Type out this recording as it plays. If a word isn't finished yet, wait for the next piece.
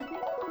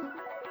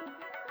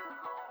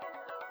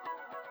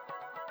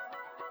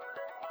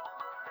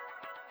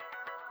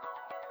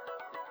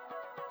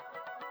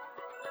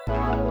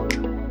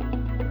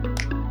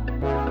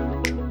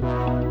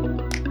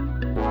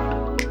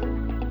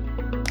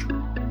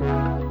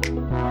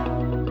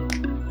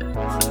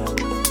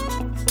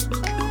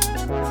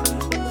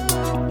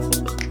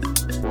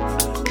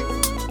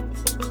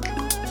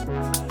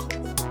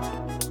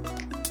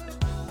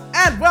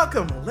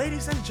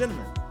ladies and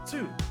gentlemen,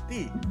 to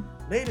the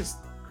latest,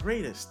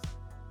 greatest,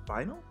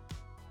 final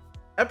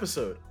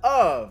episode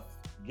of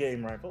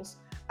Game Rivals.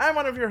 I'm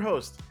one of your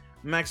hosts,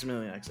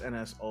 Maximilian X, and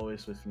as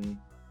always with me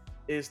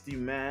is the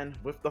man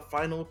with the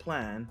final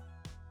plan,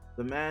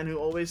 the man who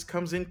always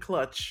comes in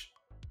clutch,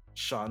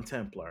 Sean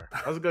Templar.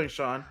 How's it going,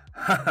 Sean?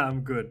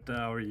 I'm good.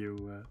 How are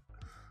you?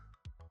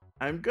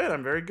 I'm good.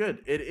 I'm very good.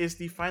 It is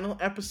the final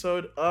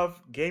episode of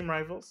Game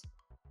Rivals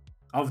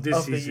Of this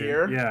of the season,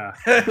 year yeah.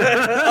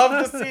 of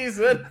the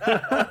season.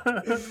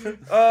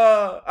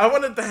 I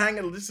wanted to hang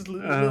it just a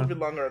little bit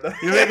longer.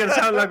 You make it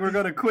sound like we're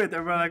gonna quit.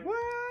 Everyone like, what?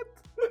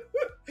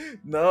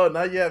 No,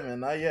 not yet, man.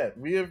 Not yet.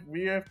 We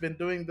have been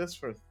doing this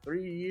for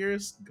 3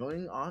 years,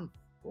 going on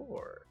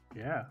 4.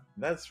 Yeah,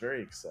 That's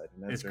very exciting.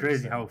 That's it's very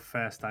crazy exciting. how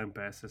fast time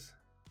passes.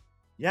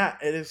 Yeah,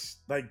 it is.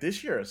 Like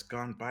this year has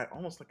gone by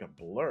almost like a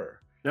blur.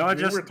 No, I We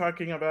just were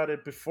talking about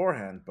it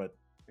beforehand, but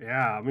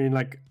yeah. I mean,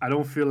 like, I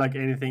don't feel like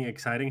anything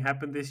exciting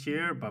happened this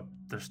year, but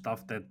there's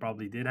stuff that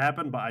probably did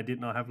happen. But I did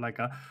not have like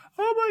a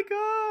oh my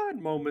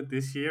god moment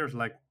this year. It's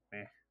like,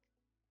 eh.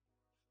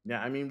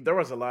 yeah, I mean, there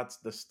was a lot of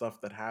the stuff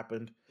that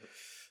happened.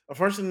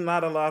 Unfortunately,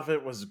 not a lot of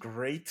it was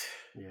great.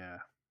 Yeah,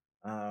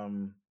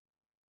 Um,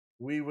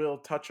 we will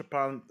touch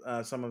upon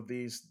some of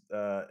these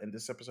in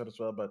this episode as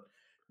well, but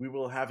we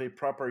will have a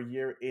proper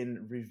year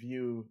in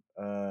review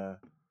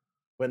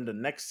when the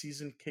next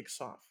season kicks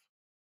off,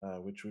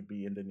 which would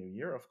be in the new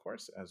year, of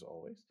course, as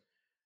always.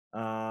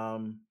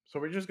 So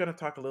we're just going to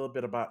talk a little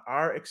bit about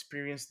our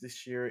experience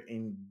this year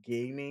in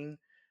gaming,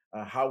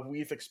 how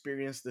we've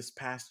experienced this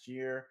past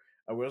year.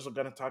 We're also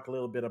going to talk a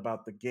little bit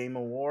about the Game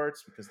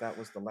Awards because that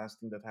was the last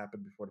thing that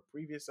happened before the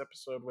previous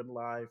episode went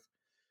live.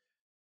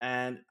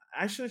 And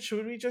actually,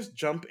 should we just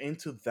jump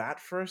into that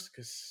first?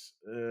 Because,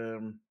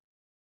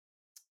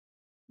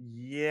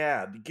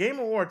 yeah, the Game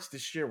Awards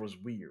this year was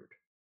weird.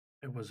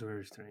 it was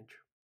very strange.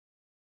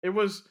 It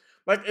was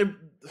like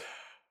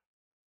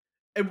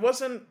it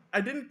wasn't.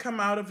 I didn't come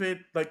out of it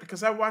like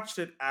because I watched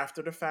it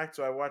after the fact.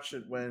 So I watched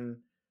it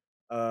when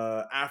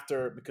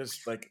after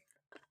because like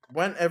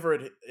whenever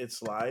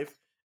it's live,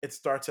 it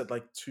starts at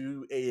like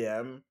 2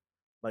 a.m.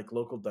 like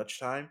local Dutch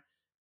time,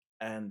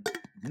 and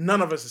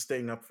none of us is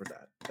staying up for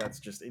that. That's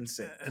just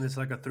insane. And it's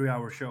like a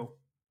 3-hour show.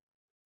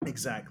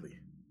 Exactly.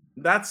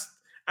 That's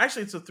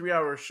actually it's a 3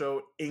 hour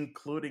show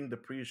including the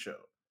pre-show.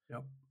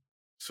 Yep.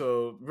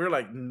 So we're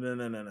like, no,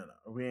 no, no, no,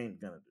 no. We ain't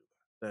gonna do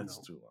that. That's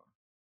No. too long.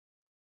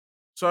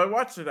 So I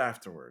watched it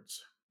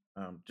afterwards.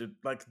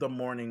 Like the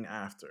morning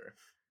after.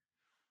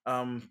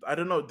 I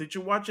don't know. Did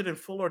you watch it in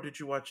full or did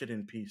you watch it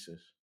in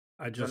pieces?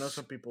 I Because I know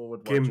some just people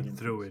would watch it skimmed in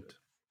through pieces.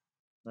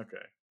 it.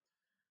 Okay.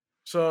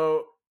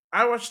 So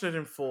I watched it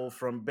in full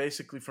from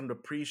basically from the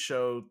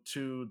pre-show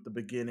to the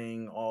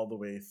beginning all the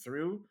way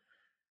through.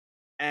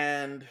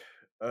 And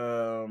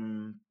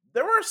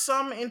there were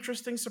some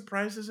interesting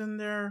surprises in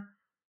there.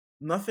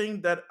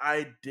 Nothing that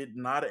I did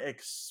not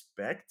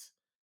expect.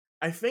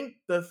 I think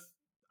I,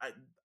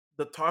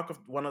 the talk of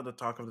one of the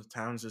talk of the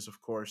towns is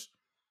of course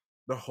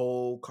the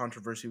whole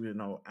controversy with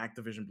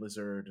Activision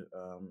Blizzard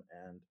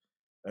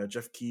and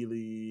Jeff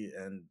Keighley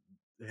and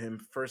him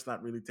first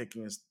not really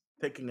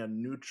taking a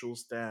neutral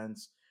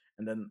stance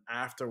and then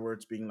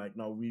afterwards being like,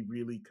 no, we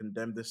really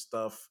condemn this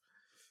stuff.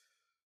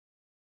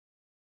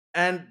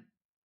 And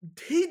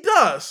he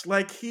does.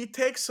 Like he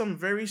takes some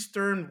very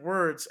stern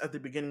words at the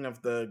beginning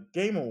of the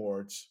Game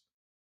Awards,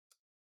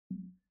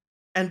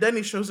 and then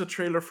he shows a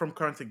trailer from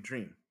Quantic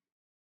Dream,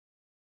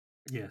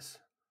 Yes.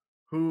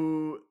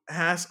 who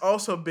has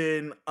also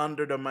been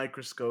under the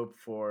microscope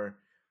for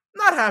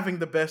not having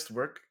the best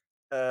work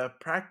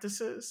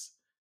practices.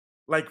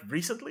 Like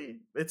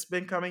recently, it's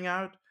been coming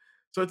out.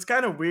 So it's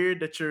kind of weird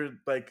that you're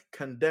like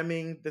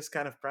condemning this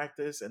kind of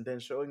practice and then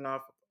showing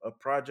off a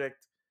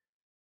project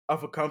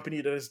of a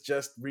company that has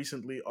just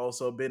recently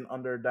also been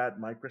under that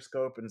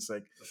microscope. And it's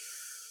like,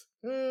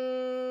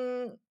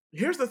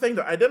 here's the thing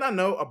though. I did not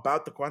know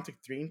about the Quantic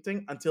Dream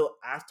thing until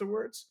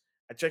afterwards.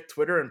 I checked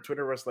Twitter and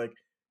Twitter was like,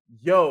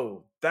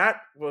 yo, that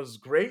was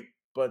great,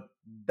 but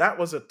that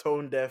was a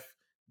tone deaf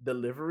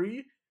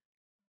delivery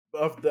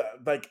of the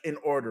like in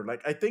order.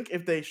 Like I think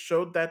if they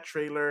showed that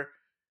trailer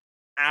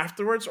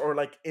afterwards or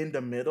like in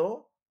the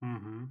middle,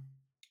 Mm-hmm.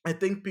 I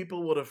think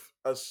people wouldn't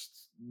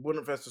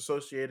have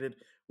associated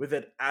with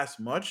it as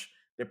much.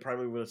 They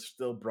probably would have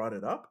still brought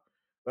it up,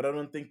 but I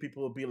don't think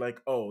people would be like,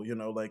 "Oh,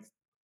 like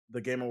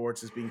the Game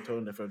Awards is being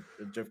tone deaf, or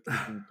Jeff Keighley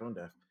being tone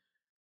deaf."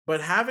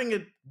 But having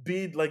it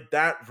be like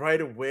that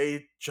right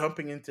away,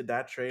 jumping into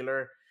that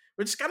trailer,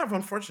 which is kind of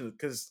unfortunate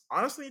because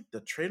honestly, the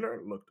trailer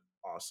looked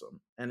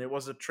awesome, and it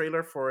was a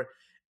trailer for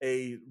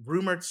a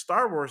rumored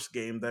Star Wars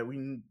game that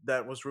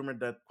was rumored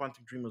that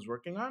Quantic Dream was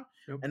working on,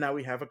 Yep. and now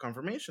we have a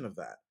confirmation of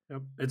that.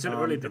 Yep. It's in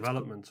early It's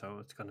development, so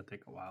it's gonna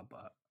take a while,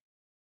 but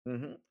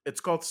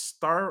it's called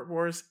Star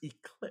Wars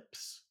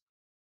Eclipse.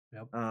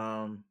 yep.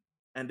 Um,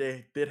 and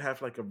they did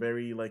have like a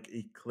very like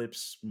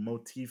eclipse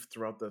motif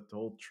throughout the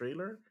whole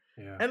trailer,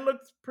 Yeah. and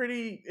looked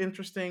pretty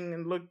interesting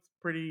and looked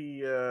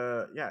pretty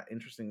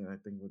interesting. I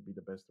think would be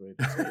the best way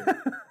to say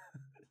it.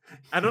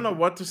 I don't know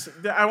what to say.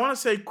 I want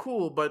to say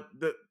cool, but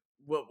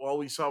what all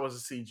we saw was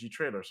a CG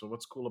trailer. So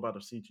what's cool about a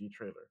CG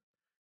trailer?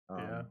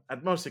 Yeah,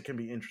 At most, it can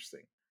be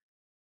interesting.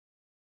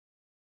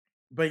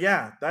 But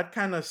yeah, that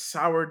kind of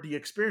soured the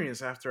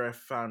experience after I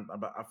found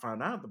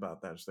out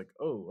about that. It's like,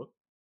 oh,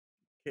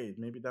 okay,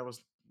 maybe that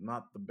was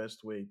not the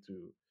best way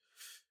to,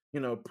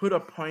 put a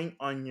point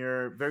on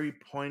your very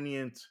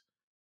poignant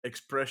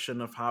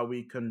expression of how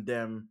we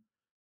condemn,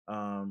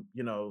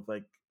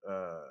 like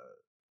uh,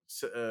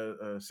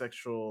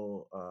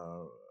 sexual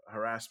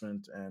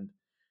harassment and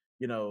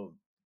you know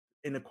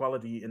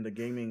inequality in the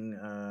gaming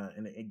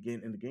in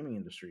the gaming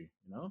industry.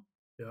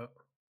 yeah,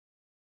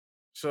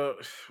 So,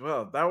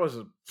 well, that was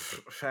a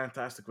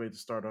fantastic way to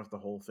start off the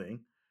whole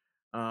thing.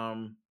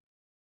 Um,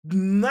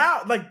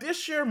 Now, like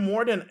this year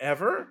more than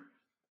ever,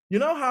 you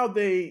know how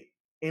they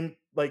in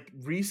like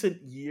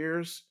recent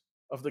years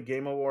of the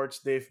Game Awards,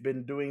 they've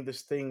been doing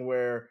this thing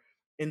where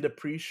in the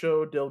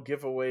pre-show they'll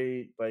give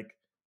away like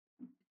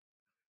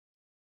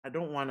I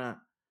don't want to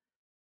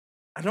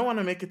I don't want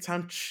to make it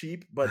sound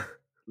cheap, but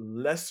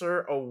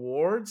lesser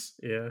awards.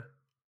 yeah,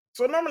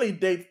 So normally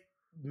they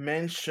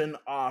mention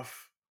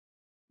off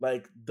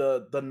like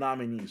the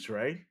nominees,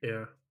 right?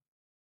 yeah,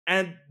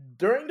 And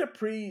during the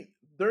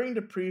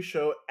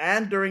pre-show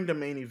and during the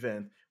main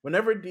event,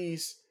 whenever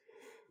these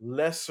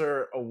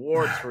lesser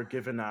awards were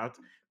given out,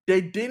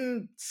 they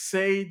didn't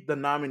say the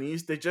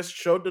nominees. They just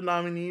showed the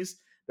nominees.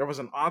 There was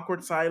an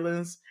awkward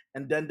silence,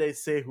 and then they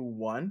say who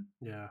won.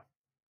 yeah,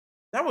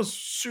 That was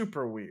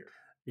super weird.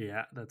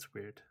 yeah. That's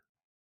weird.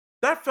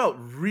 That felt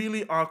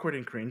really awkward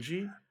and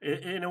cringy.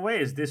 In a way,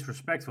 it's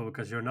disrespectful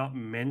because you're not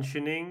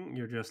mentioning.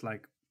 You're just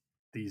like,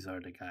 these are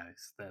the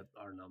guys that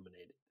are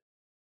nominated.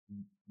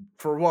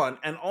 For one,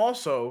 and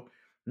also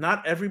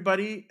not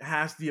everybody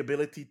has the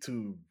ability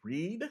to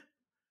read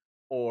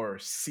or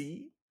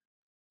see.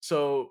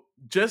 So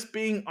just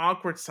being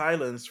awkward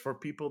silence for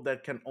people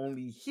that can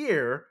only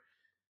hear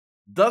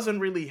doesn't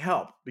really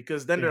help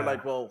because then they're Yeah,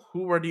 like, well,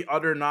 who were the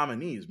other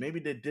nominees? Maybe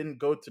they didn't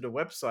go to the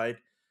website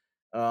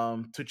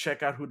to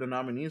check out who the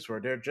nominees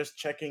were. They're just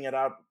checking it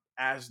out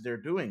as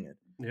they're doing it.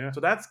 yeah, So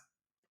that's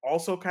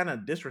also kind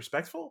of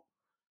disrespectful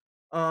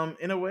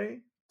in a way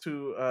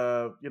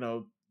to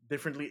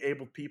differently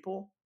abled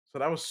people. So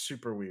that was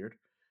super weird.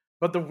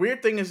 But the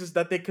weird thing is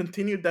that they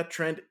continued that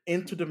trend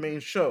into the main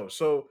show.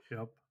 So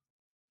yep.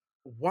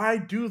 why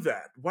do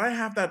that? Why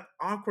have that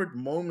awkward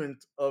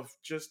moment of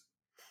just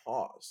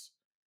pause?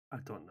 I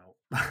don't know.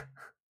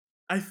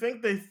 I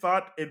think they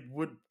thought it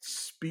would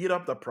speed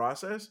up the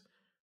process,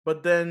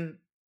 but then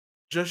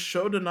just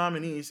show the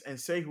nominees and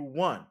say who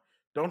won.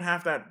 Don't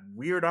have that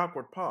weird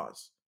awkward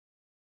pause.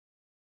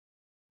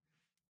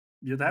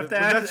 You'd have to But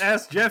that's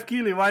ask Jeff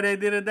Keighley why they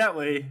did it that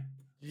way.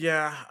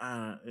 yeah.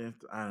 I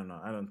don't know.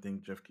 I don't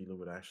think Jeff Keeler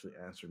would actually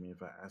answer me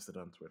if I asked it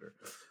on Twitter.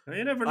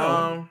 You never know.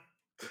 Um,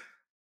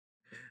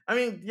 I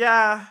mean,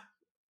 yeah.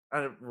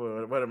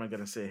 What am I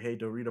gonna say? Hey,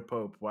 Dorito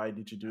Pope, why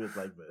did you do it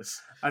like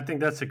this? I think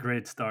that's a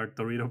great start,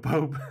 Dorito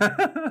Pope.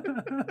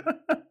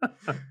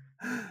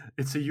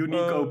 It's a unique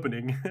Uh,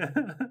 opening.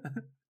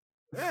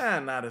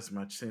 Not as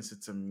much since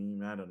it's a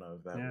meme. I don't know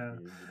if that would Yeah.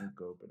 be a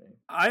unique opening.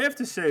 I have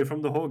to say,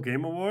 from the whole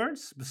Game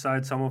Awards,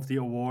 besides some of the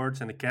awards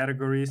and the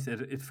categories,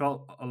 it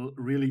felt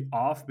really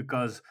off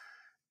because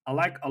I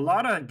like a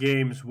lot of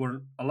games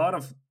were a lot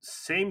of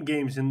same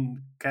games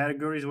in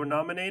categories were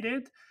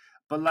nominated,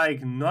 but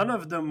like none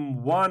of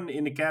them won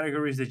in the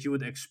categories that you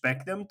would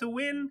expect them to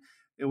win.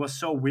 It was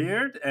so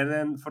weird. And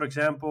then, for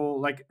example,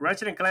 like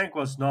Ratchet and Clank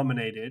was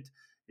nominated.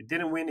 It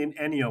didn't win in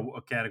any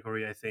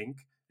category, I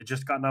think. It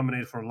just got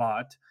nominated for a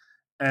lot.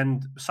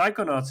 And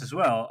Psychonauts as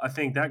well. I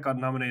think that got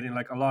nominated in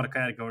like a lot of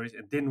categories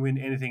and didn't win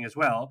anything as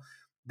well.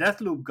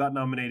 Deathloop got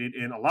nominated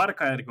in a lot of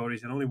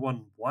categories and only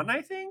won one,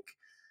 I think.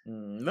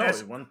 No,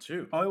 As it won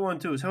two. Oh, it won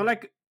too. So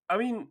like, I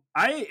mean,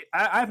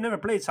 I've never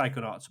played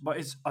Psychonauts, but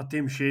it's a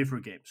Tim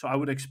Schafer game, so I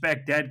would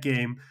expect that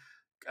game.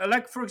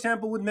 Like for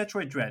example, with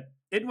Metroid Dread,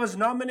 it was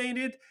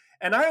nominated,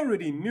 and I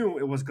already knew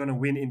it was gonna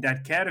win in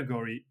that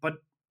category. But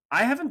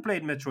I haven't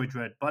played Metroid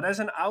Dread. But as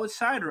an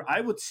outsider, I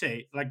would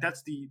say like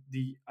that's the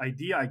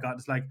idea I got.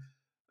 It's like,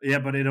 yeah,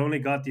 but it only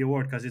got the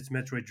award because it's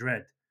Metroid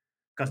Dread.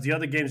 Because the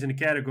other games in the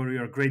category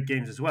are great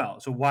games as well.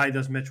 So why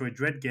does Metroid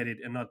Dread get it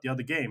and not the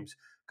other games?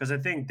 Because I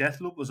think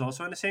Deathloop was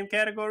also in the same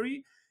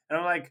category, and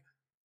I'm like,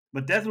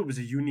 but Deathloop is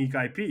a unique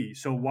IP,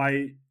 so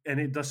why? And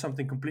it does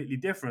something completely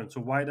different. So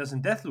why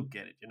doesn't Deathloop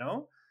get it? You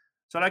know?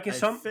 So like I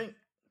think.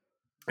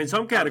 in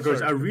some Oh, categories,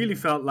 sorry. I really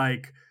felt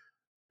like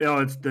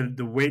it's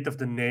the weight of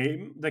the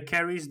name that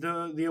carries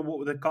the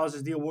award, that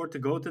causes the award to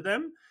go to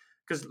them.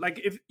 Because like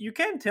if you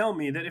can't tell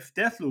me that if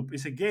Deathloop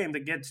is a game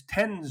that gets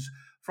tens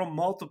from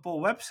multiple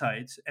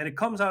websites and it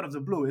comes out of the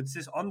blue, it's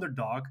this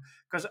underdog.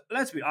 Because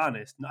let's be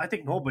honest, I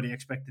think nobody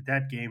expected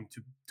that game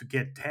to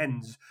get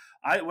tens.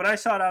 I when I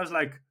saw it, I was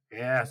like,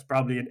 yeah, it's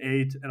probably an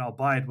 8, and I'll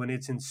buy it when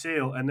it's in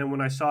sale. And then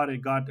when I saw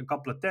it got a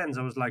couple of tens,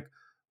 I was like,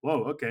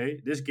 whoa, okay,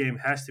 this game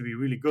has to be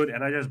really good.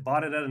 And I just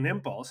bought it at an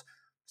impulse.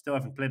 Still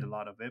haven't played a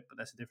lot of it, but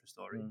that's a different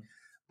story. Mm.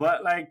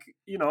 But like,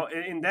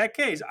 in that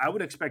case, I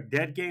would expect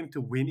that game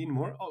to win in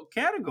more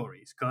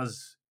categories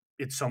because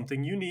it's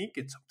something unique,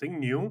 it's something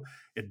new,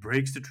 it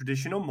breaks the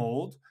traditional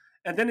mold,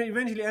 and then it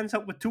eventually ends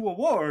up with 2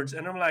 awards,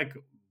 and I'm like,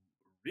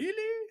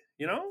 really?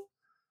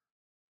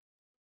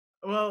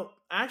 Well,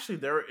 actually,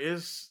 there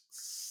is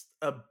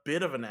a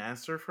bit of an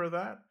answer for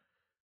that.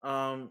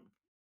 Um,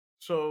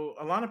 so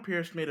Alana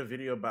Pierce made a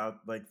video about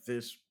like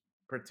this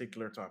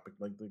particular topic,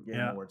 like the Game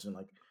Yeah. Awards and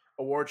like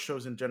award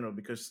shows in general,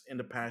 because in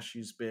the past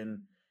she's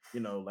been,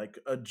 like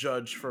a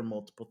judge for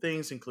multiple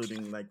things,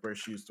 including like where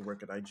she used to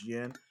work at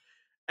IGN.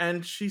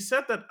 And she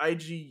said that I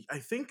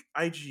think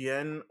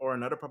IGN or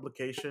another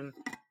publication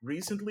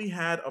recently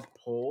had a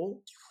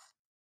poll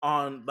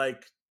on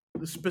like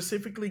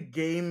specifically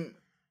game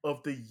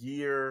of the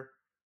year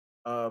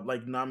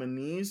like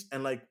nominees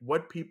and like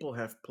what people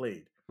have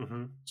played.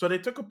 Hmm. So they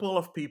took a poll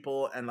of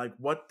people and like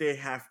what they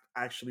have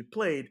actually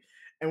played,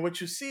 and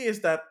what you see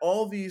is that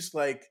all these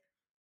like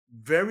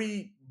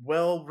very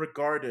well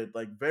regarded,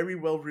 like very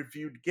well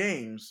reviewed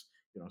games,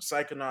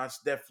 Psychonauts,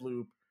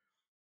 Deathloop,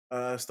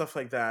 stuff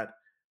like that,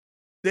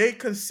 they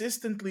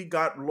consistently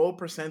got low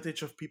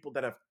percentage of people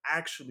that have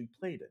actually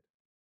played it.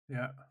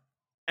 Yeah.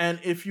 And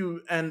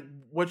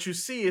what you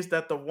see is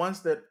that the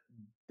ones that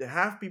they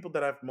have people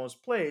that have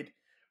most played,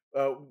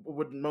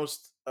 would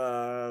most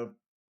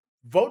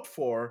vote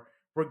for,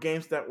 were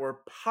games that were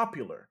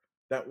popular,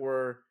 that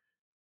were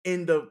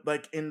in the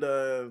like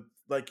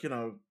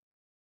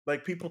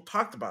like people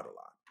talked about a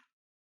lot.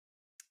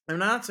 I'm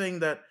not saying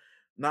that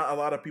not a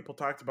lot of people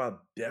talked about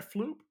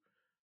Deathloop,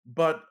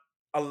 but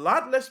a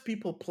lot less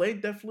people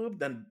played Deathloop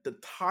than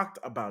that talked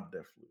about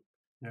Deathloop.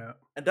 Yeah.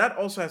 And that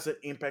also has an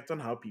impact on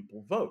how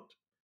people vote,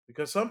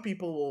 because some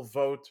people will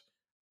vote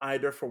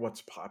either for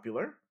what's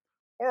popular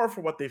or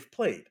for what they've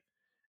played.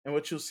 And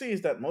what you'll see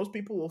is that most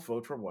people will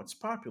vote for what's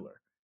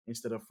popular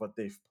instead of what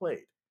they've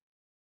played.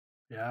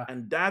 Yeah.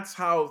 And that's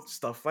how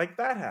stuff like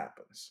that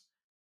happens.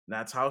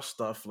 That's how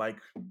stuff like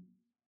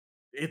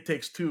It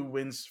Takes Two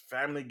wins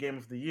Family Game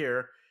of the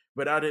Year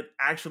without it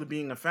actually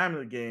being a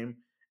family game.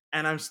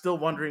 And I'm still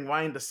wondering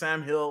why in the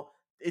Sam Hill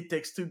It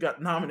Takes Two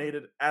got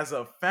nominated as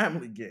a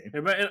family game.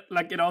 Yeah,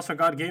 but it also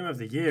got Game of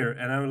the Year,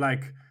 and I'm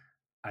like,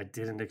 I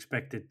didn't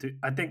expect it to.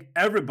 I think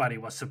everybody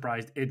was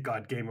surprised it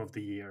got Game of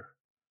the Year.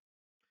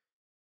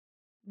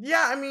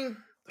 Yeah, I mean,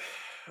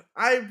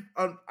 I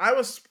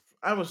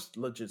was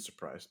legit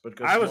surprised I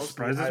because was mostly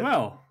surprised as I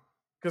well.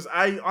 because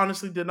I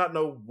honestly did not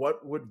know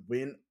what would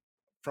win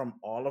from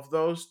all of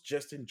those.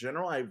 Just in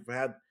general, I've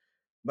had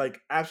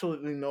like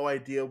absolutely no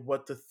idea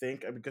what to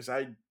think, because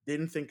I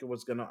didn't think it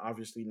was gonna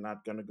obviously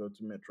not gonna go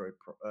to Metroid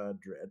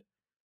Dread.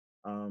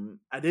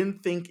 I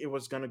didn't think it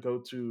was gonna go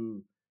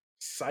to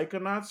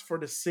Psychonauts for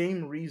the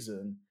same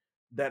reason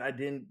that I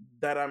didn't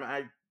that I'm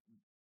I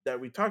that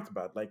we talked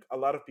about. Like a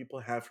lot of people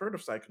have heard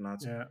of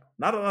Psychonauts, Yeah.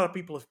 not a lot of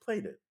people have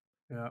played it.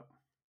 Yeah.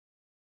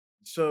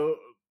 So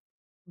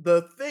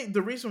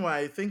the reason why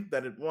I think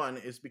that it won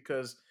is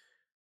because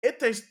It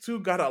Takes Two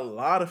got a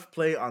lot of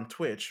play on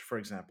Twitch, for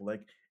example.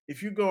 Like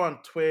if you go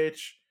on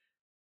Twitch,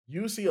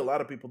 you see a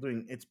lot of people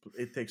doing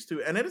It Takes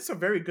Two, and it is a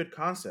very good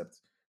concept.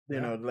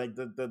 Yeah. Like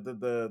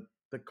the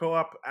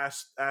co-op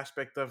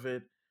aspect of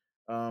it,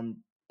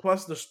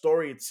 plus the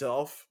story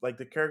itself. Like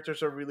the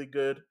characters are really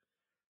good.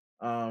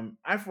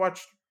 I've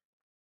watched,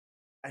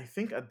 I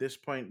think at this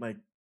point, like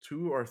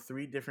two or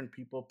three different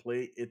people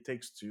play It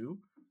Takes Two.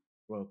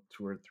 Well,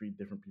 two or three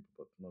different people,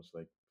 but most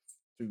like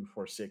two,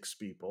 four, six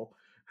people,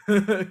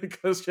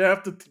 because you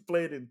have to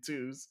play it in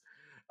twos.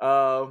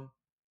 Um,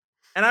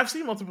 and I've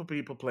seen multiple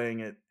people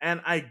playing it,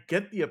 and I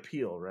get the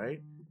appeal,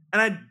 right?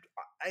 And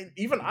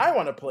I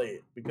want to play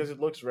it because it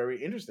looks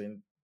very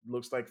interesting. It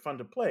looks like fun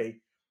to play,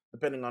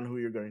 depending on who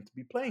you're going to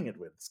be playing it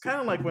with. It's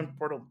kind of like when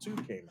Portal 2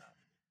 came out.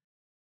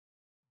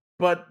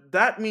 But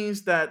that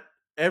means that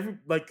every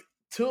like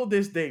till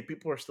this day,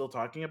 people are still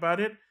talking about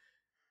it.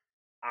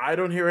 I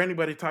don't hear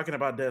anybody talking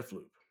about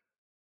Deathloop.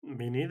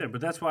 Me neither. But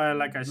that's why,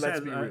 like I Let's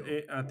said, be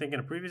real. I think in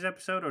a previous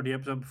episode or the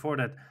episode before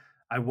that,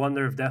 I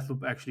wonder if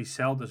Deathloop actually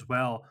sold as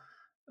well.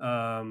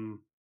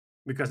 Um,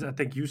 because I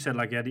think you said,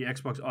 like, yeah, the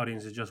Xbox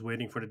audience is just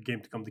waiting for the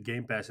game to come to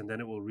Game Pass and then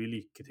it will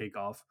really take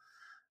off.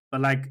 But,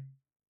 like,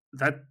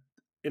 that,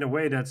 in a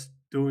way, that's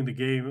doing the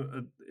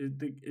game,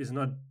 is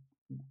not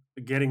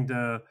getting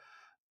the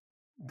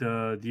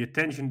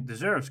attention it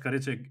deserves because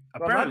it's Well,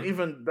 not apparently,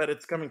 even that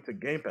it's coming to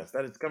Game Pass,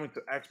 that it's coming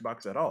to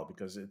Xbox at all,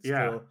 because it's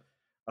yeah. still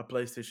a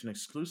PlayStation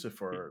exclusive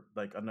for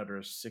like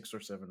another 6 or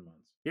 7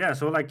 months. Yeah,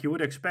 so like you would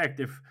expect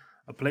if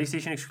a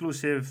PlayStation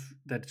exclusive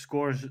that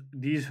scores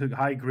these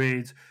high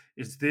grades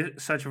is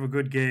this such of a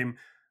good game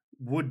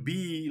would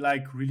be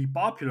like really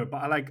popular.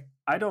 But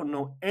I don't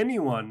know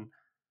anyone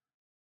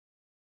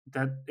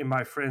that in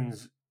my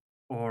friends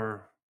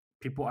or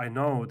people I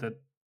know that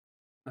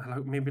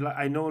like maybe like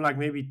I know like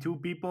maybe 2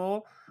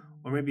 people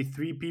or maybe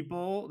 3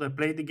 people that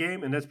played the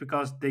game and that's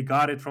because they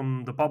got it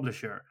from the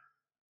publisher.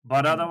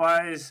 But Hmm.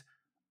 otherwise,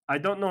 I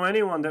don't know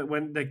anyone that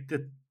when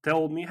that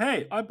told me,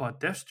 "Hey, I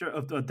bought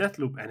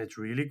Deathloop and it's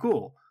really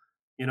cool."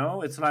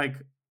 It's like,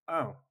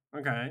 oh,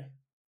 okay.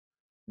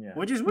 Yeah.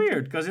 which is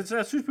weird because it's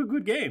a super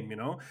good game, you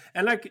know.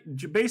 And like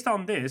based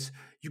on this,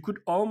 you could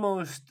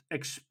almost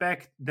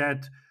expect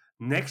that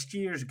next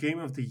year's game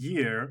of the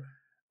year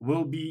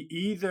will be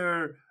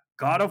either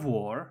God of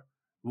War,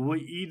 will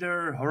be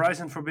either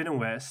Horizon Forbidden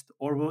West,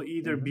 or will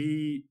either Hmm.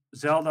 be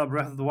Zelda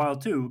Breath of the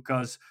Wild 2,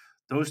 because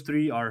those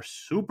three are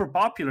super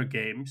popular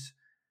games.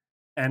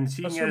 And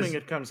seeing Assuming as,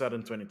 it comes out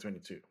in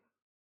 2022.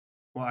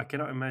 well, I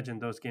cannot imagine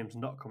those games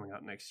not coming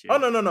out next Oh year.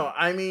 no, no, no!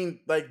 I mean,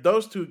 like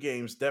those two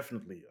games,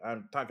 definitely.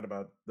 I'm talking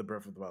about the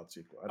Breath of the Wild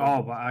sequel. I don't Oh,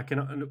 think but I Zelda.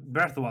 cannot.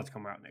 Breath of the Wild's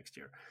coming out next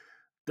year.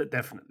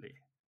 Definitely.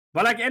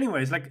 But like,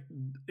 anyways, like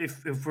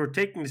if we're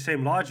taking the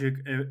same logic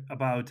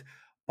about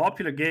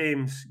popular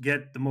games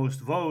get the most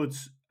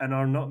votes and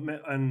are not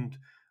and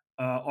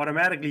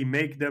automatically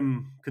make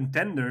them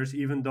contenders,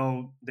 even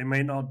though they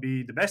may not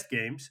be the best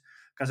games.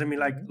 Because I mean,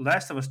 like Hmm.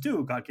 Last of Us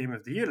Two got Game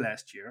of the Year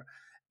last year,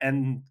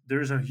 and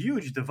there's a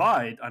huge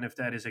divide on if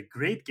that is a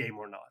great game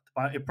or not.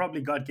 But it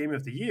probably got Game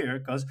of the Year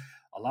because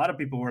a lot of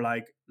people were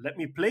like, "Let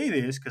me play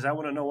this because I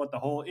want to know what the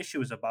whole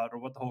issue is about or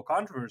what the whole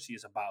controversy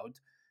is about."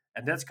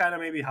 And that's kind of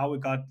maybe how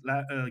it got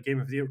Game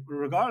of the Year,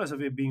 regardless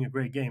of it being a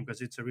great game,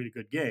 because it's a really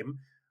good game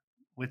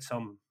with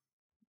some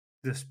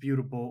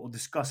disputable or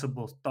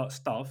discussable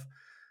stuff.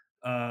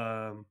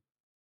 Um,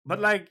 but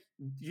like,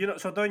 you know,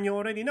 so then you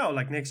already know,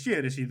 like next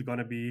year is either going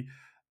to be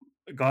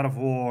God of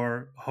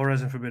War,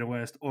 Horizon Forbidden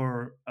West,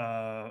 or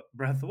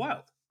Breath of the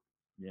Wild,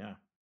 Yeah.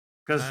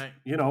 because I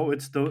you know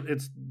it's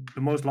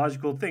the most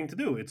logical thing to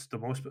do. It's the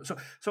most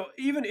so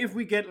even if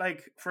we get,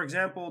 like, for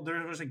example,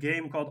 there was a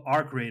game called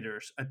Arc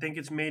Raiders. I think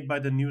it's made by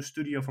the new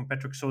studio from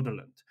Patrick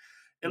Sutherland.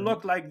 It Mhm.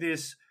 looked like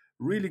this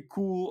really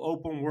cool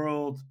open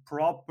world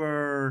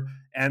proper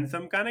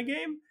Anthem kind of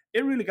game.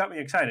 It really got me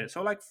excited.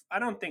 So like, I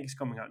don't think it's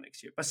coming out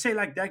next year, but say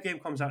like that game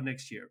comes out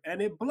next year and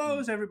it Mm.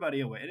 blows everybody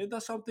away and it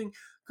does something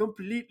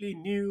completely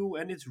new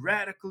and it's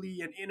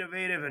radically and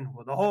innovative and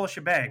the whole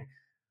shebang.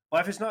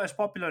 Well, if it's not as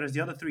popular as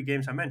the other three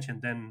games I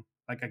mentioned, then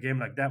like a game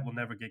like that will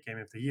never get Game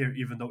of the Year,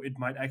 even though it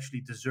might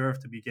actually deserve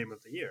to be Game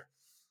of the Year.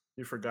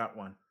 You forgot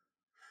one.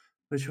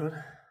 Which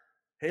one?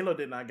 Halo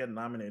did not get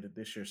nominated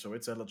this year, so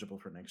it's eligible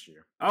for next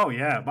year. Oh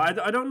yeah, but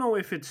I don't know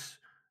if it's.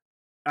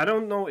 I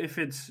don't know if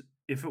it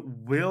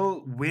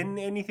will win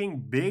anything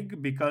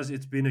big because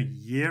it's been a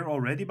year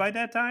already by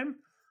that time.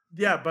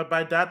 Yeah, but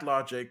by that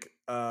logic,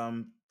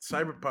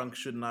 Cyberpunk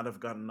should not have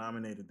gotten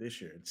nominated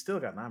this year. It still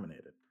got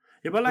nominated,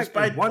 Yeah, but like it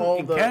despite won all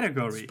in the.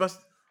 category.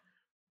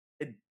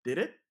 It did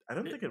it. I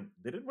don't think It,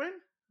 it did. It win.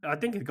 I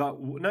think it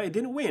got no, it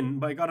didn't win,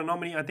 but it got a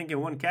nominee. I think in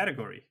one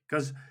category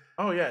because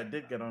Oh yeah, it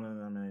did get on a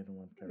nominated in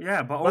one category.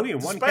 yeah, but only But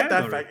in one despite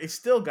that category. fact, it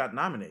still got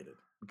nominated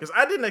because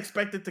I didn't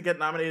expect it to get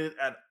nominated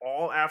at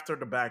all after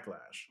the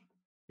backlash.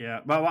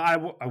 Yeah, but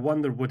I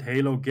wonder, would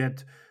Halo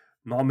get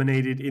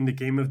nominated in the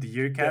Game of the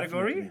Year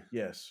category? Definitely,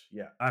 yes,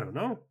 yeah, I don't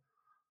know.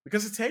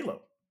 because it's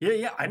Halo. Yeah,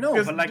 yeah, I know,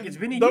 Because but like it's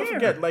been a don't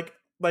forget, year.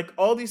 like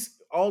all these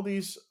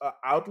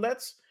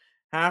outlets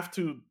have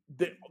to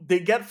they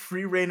get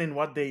free reign in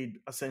what they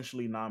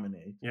essentially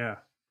nominate. Yeah,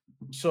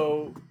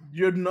 So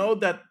you know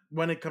that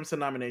when it comes to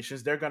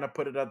nominations, they're gonna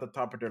put it at the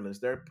top of their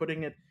list.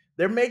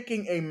 They're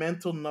making a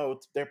mental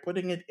note. They're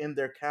putting it in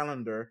their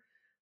calendar.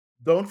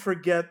 Don't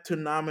forget to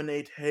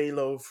nominate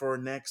Halo for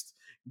next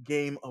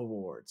Game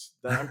Awards.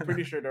 I'm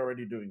pretty sure they're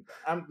already doing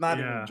that. I'm not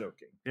even yeah,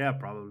 joking. yeah,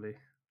 probably.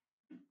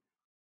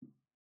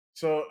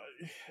 So,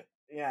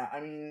 yeah,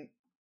 I mean,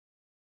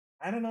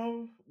 I don't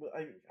know.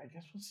 I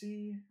guess we'll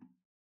see.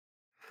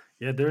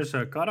 Yeah, there's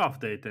a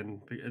cutoff date,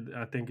 and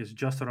I think it's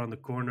just around the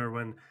corner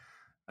when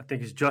I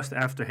think it's just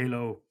after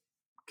Halo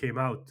came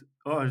out.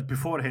 Oh, it's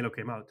before Halo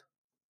came out.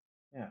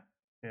 Yeah,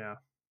 Yeah,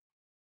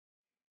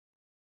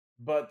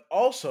 but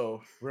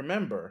also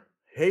remember,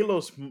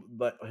 Halo's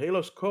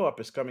co-op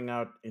is coming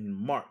out in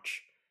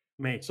March,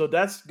 May. so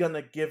that's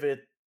gonna give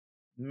it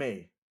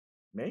May.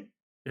 May?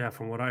 Yeah,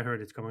 from what I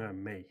heard, it's coming out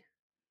in May.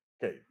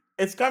 Okay,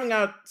 it's coming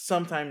out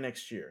sometime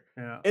next year.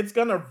 Yeah, It's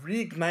gonna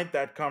reignite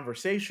that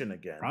conversation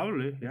again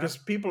probably. Yeah. because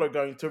people are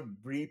going to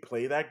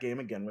replay that game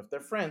again with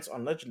their friends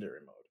on Legendary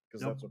mode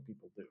because Yep. that's what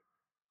people do.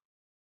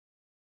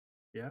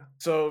 Yeah.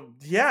 So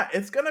yeah,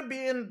 it's gonna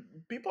be in.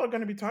 People are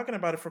gonna be talking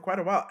about it for quite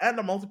a while, and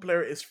the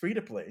multiplayer is free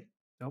to play,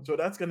 Yep. so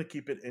that's gonna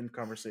keep it in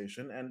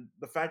conversation. And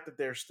the fact that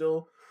they're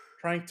still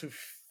trying to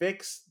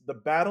fix the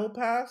battle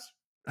pass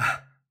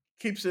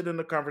keeps it in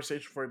the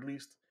conversation for at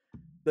least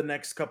the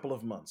next couple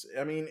of months.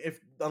 I mean, if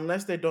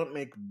unless they don't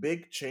make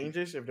big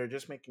changes, if they're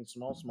just making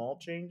small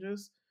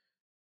changes,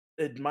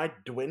 it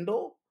might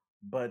dwindle.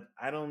 But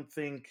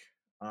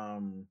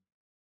um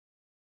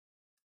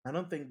I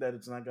don't think that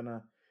it's not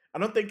gonna. I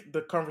don't think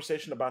the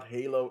conversation about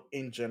Halo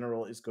in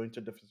general is going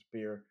to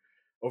disappear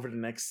over the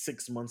next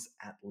 6 months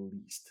at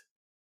least,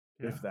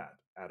 Yeah. if that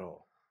at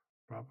all.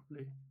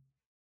 Probably.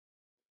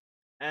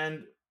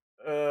 And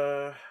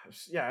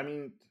yeah, I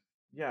mean,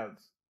 yeah.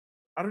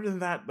 Other than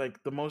that,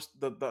 like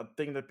the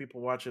thing that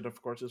people watch it,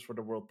 of course, is for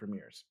the world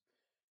premieres.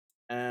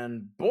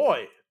 And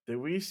boy, did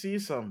we see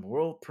some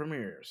world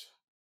premieres.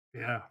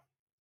 Yeah.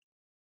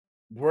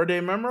 Were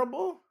they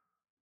memorable?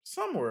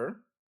 Some were.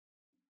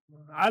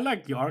 I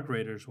like the Arc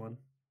Raiders one.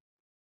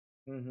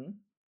 Mm-hmm.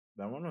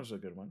 That one was a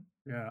good one.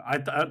 Yeah,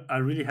 I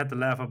really had to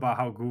laugh about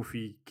how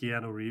goofy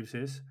Keanu Reeves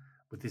is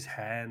with his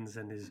hands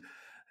and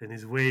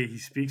his way he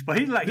speaks. But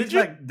Did he's you?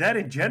 like that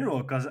in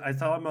general because I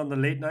saw him on the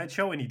late night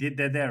show and he did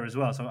that there as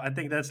well. So I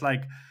think that's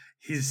like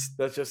his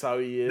That's just how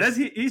he is.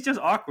 he's just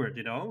awkward,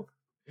 you know.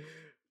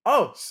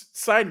 Oh,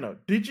 side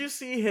note, did you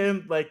see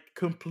him like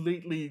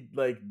completely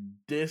like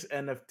diss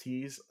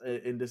NFTs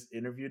in this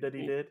interview that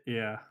he did?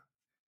 Yeah,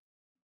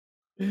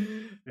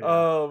 yeah,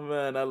 Oh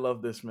man, I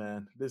love this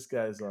man. This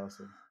guy is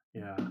awesome.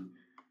 yeah.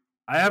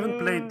 I haven't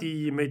played Uh,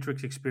 the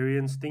Matrix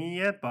Experience thingy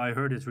yet, but I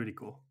heard it's really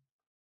cool.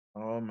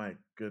 oh my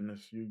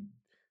goodness, you.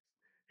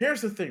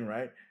 Here's the thing,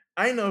 right?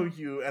 I know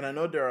you, and I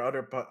know there are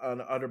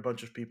other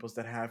bunch of peoples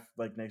that have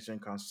like next gen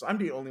consoles. I'm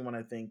the only one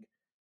I think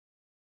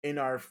in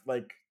our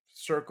like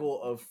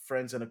circle of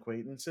friends and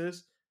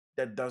acquaintances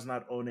that does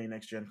not own a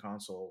next gen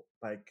console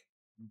like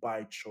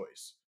by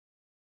choice.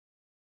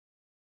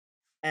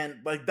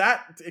 And like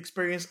that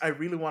experience, I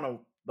really want to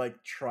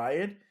like try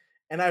it,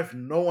 and I have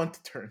no one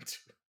to turn to.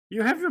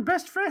 You have your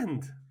best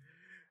friend.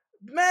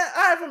 Man,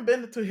 I haven't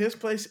been to his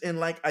place in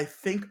like I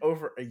think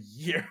over a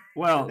year.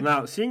 Well,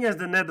 now seeing as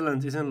the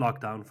Netherlands is in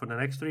lockdown for the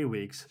next 3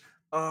 weeks,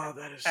 Oh,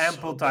 that is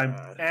so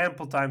bad.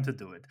 ample time to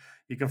do it.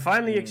 You can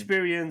finally Mm.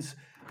 experience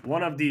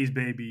one of these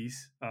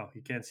babies. Oh,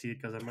 you can't see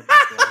it because I'm at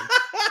background.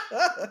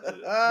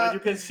 But you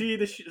can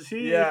see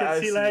see you Yeah, can I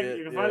see see like it.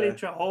 you can finally Yeah,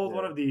 try hold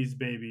one yeah, of these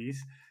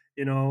babies,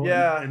 you know,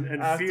 yeah. and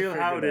I have to feel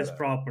how figure it that is out.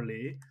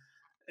 properly.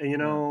 And you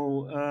Yeah,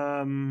 know,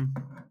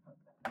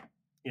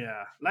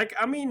 yeah. Like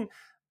I mean,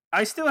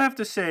 I still have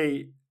to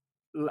say,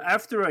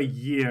 after a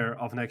year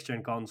of next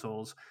gen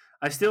consoles,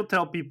 I still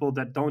tell people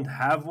that don't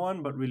have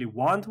one but really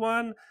want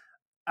one.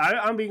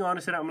 I'm being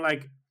honest, and I'm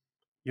like,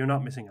 you're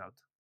not missing out.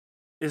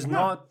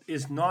 no,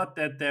 Is not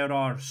that there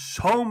are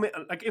so many.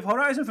 Like if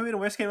Horizon Forbidden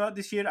West came out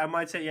this year, I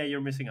might say, yeah,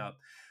 you're missing out.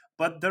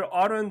 But there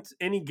aren't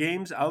any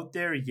games out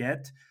there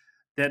yet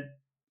that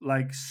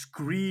like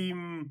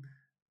scream.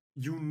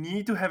 You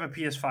need to have a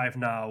PS5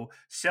 now.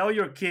 Sell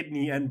your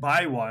kidney and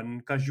buy one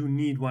because you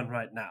need one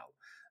right now.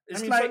 I It's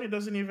mean like Sony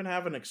doesn't even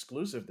have an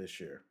exclusive this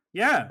year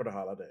yeah. for the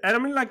And I holidays.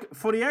 mean, like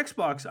for the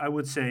Xbox, I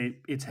would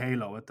say it's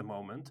Halo at the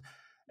moment,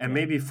 and Yeah,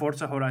 maybe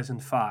Forza Horizon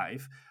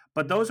 5.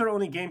 But those are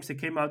only games that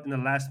came out in the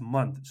last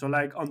month. So,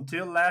 like,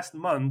 until last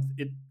month,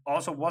 it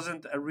also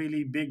wasn't a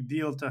really big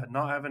deal to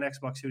not have an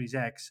Xbox Series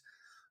X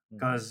hmm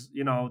because,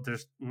 you know,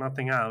 there's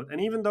nothing out.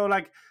 And even though,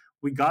 like,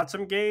 we got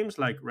some games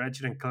like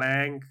Ratchet and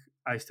Clank,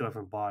 I still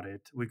haven't bought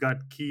it. We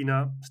got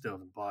Kena, still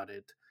haven't bought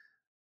it.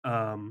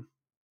 Um,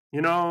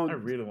 you I know,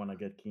 really want to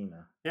get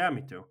Kina. yeah,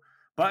 me too.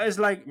 But it's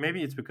like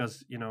maybe it's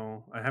because you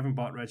know I haven't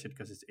bought Ratchet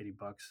because it's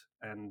 $80,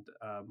 and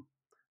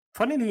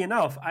funnily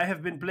enough, I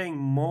have been playing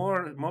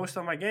more. Most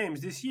of my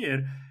games this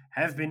year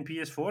have been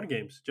PS4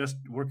 games, just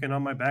working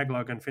on my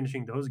backlog and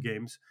finishing those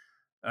games.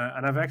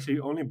 And I've actually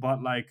only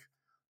bought like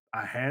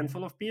a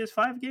handful of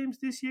PS5 games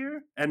this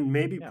year, and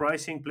maybe Yeah,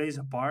 pricing plays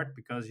a part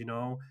because you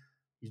know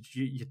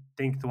you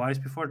think twice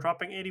before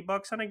dropping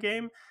 $80 on a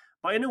game.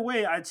 But in a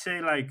way, I'd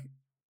say like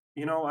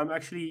you know I'm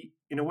actually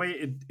in a way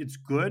it's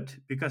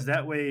good because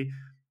that way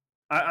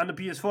on the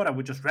PS4 I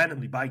would just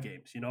randomly buy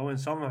games, you know, and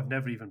some I've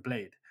never even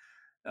played.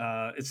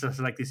 It's just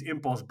like this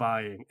impulse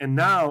buying, and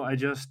now I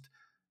just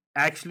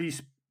actually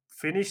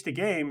finish the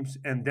games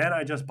and then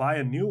I just buy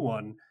a new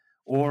one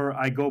or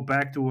I go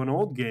back to an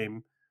old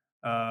game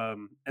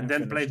and and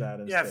then finish play that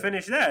yeah instead.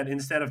 finish that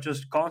instead of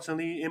just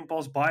constantly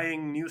impulse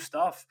buying new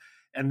stuff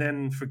and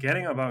then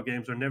forgetting about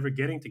games or never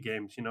getting to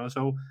games, you know.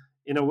 So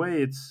in a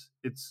way it's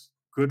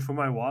good for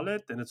my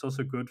wallet and it's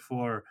also good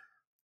for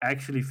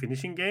actually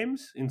finishing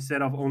games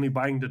instead of only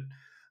buying the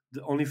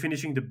only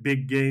finishing the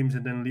big games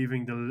and then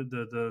leaving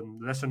the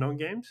lesser known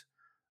games.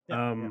 Yeah,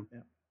 yeah, um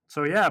yeah.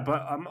 so yeah,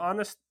 but I'm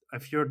honest.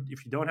 If you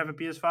don't have a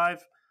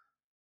PS5,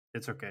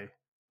 it's okay.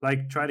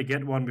 Like try to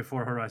get one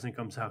before Horizon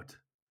comes out.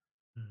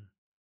 Mhm.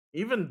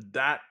 Even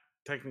that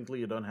technically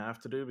you don't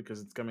have to do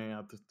because it's coming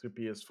out to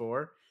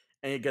PS4,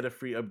 and you get a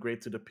free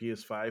upgrade to the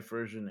PS5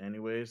 version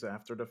anyways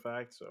after the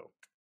fact. So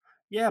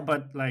Yeah,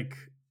 but like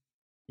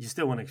you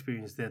still want to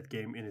experience that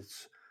game in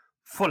its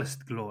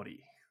fullest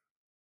glory.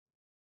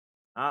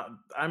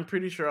 I'm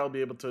pretty sure I'll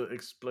be able to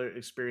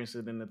experience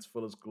it in its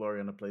fullest glory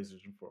on the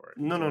PlayStation 4.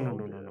 No, So no, no, all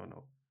no, no, good. no,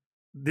 no.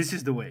 This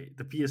is the way.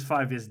 The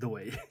PS5 is the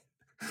way.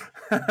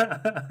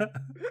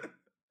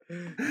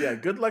 Yeah,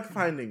 good luck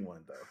finding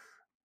one though.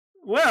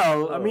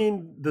 Well, I Oh,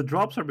 mean, the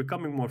drops are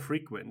becoming more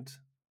frequent,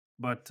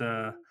 but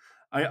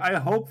I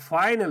hope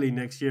finally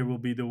next year will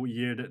be the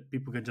year that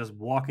people can just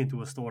walk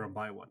into a store and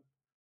buy one.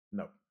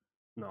 no.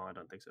 No, I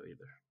don't think so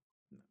either.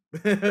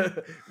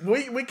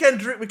 We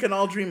can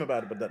all dream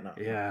about it, but that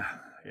Yeah,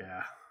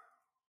 yeah.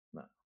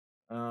 no.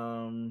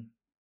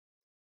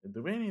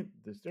 Do we any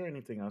is there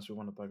anything else we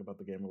want to talk about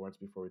the Game Awards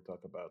before we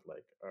talk about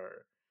like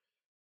our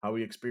how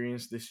we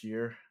experienced this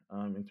year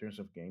in terms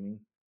of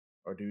gaming,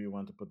 or do we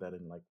want to put that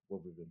in like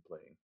what we've been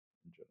playing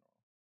in general?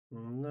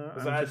 No,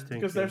 Because I'm I just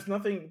because thinking. there's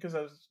nothing because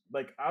I was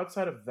like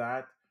outside of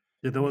that.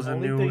 Yeah, there The was a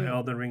only new thing,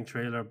 Elden Ring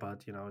trailer,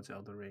 but it's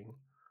Elden Ring,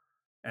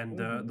 and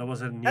mhm. there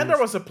was a And new. there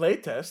was a play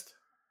test.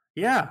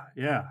 Yeah,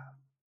 yeah,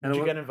 and Did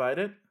you get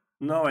invited?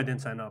 no, I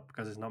didn't sign up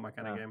because it's not my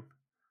kind of Ah, game.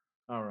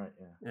 all right,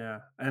 yeah. Yeah,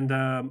 and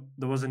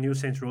there was a new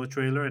Saints Row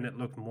trailer, and it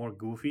looked more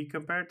goofy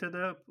compared to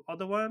the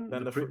other one.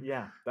 Then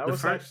yeah, that The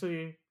was first,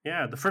 actually,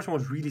 yeah, the first one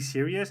was really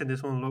serious, and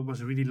this one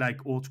was really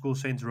like old school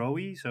Saints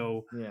Rowy.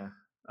 So yeah.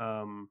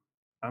 um,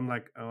 I'm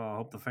like, oh, I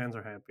hope the fans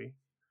are happy.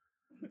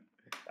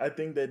 I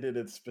think they did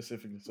it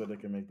specifically so they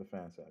can make the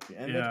fans happy,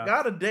 and it Yeah,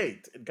 got a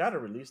date. It got a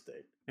release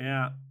date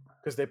yeah,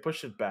 because they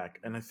pushed it back,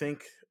 and I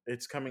think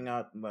it's coming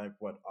out in like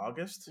what,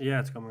 August. yeah.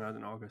 It's coming out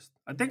in August.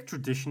 I think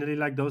traditionally,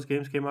 like those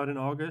games came out in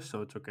August,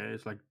 so it's okay.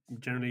 It's like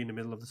generally in the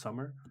middle of the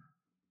summer.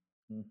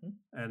 Hmm.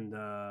 And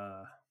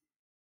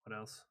what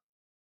else?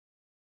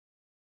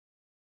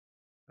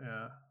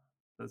 Yeah,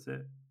 that's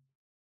it.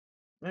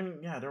 I mean,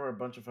 yeah, there were a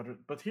bunch of other,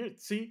 but here,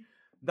 see,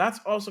 that's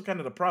also kind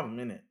of the problem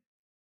in it.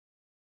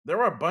 There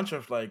were a bunch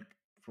of like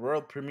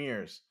world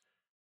premieres.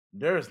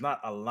 There is not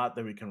a lot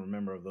that we can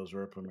remember of those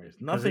world premieres.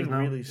 Because it's Nothing not.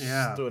 really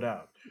Yeah, stood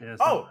out. yeah. It's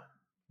not. Oh,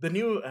 the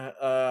new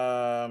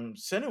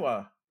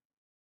Senua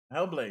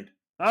Hellblade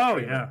Oh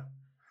trailer. yeah,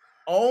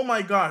 Oh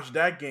my gosh,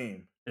 that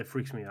game. it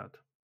freaks me out.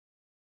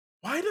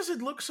 Why does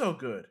it look so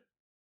good?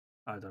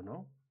 I don't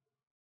know.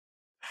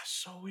 That's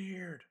so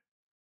weird.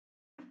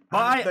 But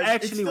I Like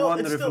actually it's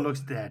wonder if it still.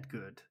 looks that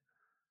good.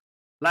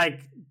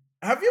 Like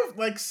Have you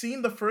like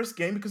seen the first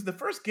game? Because the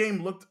first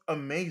game looked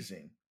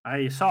amazing.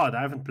 I saw it.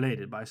 I haven't played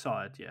it, but I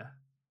saw it. Yeah.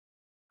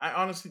 I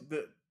honestly,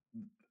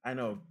 I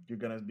know you're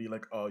gonna be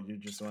like, oh, you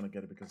just want to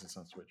get it because it's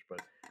on Switch,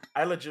 but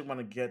I legit want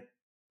to get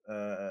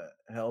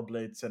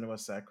Hellblade: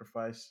 Senua's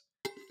Sacrifice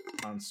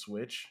on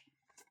Switch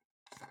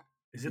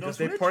Is it on because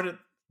they Switch? ported,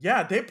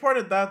 yeah, they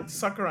ported that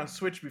sucker on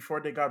Switch before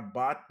they got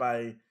bought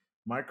by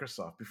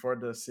Microsoft, before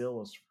the sale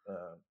was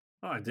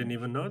Oh, I didn't finished.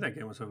 even know that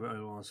game was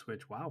available on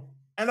Switch. Wow.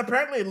 And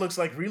apparently, it looks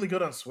like really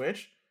good on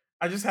Switch.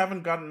 I just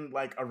haven't gotten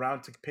like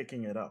around to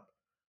picking it up.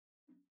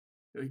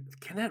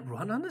 Can that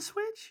run on the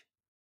Switch?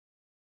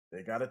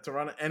 They got it to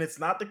run it, and it's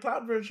not the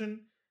cloud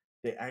version.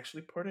 They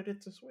actually ported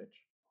it to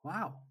Switch.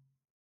 Wow.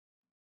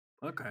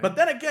 Okay. But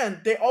then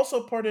again, they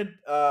also ported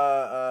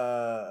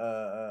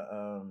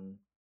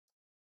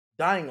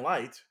Dying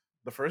Light,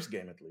 the first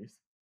game at least,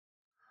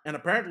 and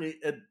apparently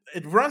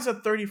it runs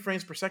at 30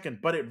 frames per second,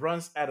 but it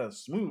runs at a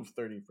smooth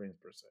 30 frames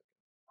per second.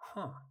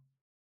 Huh.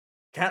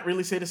 Can't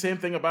really say the same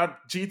thing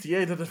about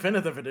GTA: The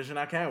Definitive Edition,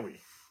 now can we?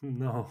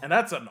 No. And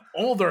that's an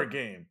older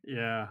game.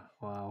 Yeah.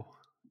 Wow.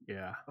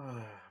 Yeah.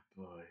 Oh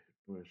boy,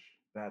 Bush,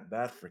 that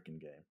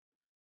freaking game.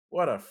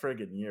 What a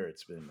friggin' year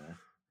it's been, man.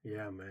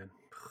 Yeah, man.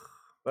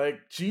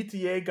 Like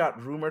GTA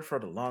got rumored for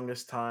the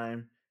longest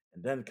time,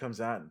 and then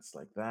comes out and it's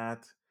like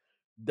that.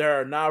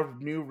 There are now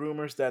new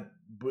rumors that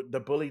the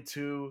Bully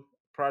 2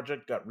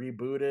 project got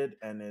rebooted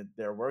and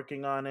they're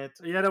working on it.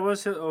 Yeah, there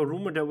was a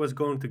rumor that was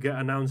going to get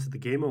announced at the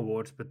Game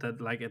Awards, but that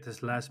like at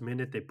this last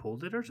minute they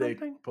pulled it or They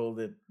something. pulled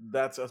it.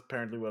 That's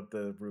apparently what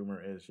the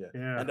rumor is, yeah.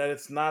 Yeah. And that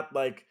it's not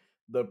like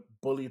the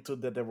Bully 2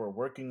 that they were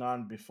working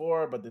on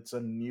before, but it's a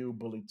new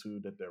Bully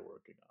 2 that they're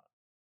working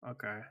on.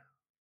 Okay.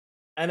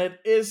 And it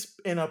is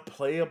in a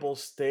playable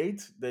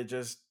state. They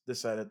just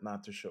decided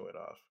not to show it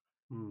off.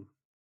 Hmm.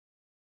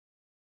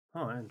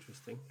 Oh,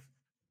 interesting.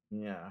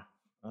 Yeah.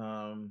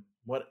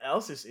 What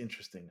else is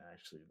interesting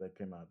actually that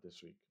came out this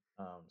week?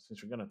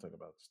 Since we're gonna talk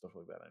about stuff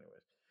like that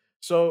anyways.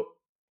 So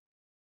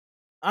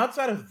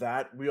outside of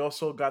that, we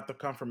also got the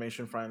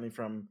confirmation finally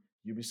from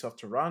Ubisoft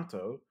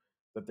Toronto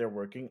that they're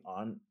working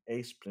on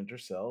a Splinter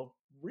Cell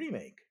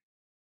remake.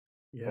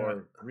 Yeah.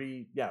 Or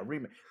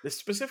remake. They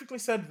specifically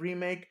said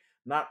remake,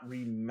 not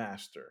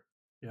remaster.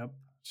 Yep.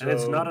 And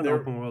it's So not an they're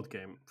open world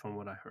game, from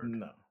what I heard.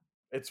 no.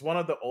 It's one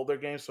of the older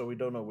games, so we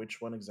don't know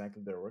which one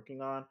exactly they're working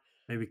on.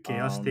 Maybe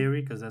Chaos Um,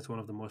 Theory, because that's one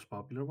of the most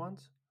popular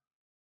ones.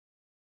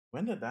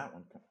 when did that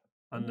one come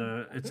out? And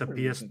I think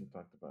we recently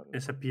talked about it.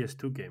 it's a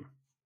PS2 game.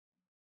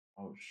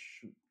 Oh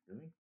shoot,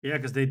 really? Yeah,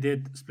 because they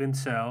did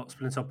Splinter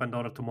Cell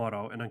Pandora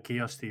Tomorrow, and then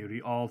Chaos Theory.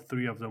 All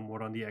three of them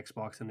were on the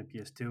Xbox and the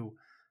PS2,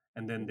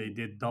 and then they Ooh.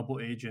 did Double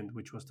Agent,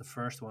 which was the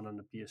first one on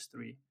the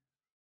PS3.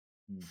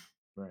 Hmm.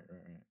 Right.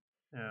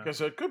 Yeah, Okay,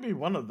 so it could be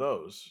one of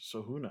those.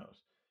 So who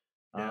knows?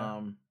 yeah.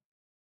 Um,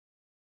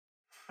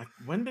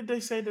 when did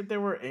they say that they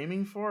were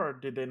aiming for, or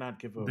did they not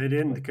give a They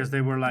didn't like because a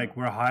they were no? like,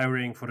 we're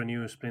hiring for the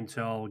new Splinter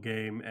Cell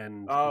game,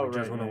 and Oh we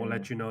just right, want to yeah.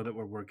 let you know that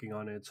we're working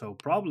on it. So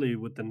probably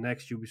with the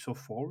next Ubisoft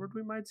Forward,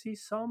 we might see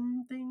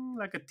something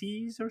like a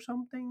tease or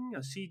something, a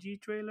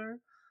CG trailer.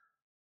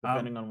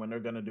 Depending on when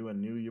they're gonna do a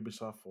new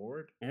Ubisoft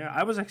Forward. Yeah,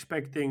 I was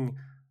expecting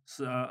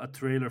a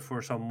trailer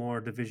for some more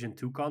Division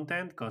 2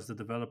 content because the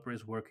developer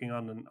is working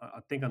on,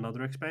 I think,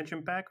 another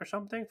expansion pack or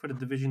something for the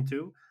Division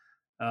 2.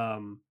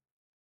 Um,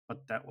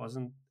 but that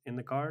wasn't in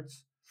the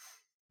cards.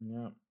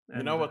 Yeah.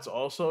 You know And what's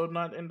also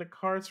not in the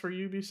cards for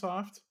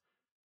Ubisoft?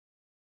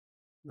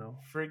 no.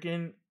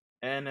 Friggin'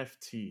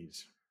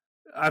 NFTs.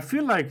 I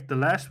feel like the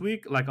last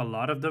week, like a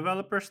lot of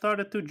developers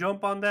started to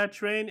jump on that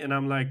train, and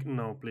I'm like,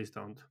 no, please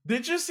don't.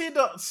 Did you see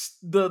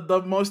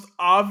the most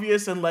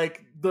obvious and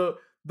like the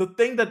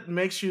thing that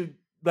makes you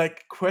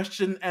like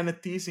question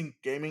NFTs in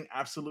gaming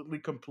absolutely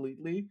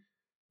completely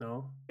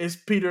No. is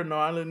Peter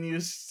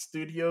Molyneux's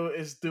studio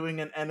is doing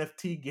an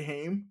NFT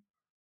game.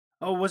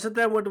 Oh, was it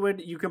that where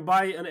you can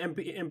buy an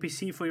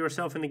NPC for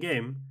yourself in the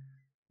game?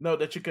 No,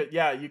 that you could,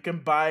 yeah, you can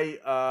buy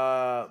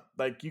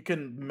like you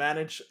can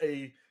manage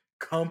a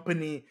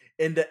company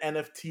in the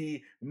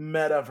NFT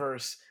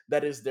metaverse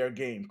that is their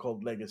game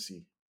called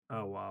Legacy.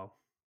 Oh wow.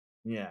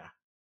 Yeah.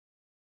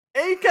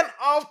 And you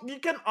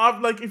can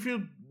like if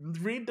you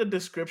read the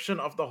description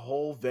of the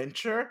whole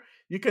venture,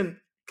 you can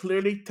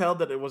clearly tell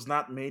that it was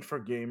not made for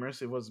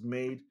gamers. It was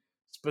made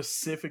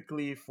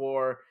specifically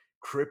for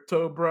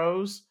crypto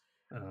bros.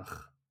 Ugh.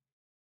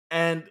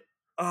 And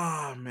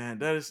oh man,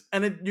 that is,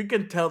 and you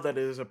can tell that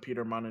it is a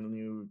Peter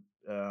Molyneux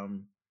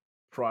um,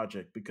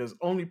 project because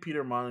only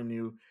Peter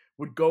Molyneux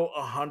would go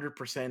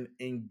 100%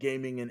 in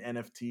gaming and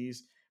NFTs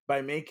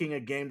by making a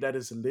game that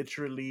is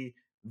literally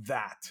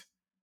that.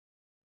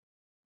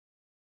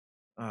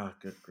 Ah,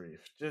 good grief!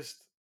 Just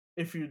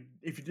if you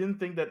didn't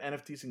think that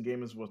NFTs and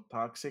gamers was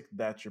toxic,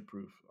 that's your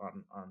proof.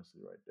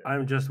 Honestly, right there.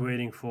 I'm just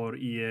waiting for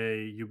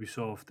EA,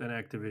 Ubisoft, and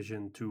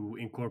Activision to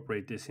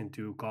incorporate this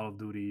into Call of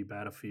Duty,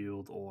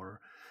 Battlefield, or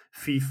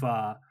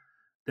FIFA.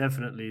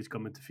 Definitely, it's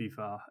coming to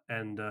FIFA,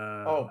 and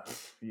Oh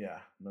yeah,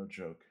 no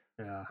joke.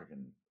 yeah,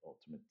 Freaking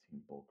Ultimate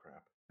Team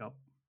bullcrap. yep.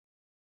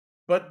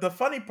 But the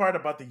funny part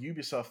about the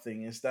Ubisoft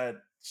thing is that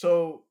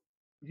so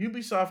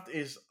Ubisoft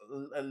is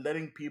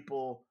letting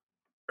people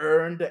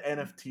earn the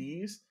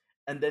NFTs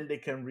and then they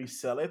can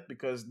resell it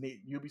because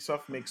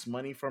Ubisoft makes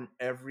money from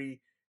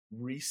every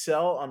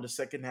resell on the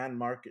secondhand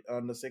market,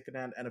 on the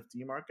secondhand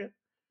NFT market.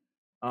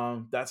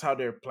 That's how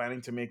they're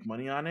planning to make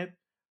money on it.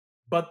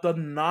 But the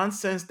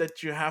nonsense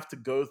that you have to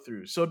go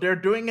through. So they're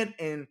doing it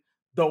in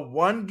the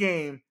one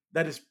game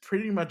that is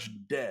pretty much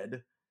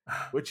dead,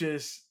 which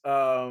is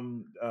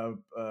Ghost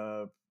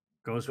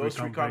Ghost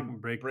Recon Recon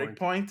Breakpoint.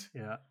 Breakpoint.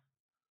 Yeah.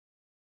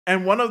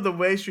 And one of the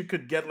ways you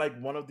could get like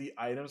one of the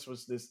items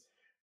was this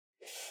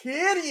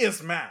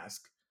hideous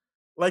mask,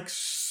 like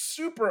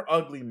super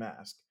ugly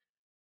mask.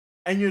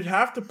 And you'd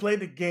have to play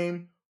the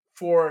game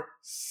for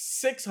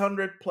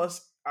 600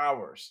 plus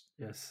hours.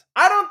 Yes.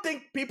 I don't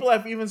think people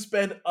have even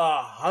spent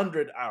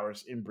 100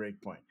 hours in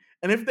Breakpoint.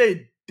 And if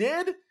they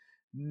did,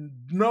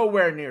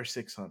 nowhere near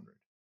 600.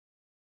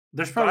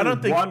 There's So I probably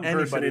don't think one person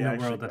anybody in the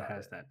actually world that got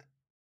has it. that.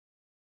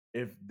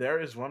 If there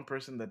is one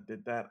person that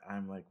did that,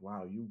 I'm like,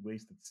 wow, you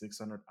wasted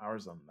 600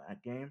 hours on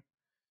that game.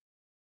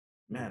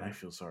 Man, I Yeah.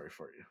 feel sorry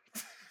for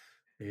you.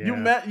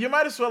 Yeah. You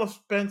might as well have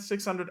spent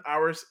 600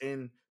 hours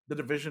in the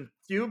Division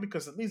 2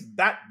 because at least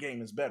that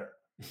game is better.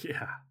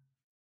 Yeah.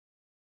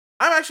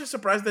 I'm actually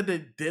surprised that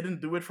they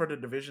didn't do it for the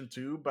Division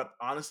 2, but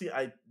honestly,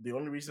 I the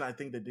only reason I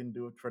think they didn't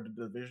do it for the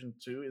Division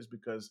 2 is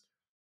because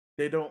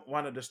they don't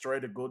want to destroy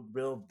the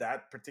goodwill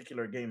that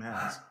particular game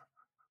has.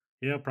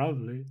 Yeah,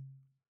 probably.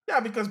 Yeah,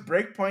 because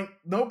Breakpoint,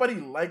 nobody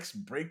likes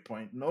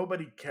Breakpoint.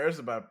 Nobody cares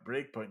about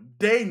Breakpoint.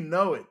 They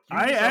know it.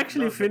 I Ubisoft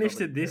actually knows that finished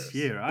nobody it this cares.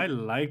 year. I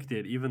liked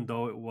it, even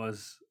though it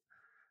was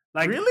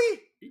like,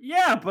 Really?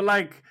 yeah, but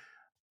like,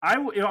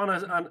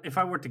 if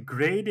I were to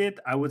grade it,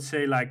 I would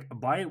say like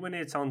buy it when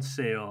it's on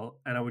sale,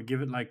 and I would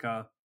give it like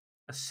a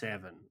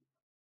 7.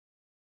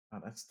 Oh,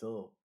 that's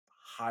still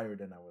higher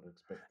than I would have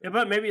Yeah, expected.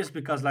 but maybe it's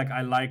because like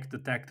I like the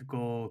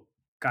tactical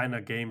kind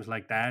of games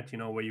like that,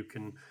 where you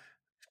can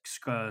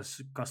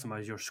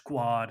customize your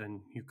squad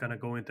and you kind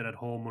of go into that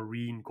whole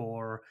Marine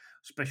Corps,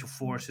 Special Mm.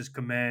 Forces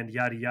Command,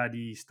 yada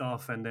yada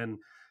stuff, and then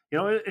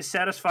it's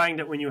satisfying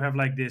that when you have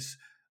like this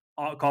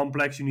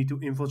complex you need to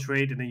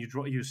infiltrate, and then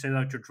you send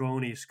out your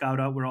drone and you scout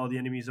out where all the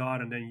enemies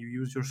are, and then you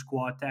use your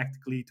squad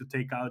tactically to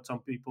take out some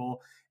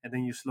people, and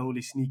then you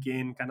slowly sneak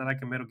in, kind of like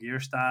a Metal Gear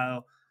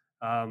style.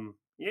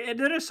 Yeah,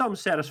 there is some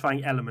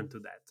satisfying element to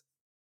that.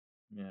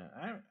 Yeah,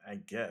 I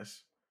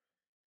guess.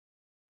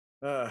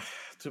 Uh,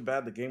 Too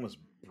bad the game was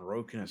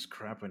broken as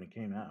crap when it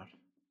came out.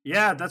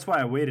 Yeah, that's why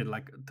I waited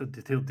like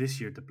till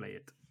this year to play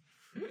it.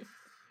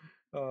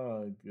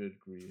 Oh, good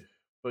grief.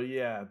 But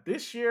yeah,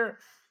 this year,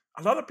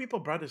 a lot of people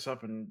brought this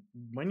up, and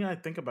when I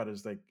think about it,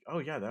 it's like, oh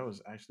yeah, that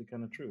was actually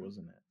kind of true,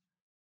 wasn't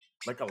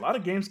it? Like a lot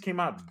of games came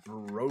out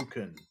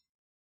broken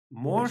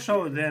More this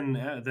so year,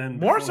 than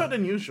more so before.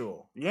 than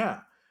usual. Yeah,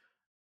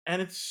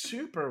 and it's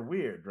super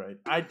weird, right?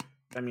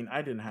 I mean,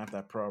 I didn't have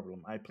that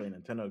problem. I play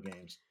Nintendo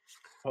games.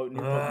 New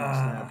Pokemon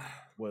Snap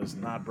Ah, was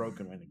not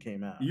broken when it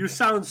came out. you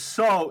sound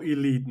so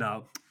elite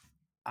now.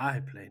 I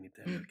play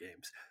Nintendo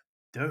games.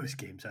 Those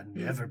games are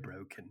never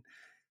broken.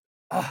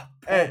 Ah,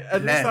 Hey, poor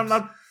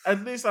plebs.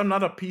 at least I'm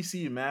not a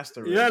PC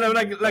master Yeah, race, no,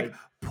 man. like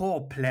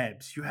poor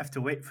plebs. You have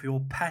to wait for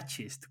your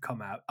patches to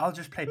come out. I'll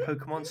just play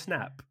Pokemon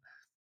Snap.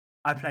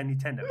 I play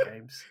Nintendo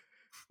games.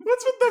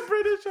 What's with the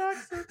British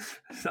accent?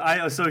 So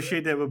I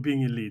associate that with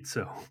being elite.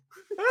 So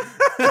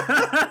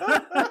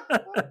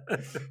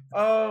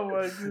Oh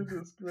my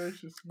goodness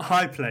gracious me.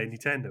 I play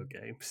Nintendo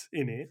games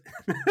in it.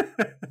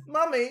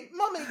 Mommy,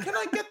 can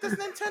I get this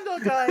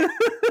Nintendo guy?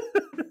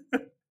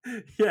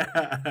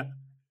 Yeah.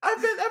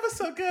 I've been ever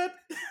so good.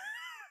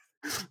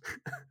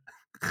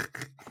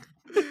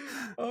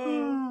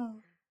 Oh,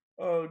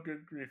 oh,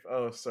 good grief.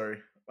 Oh, sorry.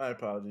 My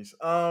apologies.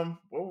 What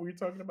were we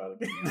talking about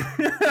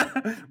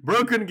again?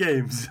 Broken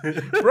games.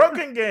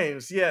 Broken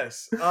games,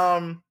 yes.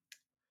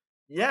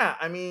 Yeah,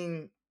 I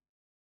mean,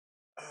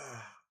 uh,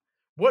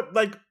 what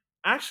like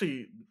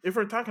actually, if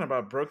we're talking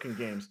about broken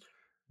games,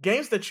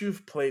 games that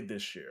you've played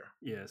this year,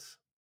 Yes.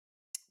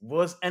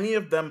 was any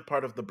of them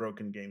part of the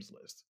broken games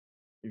list?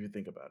 If you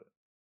think about it,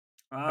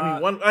 I mean, Uh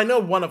one I know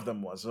one of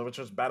them was, which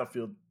was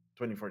Battlefield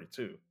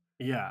 2042.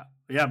 yeah.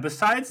 Yeah,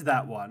 besides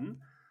that one,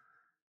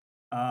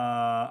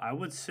 I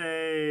would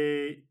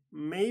say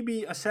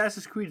maybe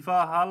Assassin's Creed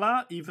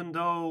Valhalla, even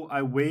though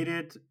I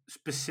waited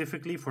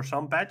specifically for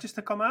some patches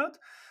to come out.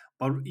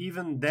 But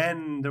even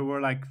then, there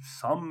were like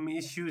some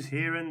issues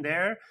here and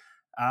there.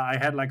 I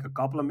had like a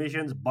couple of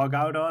missions bug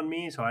out on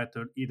me, so I had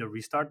to either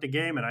restart the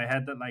game, and I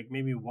had that like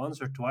maybe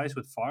once or twice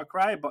with Far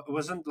Cry, but it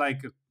wasn't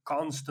like a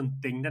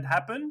constant thing that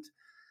happened.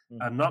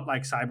 Mhm, Not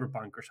like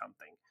Cyberpunk or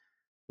something,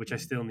 which I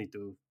mhm. still need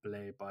to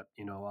play, but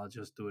I'll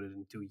just do it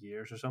in 2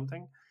 years or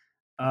something.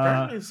 Uh,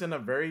 Apparently, it's in a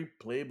very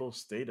playable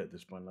state at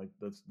this point. Like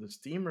the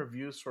Steam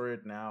reviews for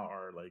it now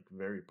are like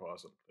very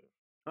positive.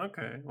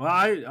 Okay. Well,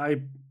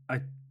 I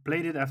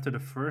played it after the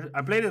first.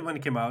 I played it when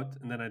it came out,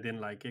 and then I didn't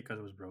like it because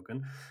it was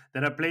broken.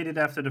 Then I played it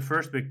after the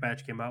first big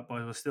patch came out,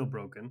 but it was still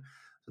broken.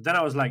 So then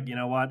I was like, you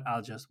know what?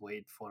 I'll just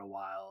wait for a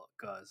while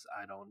because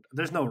I don't.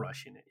 There's no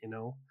rush in it.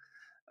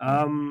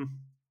 Mhm.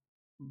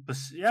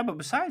 Yeah, but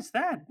besides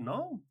that,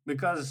 no,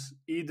 because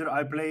either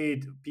I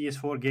played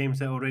PS4 games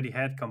that already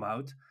had come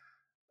out,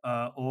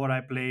 or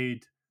I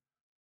played.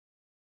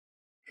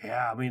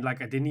 Yeah, I mean,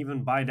 like I didn't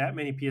even buy that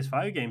many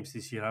PS5 games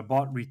this year. I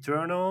bought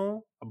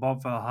Returnal, I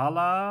bought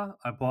Valhalla,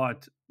 I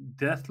bought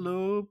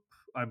Deathloop,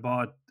 I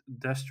bought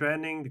Death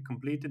Stranding,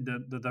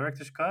 the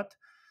director's cut,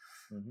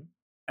 Mhm.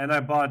 and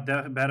I bought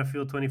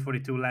Battlefield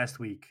 2042 last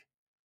week.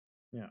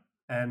 Yeah.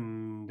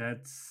 And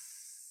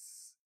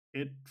that's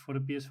it for the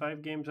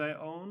PS5 games I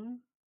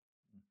own.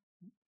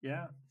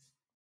 Yeah,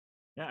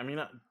 Yeah, I mean,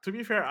 to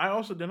be fair, I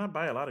also did not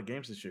buy a lot of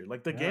games this year.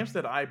 Like the yeah. games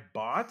that I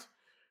bought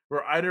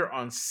were either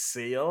on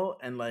sale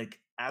and like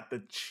at the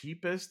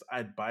cheapest,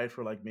 I'd buy it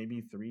for like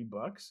maybe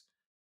 $3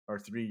 or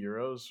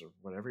 €3 or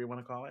whatever you want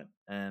to call it.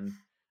 And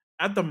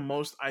at the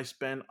most, I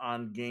spent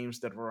on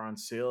games that were on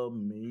sale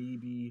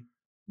maybe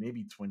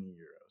 €20.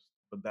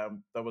 But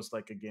that was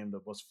like a game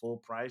that was full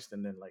priced,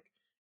 and then like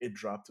it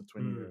dropped to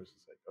 20 Mm, euros.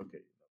 It's like okay,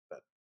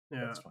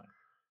 that's yeah. fine.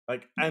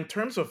 Like in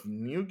terms of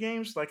new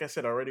games, like I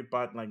said, I already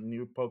bought like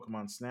new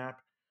Pokemon Snap.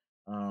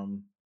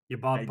 Um, You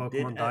bought I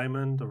did Pokemon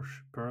Diamond or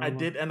I Pearl?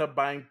 did end up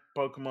buying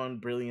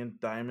Pokemon Brilliant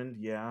Diamond.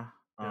 Yeah.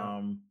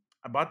 Yeah.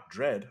 I bought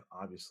Dread,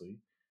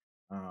 obviously.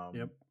 Um,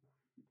 Yep.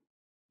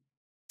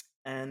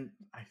 and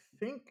I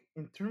think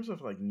in terms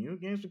of like new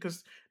games,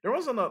 because there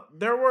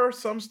were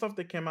some stuff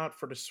that came out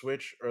for the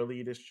Switch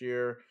early this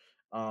year.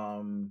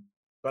 Um,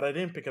 but I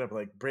didn't pick it up.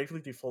 Like Bravely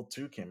Default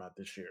 2 came out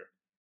this year.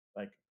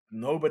 Like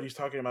nobody's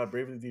talking about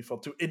Bravely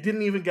Default 2. It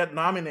didn't even get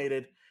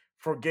nominated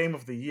for Game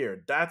of the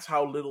Year. That's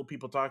how little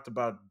people talked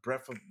about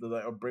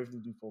Bravely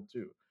Default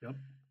 2, Yep.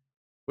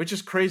 which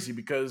is crazy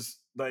because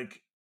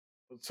like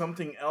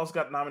something else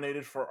got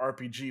nominated for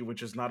RPG,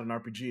 which is not an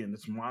RPG, and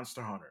it's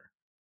Monster Hunter,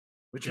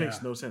 which makes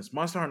Yeah. no sense.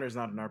 Monster Hunter is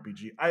not an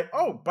RPG.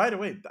 By the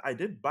way, I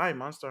did buy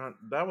Monster Hunter.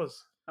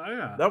 Oh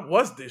yeah. That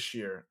was this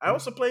year. I Yep.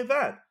 also played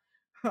that.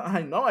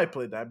 I know I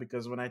played that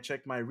because when I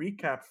checked my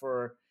recap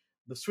for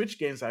the Switch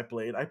games I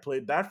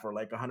played that for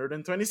like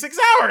 126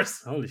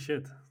 hours. Holy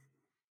shit.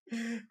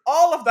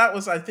 All of that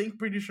was, I think,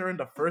 pretty sure in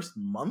the first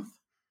month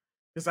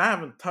because I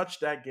haven't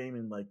touched that game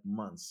in like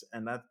months,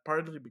 and that's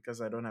partly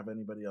because I don't have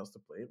anybody else to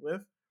play it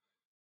with.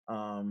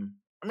 I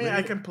mean, I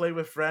Really? can play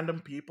with random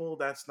people.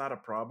 That's not a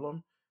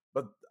problem.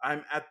 But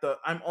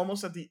I'm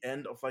almost at the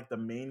end of like the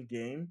main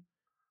game,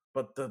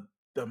 but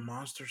the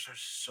monsters are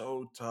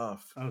so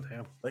tough. Oh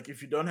damn. Like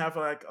if you don't have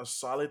like a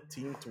solid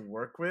team to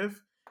work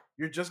with,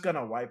 you're just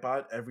gonna wipe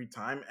out every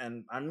time.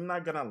 And I'm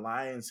not gonna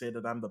lie and say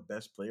that I'm the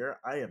best player.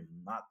 I am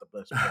not the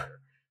best player.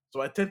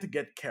 So I tend to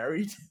get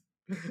carried.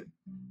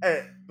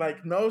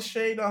 Like no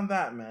shade on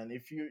that, man.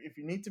 If you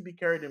need to be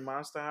carried in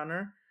Monster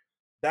Hunter,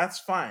 that's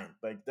fine.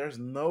 Like there's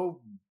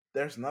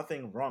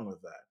nothing wrong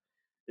with that.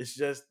 It's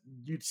just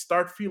you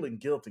start feeling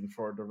guilty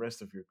for the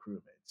rest of your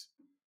crewmates,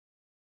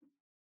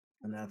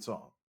 and that's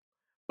all.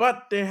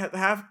 But they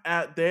have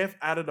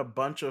added a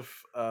bunch of.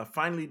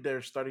 Finally,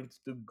 they're starting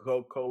to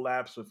go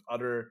collabs with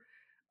other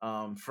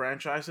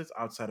franchises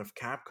outside of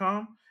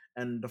Capcom,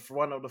 and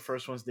one of the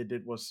first ones they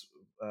did was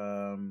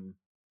um,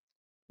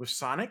 with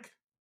Sonic,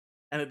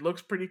 and it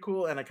looks pretty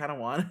cool, and I kind of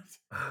want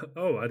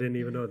Oh, I didn't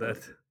even know it.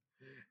 that.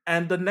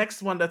 And the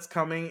next one that's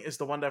coming is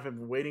the one that I've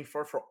been waiting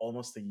for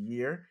almost a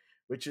year,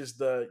 which is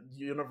the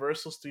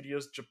Universal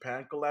Studios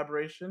Japan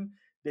collaboration.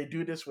 They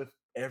do this with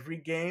every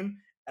game,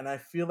 And I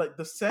feel like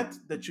the sets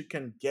that you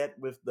can get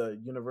with the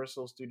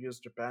Universal Studios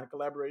Japan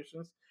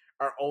collaborations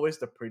are always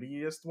the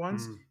prettiest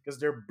ones Mm. because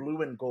they're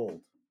blue and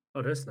gold.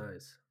 Oh, that's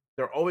nice.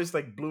 They're always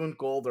like blue and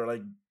gold. They're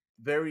like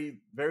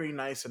very, very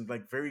nice and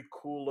like very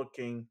cool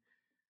looking.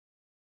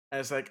 And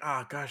it's like,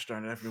 ah, gosh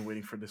darn it, I've been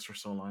waiting for this for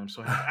so long. I'm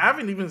so happy. I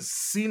haven't even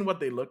seen what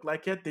they look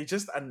like yet. They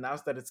just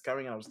announced that it's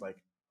coming, and I was like,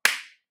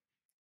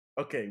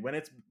 okay,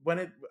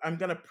 I'm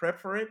gonna prep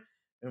for it,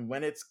 and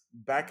when it's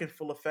back in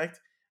full effect,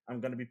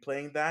 I'm gonna be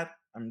playing that.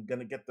 I'm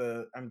gonna get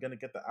the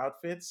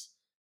outfits,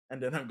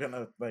 and then I'm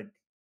gonna like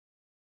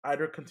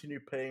either continue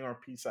playing or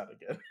peace out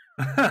again.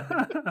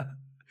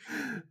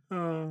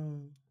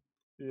 Oh.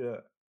 Yeah.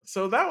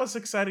 So that was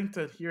exciting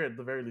to hear at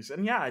the very least.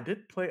 And yeah, I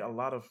did play a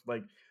lot of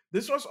like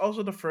this was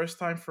also the first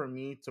time for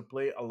me to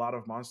play a lot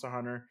of Monster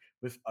Hunter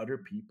with other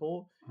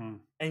people. Hmm.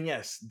 And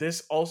yes,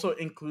 this also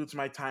includes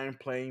my time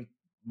playing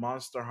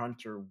Monster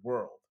Hunter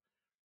World.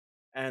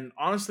 And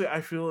honestly,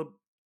 I feel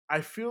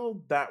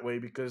that way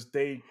because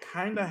they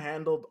kind of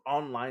handled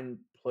online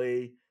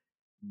play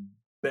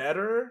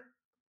better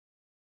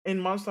in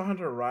Monster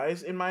Hunter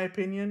Rise, in my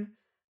opinion,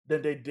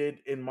 than they did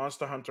in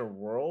Monster Hunter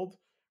World.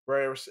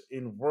 Whereas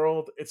in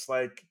World, it's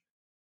like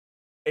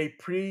a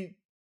pre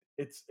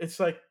it's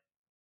like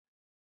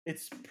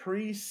it's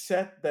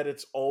preset that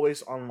it's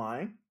always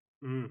online,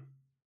 Mm.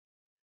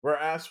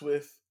 whereas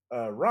with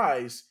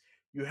Rise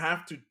you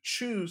have to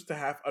choose to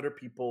have other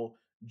people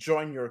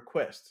join your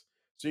quest,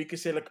 so you can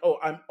say like, oh,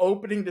 I'm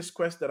opening this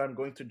quest that I'm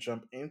going to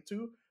jump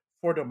into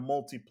for the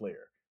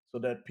multiplayer so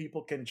that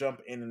people can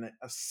jump in and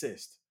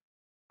assist.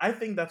 I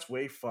think that's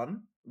way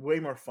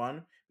more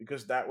fun,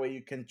 because that way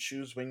you can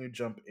choose when you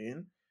jump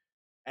in,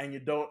 and you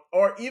don't,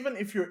 or even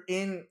if you're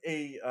in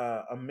a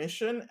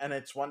mission and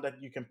it's one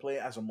that you can play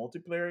as a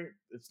multiplayer,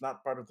 it's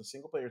not part of the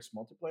single player, it's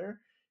multiplayer,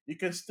 you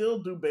can still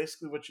do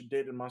basically what you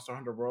did in Monster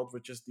Hunter World,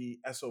 which is the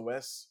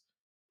SOS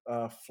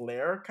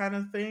flare kind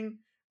of thing,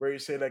 where you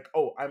say like,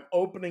 oh, I'm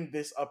opening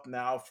this up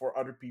now for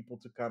other people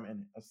to come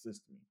and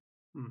assist me.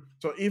 Mm.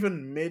 So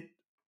even mid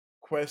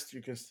quest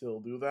you can still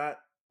do that,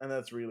 and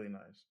that's really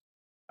nice.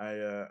 I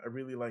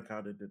really like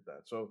how they did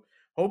that. So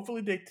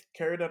hopefully they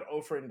carry that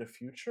over in the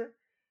future.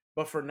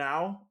 But for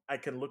now, I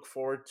can look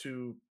forward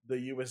to the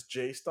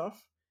USJ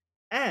stuff,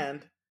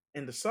 and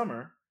in the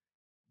summer,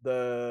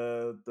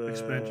 the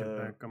Expansion the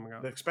pack coming the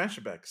out.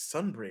 expansion pack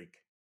Sunbreak,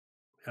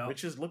 Yeah.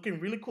 which is looking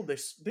really cool. They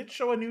did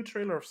show a new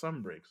trailer of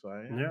Sunbreak, so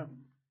Yeah.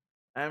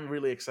 I'm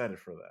really excited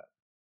for that.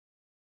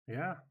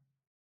 Yeah.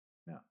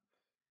 Yeah.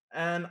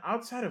 And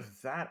outside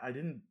of that, I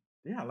didn't.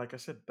 Yeah, like I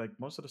said, like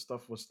most of the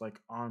stuff was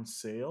like on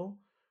sale,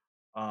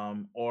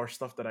 or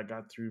stuff that I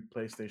got through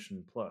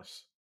PlayStation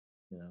Plus.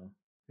 You know,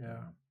 Yeah.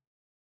 uh,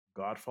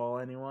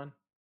 Godfall. Anyone?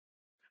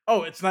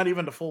 Oh, it's not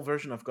even the full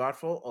version of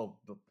Godfall. Oh,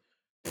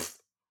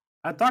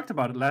 I talked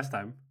about it last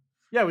time.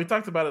 yeah, we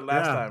talked about it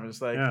last Yeah. time.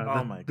 It's like, Yeah.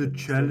 oh my The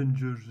goodness, that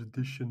Challengers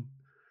Edition.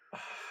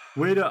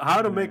 Way to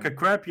how to make a man.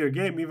 crappier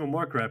game even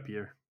more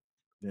crappier.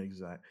 Yeah,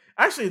 exactly.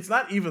 Actually, it's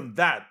not even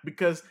that,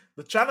 because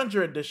the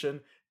Challenger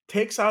Edition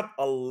takes out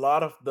a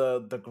lot of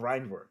the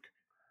grind work,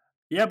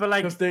 Yeah, but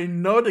because like, they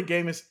know the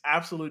game is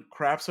absolute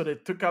crap, so they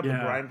took out the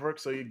yeah, grind work,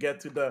 so you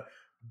get to the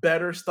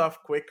better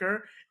stuff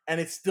quicker, and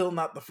it's still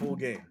not the full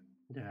game.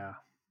 yeah.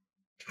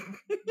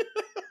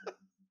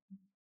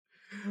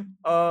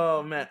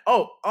 Oh man.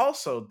 Oh,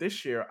 also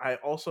this year I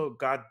also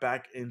got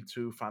back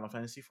into Final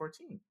Fantasy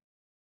 14,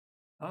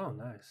 Oh,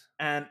 nice.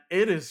 and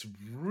it is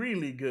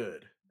really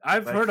good.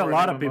 I've Like heard a for an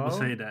lot of people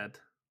say MMO,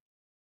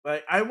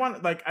 that.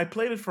 I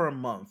played it for a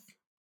month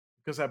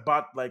because I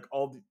bought like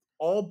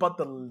all but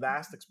the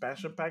last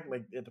expansion pack,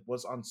 like it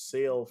was on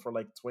sale for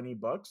like $20.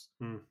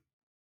 Hmm.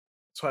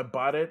 So I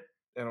bought it,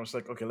 and I was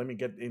like, okay, let me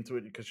get into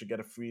it because you get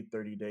a free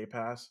 30-day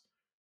pass.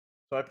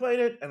 So I played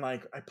it, and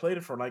like I played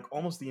it for like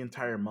almost the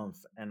entire month,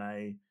 and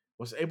I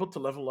was able to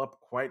level up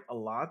quite a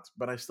lot,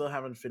 but I still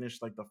haven't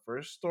finished like the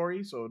first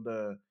story, so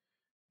the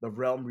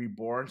Realm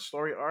Reborn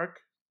story arc.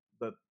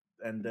 That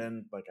and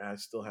then like I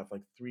still have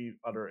like three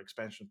other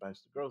expansion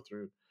packs to go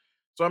through.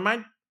 So I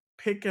might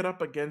pick it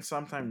up again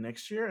sometime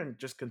next year and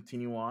just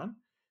continue on,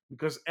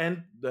 because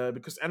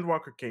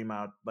Endwalker came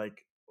out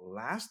like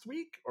last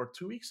week or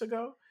 2 weeks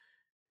ago,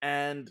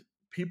 and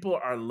people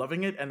are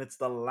loving it, and it's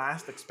the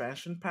last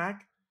expansion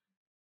pack.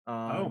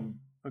 Oh, um,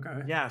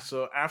 okay. yeah,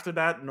 so after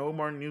that, no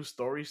more new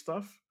story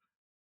stuff.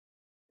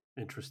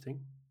 Interesting.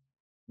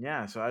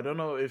 Yeah, so I don't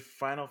know if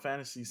Final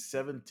Fantasy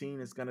 17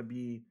 is gonna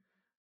be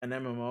an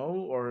MMO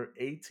or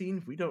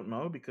 18. We don't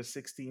know because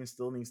 16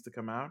 still needs to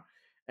come out.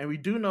 And we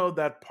do know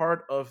that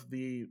part of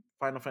the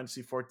Final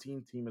Fantasy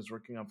 14 team is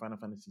working on Final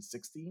Fantasy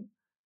 16.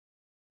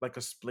 Like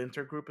a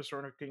splinter group is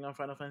working on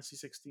Final Fantasy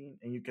 16,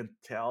 and you can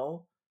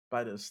tell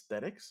by the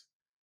aesthetics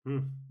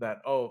Hmm.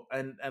 that, oh,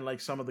 and like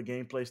some of the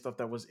gameplay stuff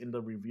that was in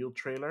the reveal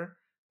trailer,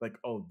 like,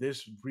 oh,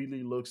 this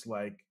really looks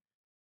like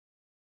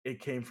it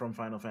came from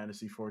Final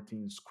Fantasy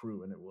 14's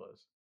crew, and it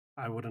was.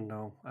 I wouldn't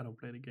know. I don't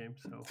play the game,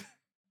 so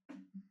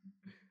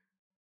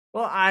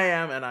Well, I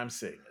am, and I'm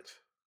saying it.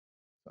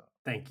 So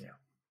thank you.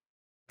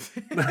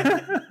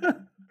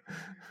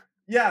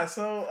 yeah. Yeah,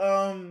 so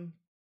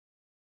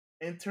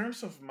in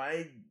terms of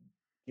my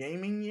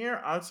gaming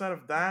year, outside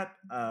of that,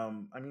 I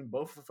mean,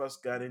 both of us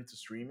got into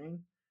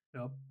streaming.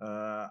 Yep.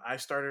 I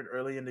started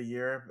early in the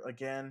year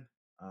again,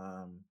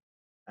 um,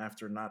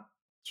 after not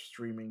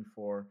streaming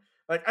for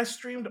like I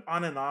streamed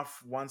on and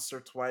off once or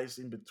twice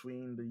in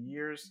between the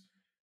years,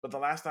 but the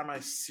last time I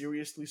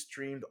seriously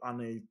streamed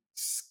on a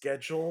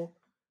schedule,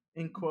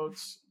 in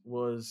quotes,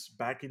 was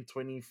back in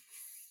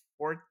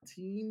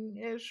 2014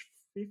 ish,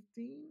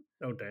 15.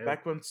 Oh damn.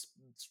 Back when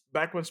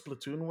back when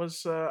Splatoon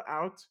was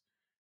out,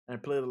 and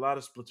I played a lot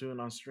of Splatoon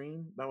on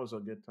stream. That was a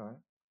good time.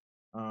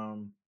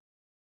 Um,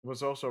 it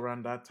was also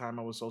around that time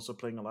I was also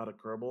playing a lot of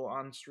Kerbal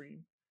on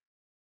stream.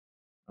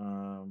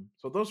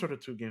 So those were the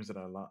two games that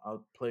I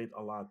played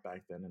a lot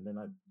back then, and then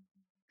I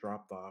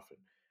dropped off and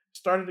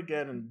started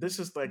again. And this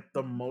is like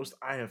the most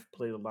I have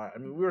played a lot. I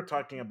mean, we were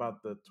talking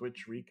about the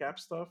Twitch recap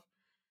stuff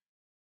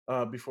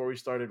before we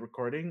started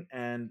recording,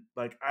 and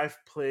like I've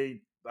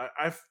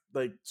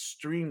like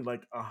streamed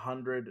like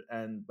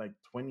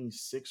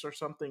 126 or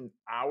something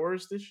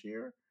hours this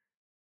year,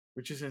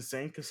 which is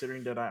insane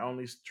considering that I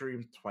only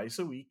stream twice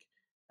a week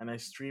and I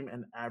stream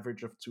an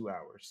average of 2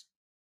 hours.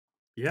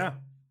 Yeah.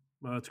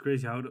 Well, it's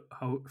crazy how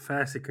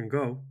fast it can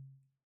go.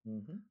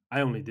 Hmm.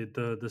 I only did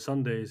the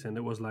Sundays, and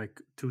it was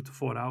like 2 to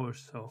 4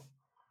 hours. So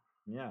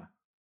Yeah.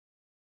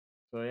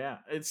 So yeah,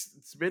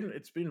 it's been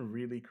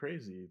really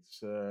crazy.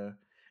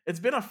 It's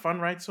been a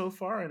fun ride so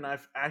far, and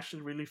I've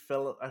really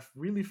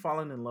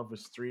fallen in love with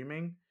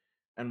streaming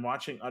and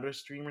watching other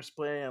streamers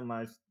play, and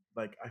I've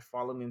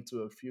fallen into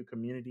a few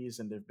communities,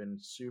 and they've been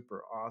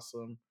super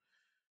awesome.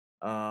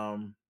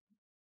 Um,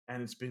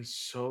 and it's been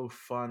so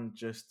fun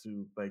just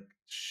to like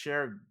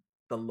share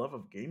the love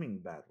of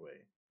gaming that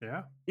way.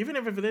 yeah, Even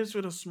if it is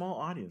with a small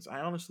audience,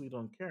 I honestly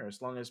don't care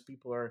as long as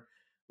people are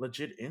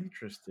legit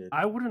interested.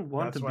 I wouldn't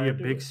want to That's be why I a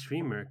do big it.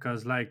 streamer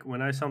because, like,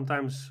 when I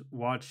sometimes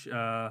watch,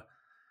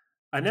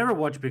 I never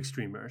watch big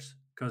streamers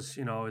because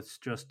it's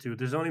just two.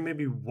 There's only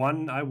maybe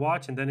one I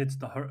watch, and then it's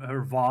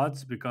her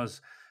vods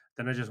because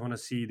then I just want to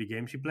see the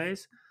game she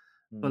plays.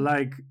 But Mhm.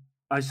 like,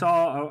 I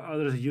saw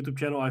there's a YouTube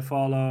channel I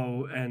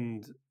follow,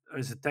 and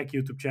it's a tech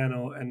YouTube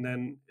channel, and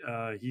then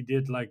he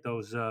did like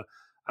those.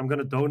 I'm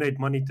gonna donate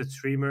money to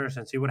streamers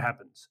and see what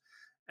happens.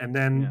 And Yeah.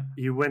 then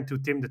he went to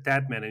Tim the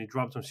Tatman and he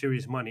dropped some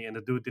serious money, and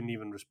the dude didn't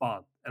even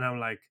respond. And I'm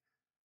like,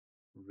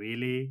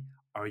 really?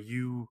 Are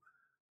you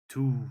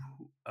too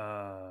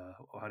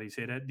how do you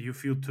say that? Do you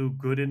feel too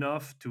good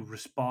enough to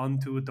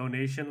respond to a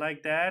donation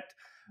like that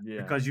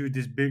Yeah. because you're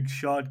this big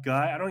shot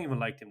guy? I don't even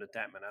like Tim the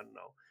Tatman. I don't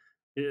know.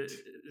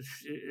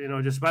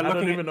 Just by I don't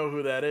looking at even know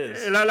who that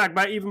is. like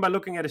by even by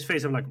looking at his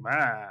face, I'm like,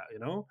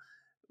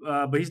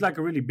 but he's like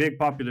a really big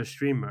popular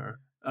streamer.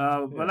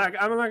 But Yeah. like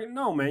I'm like,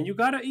 no man, you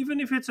gotta, even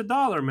if it's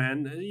 $1,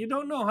 man, you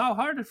don't know how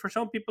hard it for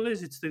some people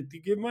is. It's to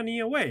give money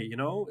away.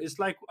 It's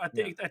like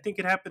Yeah. I think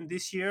it happened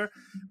this year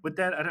with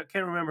that.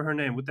 Can't remember her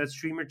name, with that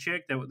streamer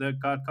chick that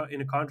got caught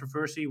in a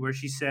controversy where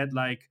she said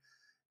like,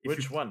 if you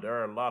Which one? There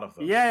are a lot of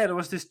them. yeah, there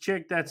was this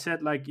chick that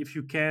said like, if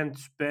you can't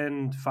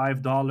spend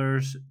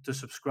 $5 to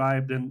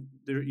subscribe, then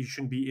you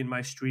shouldn't be in my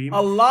A stream.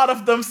 lot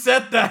of them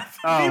said that. Be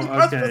Oh,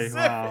 more okay.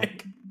 Wow.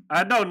 specific.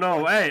 I don't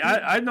know. Hey,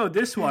 I know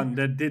this one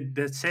that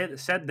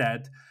said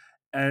that,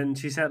 and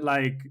she said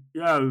like,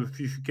 yeah,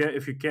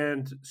 if you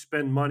can't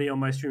spend money on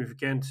my stream, if you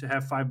can't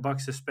have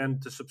 $5 to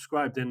spend to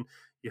subscribe, then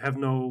you have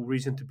no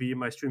reason to be in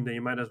my stream. Then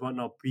you might as well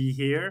not be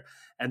here.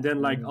 And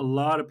then like a Mhm.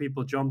 lot of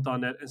people jumped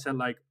on that and said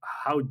like,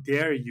 how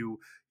dare you?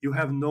 You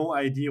have no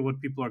idea what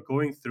people are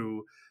going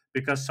through.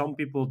 Because some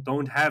people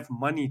don't have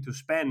money to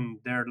spend,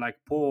 they're like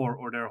poor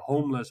or they're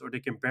homeless or they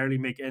can barely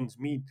make ends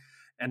meet,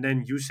 and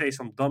then you say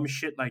some dumb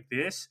shit like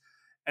this,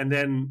 and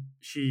then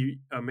she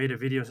made a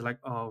video. So like,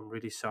 oh, I'm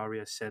really sorry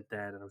I said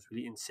that, and I was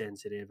really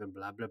insensitive and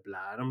blah blah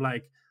blah. And I'm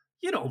like,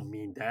 you don't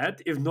mean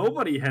that. If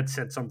nobody had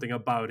said something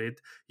about it,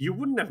 you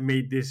wouldn't have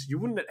made this. You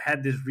wouldn't have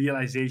had this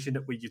realization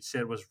that what you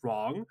said was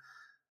wrong.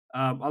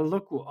 I'll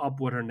look up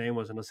what her name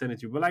was and I'll send it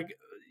to you. But like,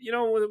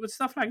 with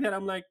stuff like that,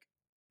 I'm like,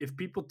 if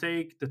people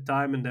take the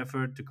time and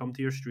effort to come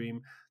to your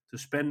stream, to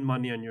spend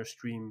money on your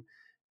stream,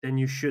 then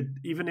you should,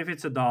 even if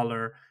it's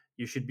 $1,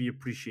 you should be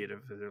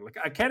appreciative. Like,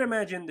 I can't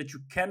imagine that you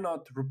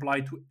cannot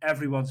reply to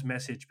everyone's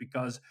message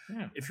because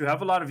Yeah. if you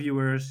have a lot of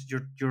viewers,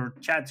 your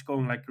chat's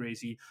going like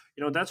crazy.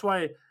 That's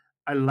why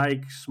I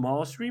like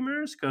small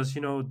streamers, because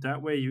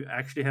that way you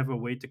actually have a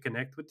way to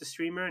connect with the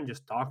streamer and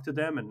just talk to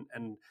them,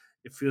 and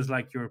it feels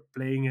like you're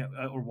playing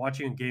or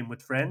watching a game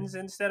with friends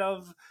instead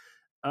of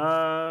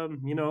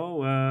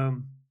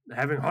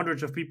having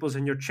hundreds of peoples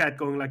in your chat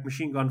going like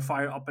machine gun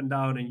fire up and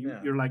down, and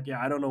Yeah. you're like, yeah,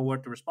 I don't know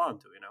what to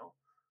respond to.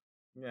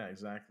 Yeah.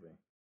 Exactly.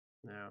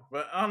 Yeah.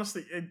 But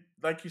honestly,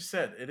 like you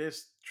said, it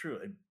is true.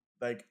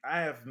 Like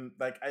I have,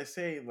 like I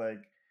say,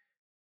 like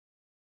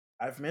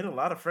I've made a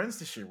lot of friends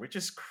this year, which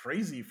is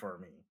crazy for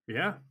me.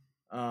 Yeah.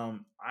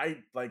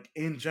 I like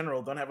in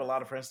general don't have a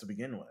lot of friends to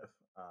begin with,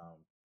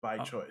 by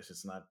Uh, choice.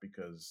 It's not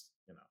because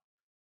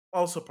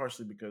also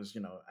partially because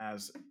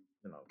as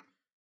you know,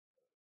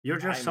 you're I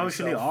just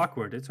socially myself,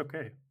 awkward. It's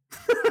okay.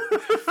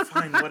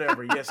 Fine,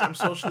 whatever. Yes, I'm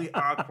socially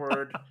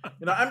awkward.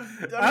 I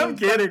I'm mean, but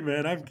kidding,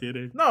 man. I'm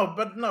kidding. no,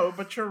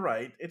 but you're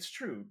right. It's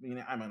true.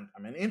 I mean,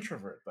 I'm an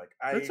introvert. Like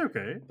That's I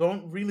okay.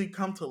 don't really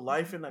come to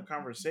life in a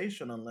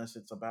conversation unless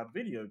it's about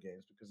video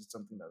games because it's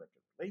something that I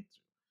can relate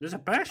There's a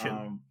to.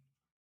 passion.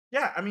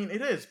 Yeah, I mean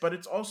it is, but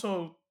it's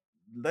also,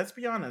 let's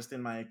be honest,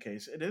 in my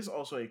case, it is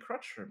also a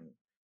crutch for me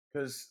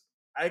because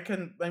I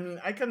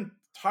can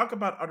talk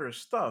about other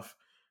stuff,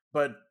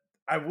 but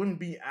I wouldn't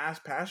be as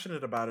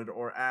passionate about it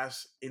or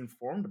as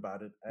informed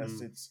about it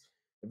as Mm. it's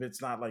if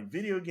it's not like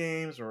video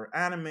games or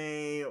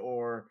anime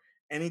or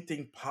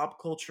anything pop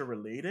culture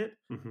related.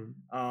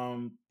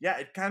 Hmm. Yeah,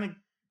 I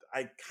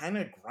kind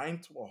of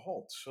grind to a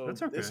halt. That's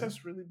So this okay.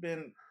 has really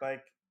been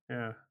like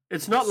Yeah.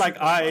 It's not like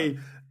super fun. I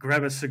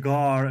grab a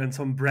cigar and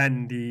some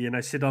brandy and I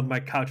sit on my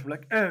couch. I'm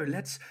like, oh,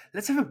 let's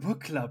have a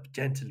book club,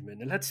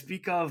 gentlemen, and let's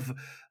speak of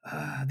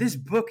this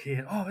book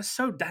here. Oh, it's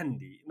so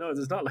dandy. No,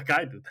 it's not like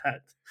I do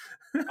that.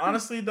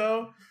 Honestly,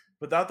 though,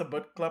 without the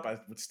book club, I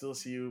would still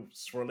see you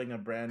swirling a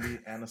brandy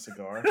and a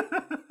cigar.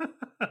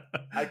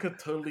 I could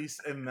totally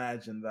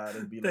imagine that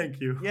and be like,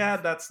 Thank you. yeah,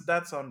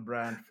 that's on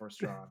brand for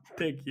Strawn.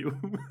 Thank you.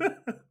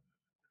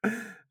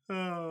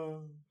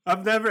 Oh,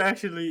 I've never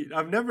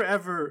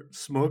ever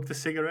smoked a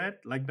cigarette,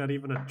 like not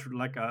even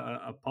like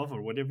a puff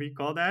or whatever you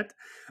call that.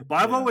 But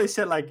I've Yeah. always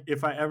said like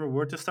if I ever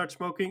were to start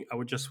smoking, I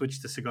would just switch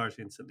to cigars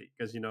instantly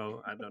because I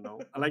don't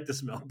know, I like the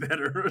smell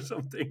better or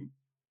something.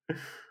 Uh,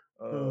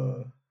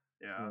 Oh,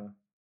 yeah, yeah.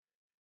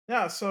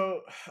 Yeah.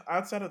 So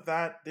outside of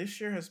that, this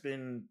year has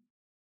been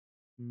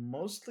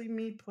mostly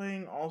me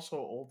playing also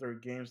older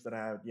games that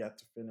I have yet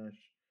to finish.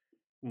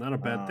 not a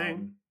bad thing.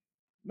 Um,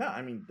 no,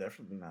 I mean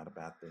definitely not a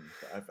bad thing.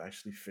 I've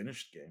actually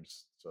finished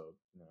games, so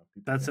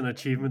people That's an can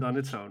achievement on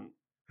its own.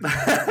 people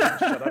can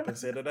shut up and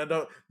say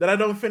that I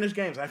don't finish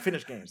games. I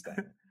finish games, dang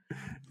it.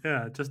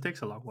 Yeah, it just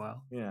takes a long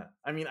while. Yeah,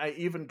 I mean, I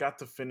even got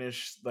to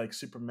finish like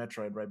Super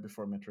Metroid right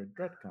before Metroid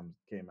Dread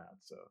came out.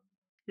 So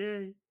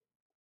Yay!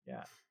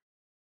 yeah,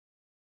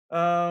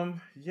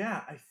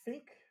 yeah, I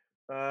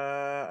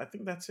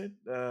think that's it.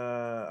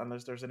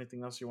 Unless there's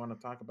anything else you want to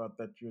talk about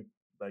that you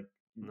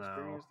No,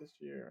 experienced this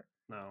year,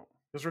 no.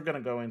 because we're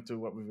gonna go into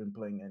what we've been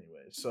playing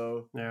anyway.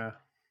 So Yeah.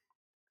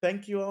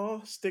 thank you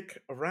all.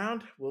 Stick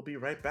around. We'll be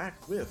right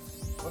back with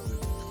what we've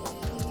been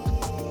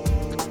playing.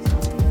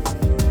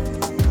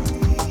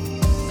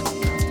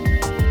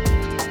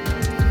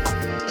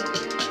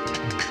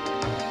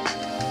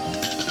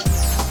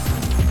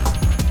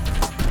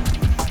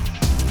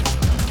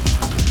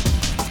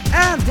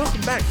 And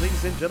welcome back,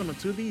 ladies and gentlemen,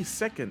 to the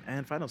second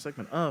and final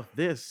segment of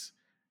this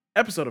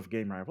episode of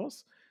Game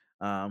Rivals.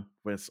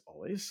 With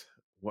always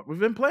what we've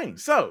been playing.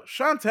 So,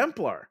 Sean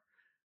Templar,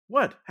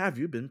 what have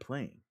you been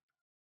playing?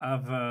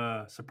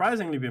 I've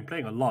surprisingly been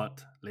playing a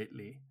lot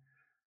lately.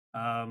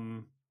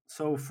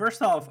 So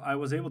first off, I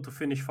was able to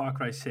finish Far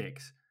Cry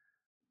 6.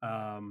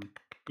 Um,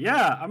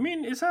 yeah, I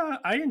mean,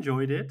 I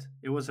enjoyed it.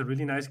 It was a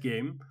really nice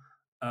game.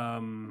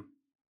 Um,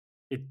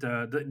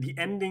 the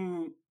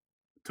ending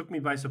took me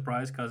by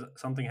surprise because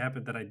something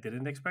happened that I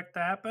didn't expect to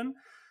happen.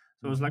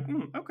 So I was like,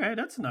 Mhm. okay,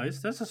 that's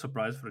nice. That's a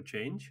surprise for a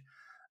change.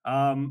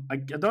 I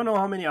don't know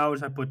how many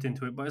hours I put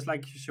into it, but it's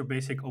like just your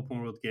basic open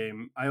world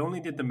game. I only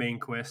did the main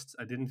quests.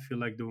 I didn't feel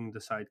like doing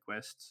the side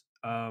quests.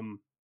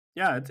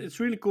 Yeah, it's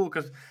really cool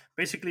because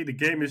basically the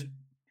game is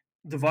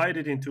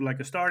divided into like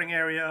a starting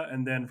area,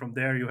 and then from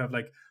there you have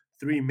like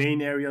three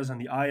main areas on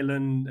the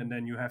island, and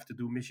then you have to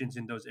do missions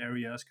in those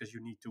areas because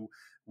you need to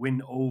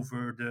win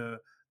over the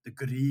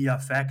guerrilla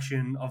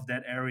faction of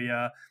that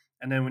area.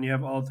 And then when you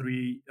have all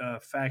three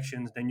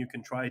factions, then you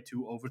can try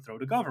to overthrow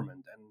the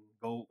government and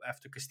go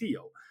after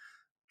Castillo,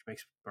 which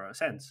makes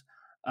sense.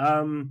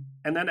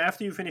 And then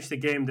after you finish the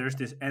game, there's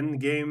this end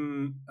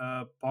game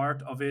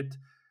part of it,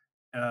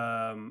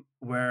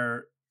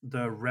 where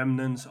the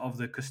remnants of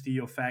the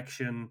Castillo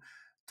faction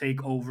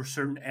take over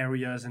certain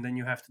areas, and then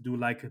you have to do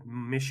like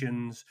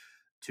missions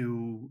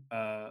to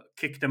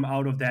kick them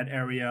out of that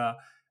area.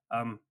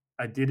 Um,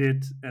 I did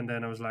it, and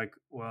then I was like,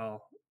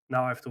 well,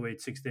 now I have to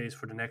wait 6 days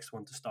for the next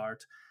one to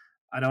start.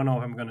 I don't know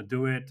if I'm gonna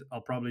do it.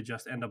 I'll probably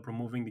just end up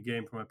removing the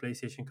game from my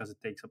PlayStation because it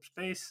takes up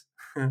space.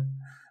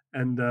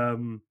 And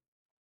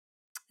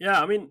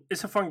yeah, I mean,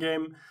 it's a fun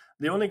game.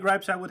 The only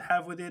gripes I would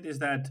have with it is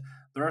that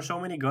there are so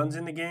many guns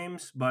in the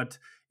games, but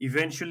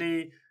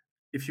eventually,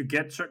 if you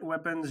get certain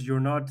weapons, you're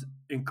not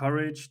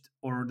encouraged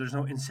or there's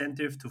no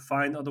incentive to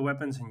find other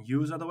weapons and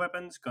use other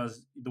weapons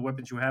because the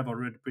weapons you have are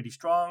already pretty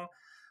strong.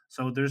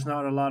 So there's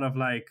not a lot of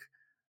like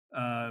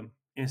uh,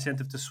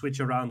 incentive to switch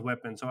around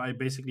weapons. So I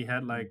basically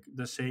had Mm. like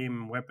the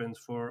same weapons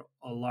for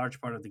a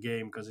large part of the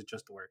game because it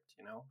just worked.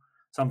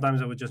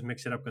 Sometimes I would just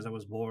mix it up because I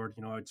was bored.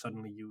 I'd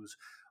suddenly use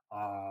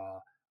uh,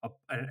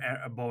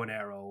 a bow and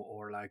arrow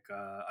or like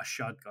a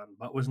shotgun,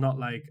 but it was not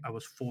like I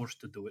was forced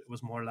to do it. It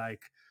was more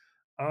like,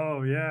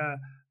 oh yeah,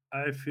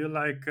 I feel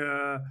like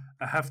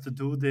I have to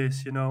do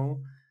this.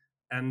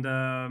 And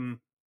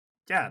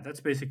yeah,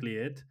 that's basically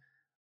it.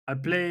 I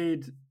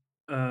played.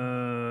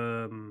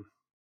 Um,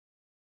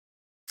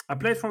 I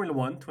played Formula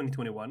One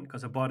 2021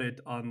 because I bought it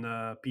on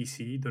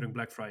PC during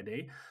Black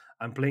Friday.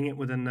 I'm playing it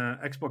with an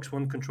Xbox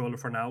One controller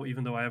for now,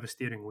 even though I have a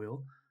steering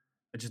wheel.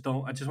 I just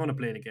don't. I just want to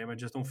play the game. I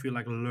just don't feel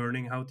like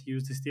learning how to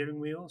use the steering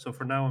wheel. So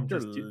for now,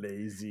 You're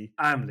lazy.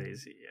 I'm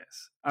lazy.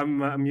 Yes,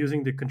 I'm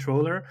using the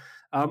controller.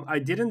 I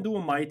didn't do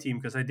my team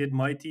because I did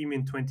my team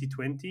in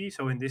 2020.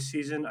 So in this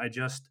season, I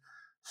just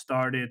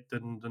started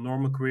the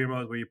normal career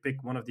mode where you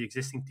pick one of the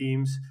existing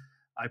teams.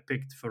 I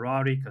picked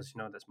Ferrari because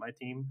that's my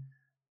team,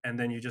 and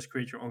then you just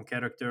create your own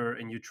character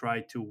and you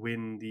try to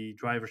win the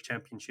drivers'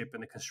 championship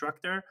and the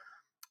constructor.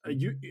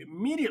 You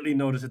immediately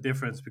notice a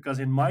difference because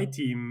in my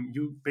team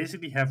you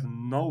basically have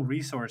no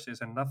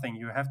resources and nothing.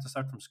 You have to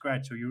start from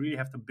scratch, so you really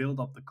have to build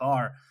up the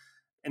car,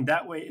 and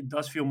that way it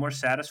does feel more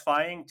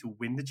satisfying to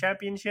win the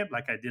championship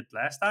like I did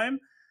last time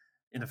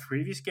in the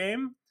previous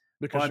game.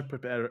 Because you But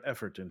put better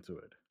effort into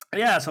it.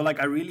 yeah, so like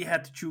I really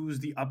had to choose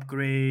the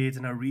upgrades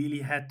and I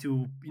really had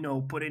to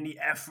put in the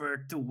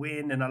effort to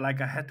win, and I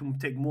had to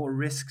take more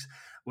risks.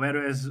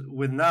 Whereas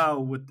with now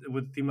with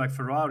a team like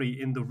Ferrari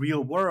in the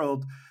real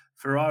world,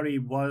 Ferrari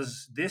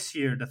was this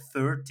year the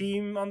third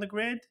team on the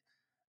grid.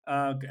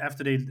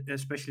 After they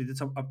especially did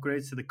some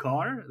upgrades to the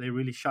car, they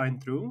really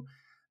shined through.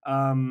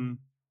 Um,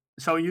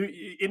 so you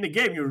in the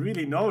game you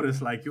really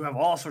notice like you have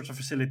all sorts of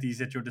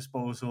facilities at your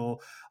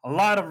disposal, a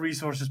lot of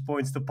resources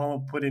points to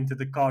put into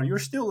the car. You're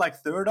still like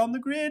third on the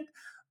grid,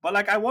 but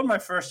like I won my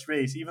first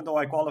race even though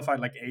I qualified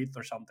like eighth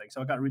or something,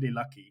 so I got really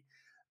lucky.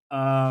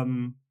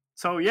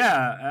 So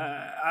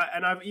yeah,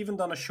 and I've even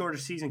done a shorter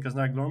season because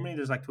like normally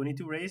there's like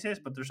 22 races,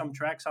 but there's some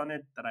tracks on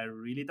it that I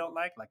really don't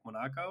like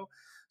Monaco.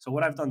 So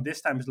what I've done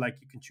this time is like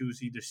you can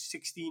choose either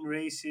 16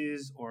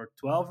 races or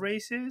 12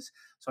 races.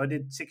 So I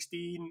did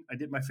 16. I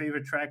did my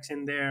favorite tracks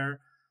in there,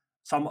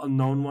 some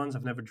unknown ones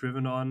I've never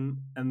driven on,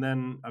 and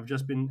then I've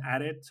just been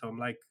at it. So I'm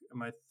like in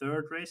my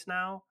third race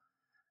now.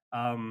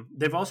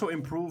 They've also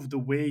improved the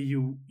way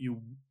you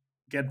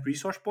get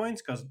resource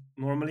points because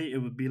normally it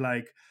would be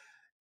like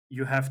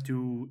you have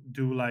to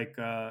do like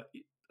I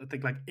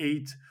think like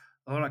eight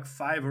or like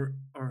five or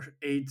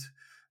eight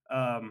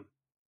um,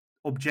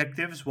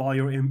 objectives while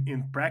you're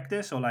in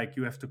practice. So like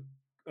you have to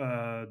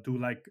do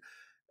like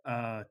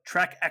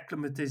track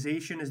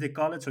acclimatization as they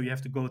call it. So you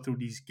have to go through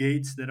these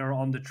gates that are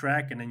on the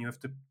track and then you have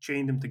to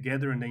chain them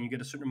together and then you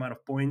get a certain amount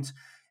of points.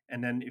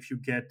 And then if you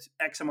get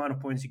X amount of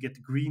points, you get the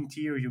green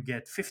tier, you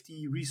get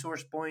 50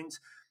 resource points.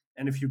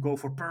 And if you go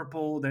for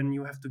purple, then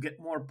you have to get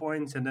more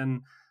points. And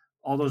then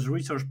all those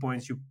resource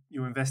points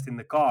you invest in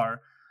the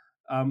car.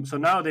 So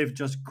now they've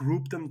just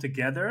grouped them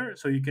together.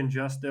 So you can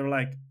just, they're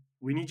like,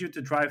 we need you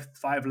to drive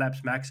 5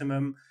 laps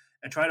maximum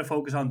and try to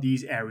focus on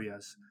these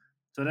areas.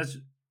 So that's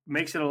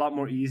makes it a lot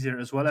more easier,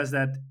 as well as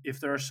that if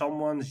there are some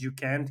ones you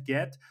can't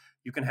get,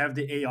 you can have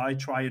the AI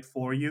try it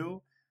for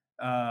you.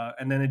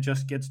 And then it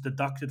just gets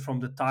deducted from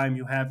the time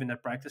you have in a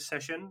practice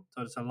session.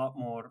 So it's a lot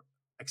more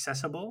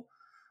accessible.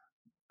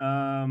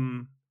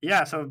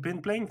 Yeah, so I've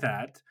been playing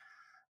that.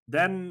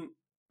 Then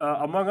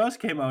Among Us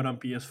came out on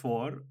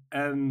PS4,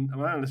 and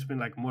well, it's been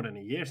like more than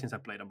a year since I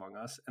played Among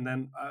Us. And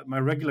then my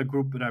regular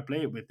group that I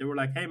play it with, they were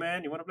like, "Hey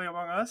man, you want to play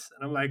Among Us?"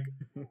 And I'm like,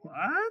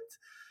 "What?"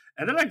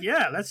 And they're like,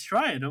 "Yeah, let's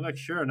try it." I'm like,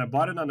 "Sure." And I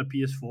bought it on the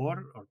PS4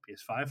 or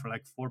PS5 for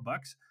like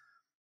 $4,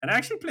 and it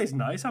actually plays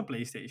nice on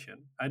PlayStation.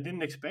 I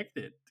didn't expect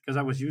it because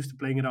I was used to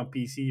playing it on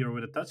PC or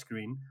with a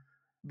touchscreen.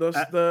 Does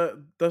Uh,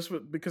 the does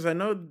because I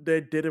know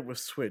they did it with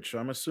Switch, so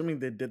I'm assuming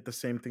they did the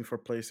same thing for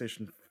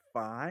PlayStation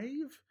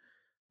 5.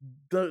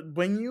 The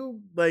when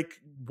you like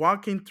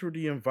walking through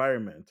the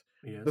environment,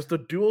 does yes. the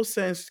dual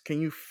sense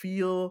can you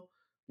feel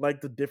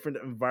like the different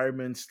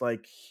environments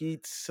like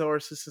heat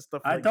sources and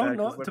stuff I like don't that?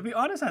 know. Because To be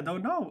honest, I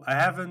don't know. I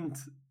haven't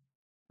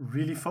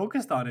really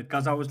focused on it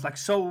because I was like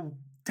so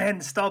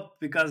tensed up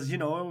because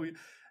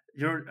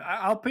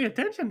I'll pay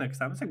attention next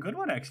time. It's a good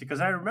one actually because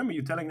I remember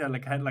you telling that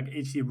like had like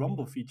HD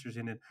rumble features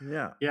in it.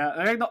 yeah, Yeah,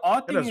 like the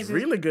odd it thing has is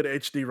really good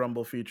HD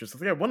rumble features. I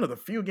think one of the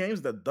few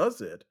games that does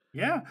it.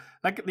 yeah,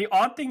 like the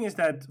odd thing is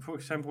that for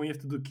example when you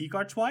have to do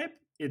keycard swipe,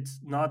 it's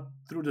not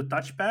through the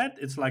touchpad.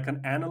 It's like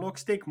an analog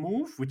stick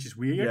move, which is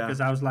weird Yeah,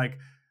 because I was like,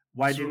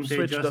 why didn't they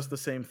Switch just does the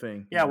same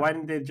thing. yeah, Yeah. why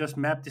didn't they just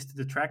map this to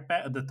the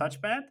trackpad, the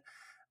touchpad?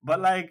 But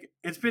like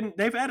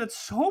they've added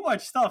so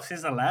much stuff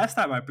since the last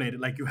time I played it.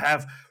 Like you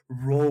have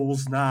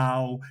roles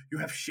now, you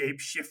have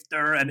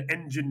shapeshifter and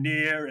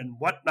engineer and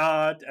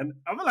whatnot, and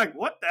I'm like,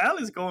 what the hell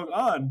is going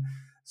on?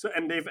 So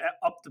and they've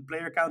upped the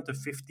player count to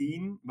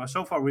 15, but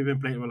so far we've been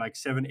playing with like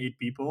 7, 8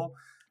 people.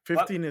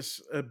 But 15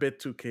 is a bit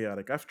too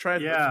chaotic. I've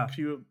tried yeah,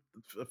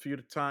 a few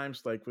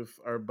times, like with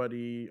our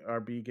buddy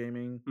RB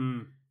Gaming,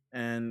 mm,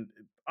 and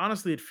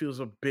honestly, it feels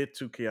a bit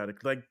too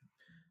chaotic. Like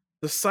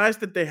the size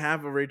that they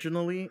have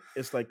originally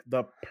is like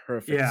the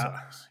perfect yeah,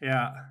 size.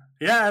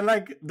 yeah, and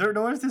like there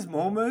was this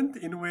moment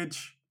in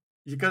which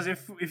because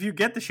if you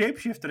get the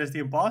shapeshifter as the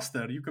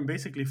imposter, you can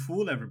basically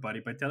fool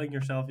everybody by telling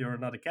yourself you're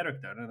another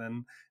character, and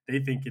then they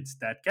think it's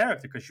that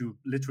character because you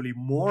literally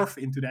morph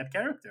into that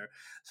character.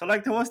 So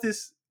like there was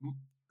this.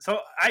 So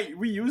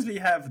we usually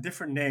have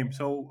different names.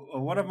 So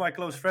one of my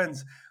close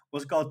friends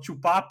was called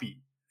Chupapi,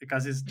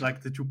 because it's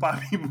like the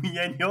Chupapi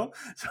Muñeño.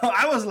 So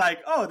I was like,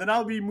 oh, then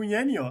I'll be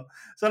Muñeño.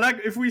 So like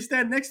if we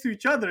stand next to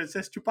each other, it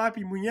says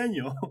Chupapi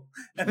Muñeño.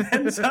 And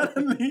then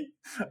suddenly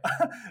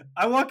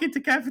I walk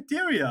into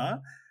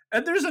cafeteria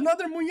and there's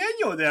another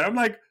Muñeño there. I'm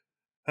like,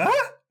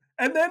 huh?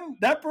 And then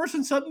that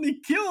person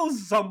suddenly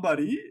kills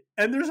somebody,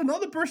 and there's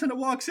another person that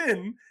walks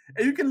in,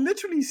 and you can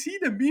literally see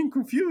them being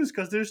confused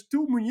because there's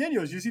two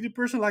muñeños. You see the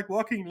person like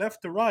walking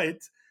left to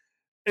right.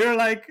 They're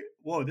like,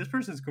 whoa, this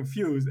person's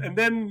confused. And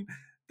then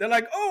they're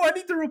like, oh, I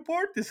need to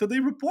report this. So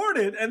they report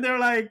it, and they're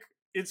like,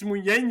 it's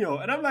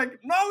Muñeño. And I'm like,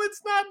 no,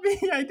 it's not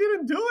me. I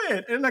didn't do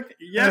it. And like,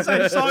 yes,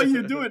 I saw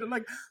you do it. I'm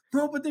like,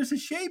 no, but there's a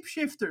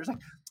shapeshifter. It's like,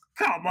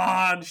 come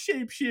on,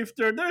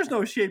 shapeshifter. There's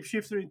no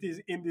shapeshifter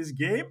in this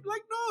game.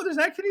 Like, no, there's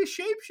actually a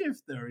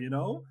shapeshifter, you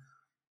know?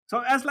 So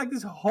it adds like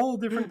this whole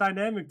different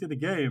dynamic to the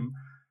game.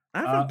 I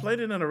haven't played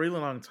it in a really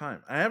long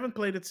time. I haven't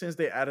played it since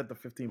they added the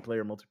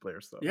 15-player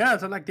multiplayer stuff. Yeah,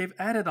 so like they've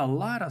added a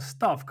lot of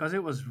stuff because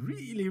it was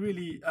really,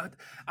 really.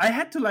 I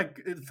had to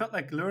like, it felt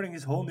like learning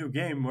this whole new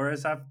game,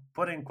 whereas I've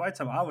put in quite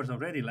some hours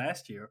already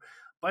last year.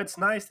 But it's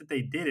nice that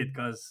they did it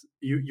because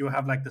you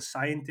have like the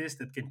scientist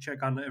that can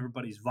check on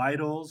everybody's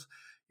vitals.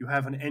 You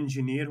have an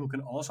engineer who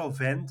can also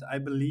vent, I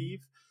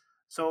believe.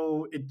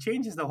 So it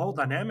changes the whole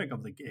dynamic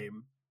of the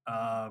game.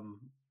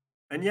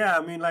 And yeah,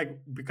 I mean, like,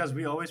 because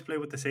we always play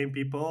with the same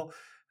people,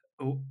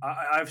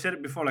 I've said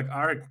it before, like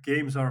our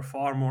games are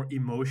far more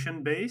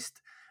emotion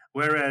based.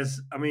 Whereas,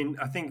 I mean,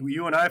 I think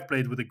you and I have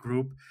played with a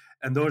group,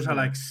 and those are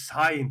Yeah. like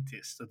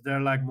scientists. So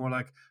they're like more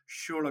like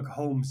Sherlock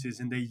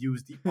Holmeses, and they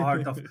use the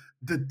art of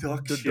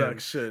deduction.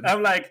 Deduction.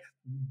 I'm like,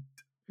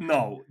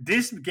 no,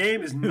 this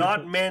game is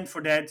not meant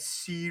for that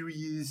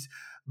serious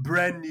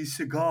brandy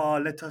cigar.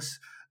 Let us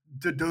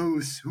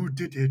deduce who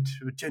did it,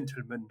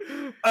 gentlemen.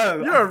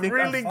 Oh, You're I think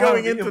really I found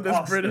going the into this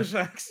imposter. British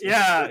accent.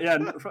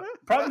 Yeah.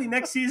 Probably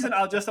next season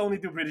I'll just only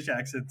do British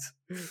accents.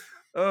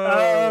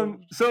 Oh,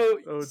 So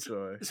oh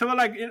joy. so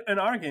like in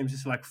our games,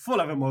 it's like full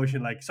of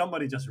emotion. Like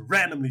somebody just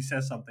randomly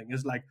says something.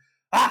 It's like,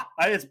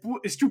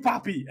 it's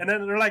Chupapi, and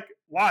then they're like,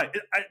 why?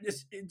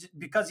 It's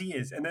because he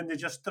is, and then they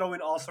just throw in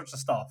all sorts of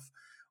stuff.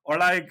 Or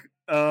like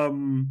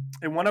in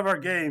one of our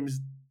games,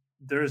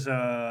 there's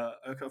a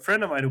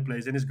friend of mine who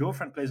plays, and his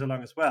girlfriend plays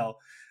along as well.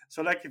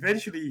 So like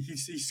eventually he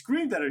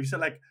screamed at her. He said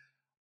like,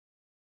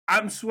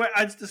 I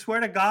swear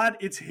to God,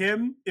 it's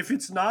him. If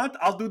it's not,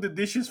 I'll do the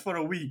dishes for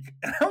a week.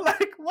 And I'm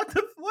like, what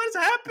is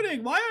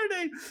happening? Why are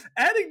they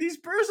adding these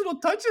personal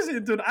touches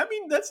into it? I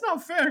mean, that's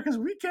not fair because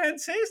we can't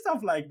say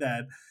stuff like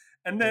that.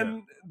 And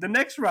then the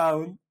next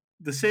round,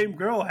 the same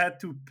girl had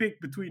to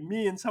pick between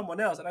me and someone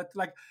else. And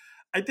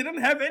I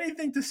didn't have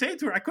anything to say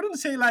to her. I couldn't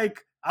say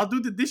like, I'll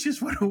do the dishes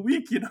for a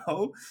week, you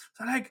know?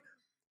 So like,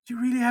 you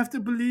really have to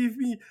believe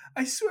me.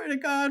 I swear to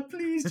God,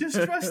 please just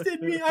trust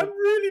in me. I'm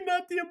really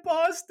not the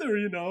imposter,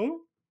 you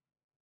know?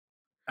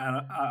 And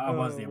I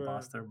was Oh, the man.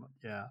 imposter, but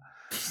yeah.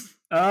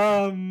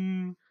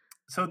 Um,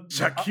 so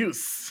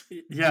J'accuse.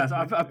 yeah, so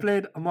I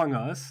played Among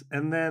Us,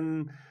 and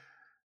then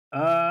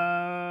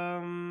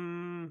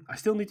I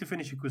still need to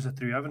finish Yakuza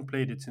 3. I haven't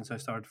played it since I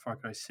started Far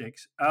Cry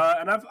 6.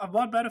 And I've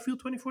bought Battlefield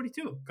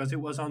 2042 because it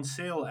was on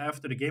sale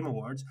after the Game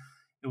Awards.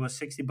 It was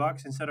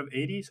 $60 instead of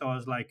 80, so I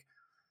was like,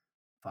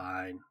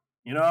 fine,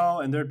 you know.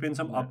 And there had been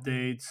some Yeah.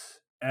 updates,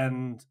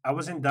 and I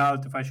was in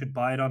doubt if I should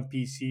buy it on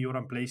PC or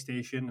on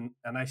PlayStation,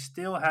 and I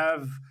still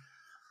have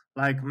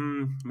like,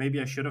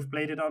 maybe I should have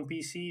played it on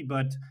PC,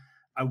 but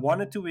I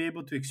wanted to be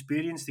able to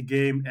experience the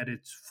game at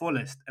its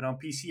fullest, and on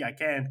PC I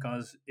can't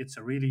because it's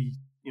a really,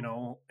 you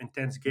know,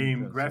 intense game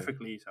Intense, yeah.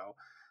 graphically. So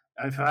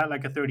if I had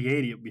like a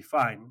 3080, it'd be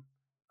fine.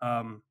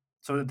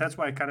 So that's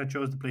why I kind of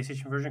chose the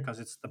PlayStation version because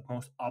it's the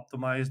most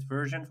optimized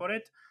version for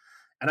it.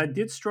 And I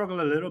did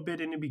struggle a little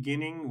bit in the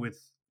beginning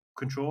with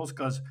controls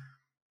because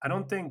I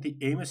don't think the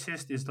aim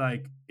assist is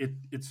like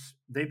it's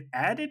they've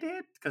added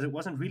it because it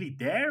wasn't really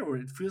there, or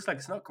it feels like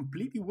it's not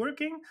completely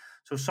working.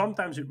 So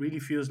sometimes it really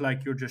feels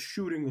like you're just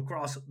shooting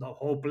across the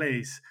whole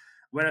place,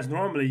 whereas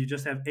normally you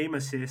just have aim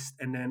assist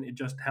and then it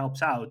just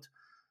helps out.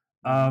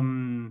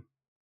 Um,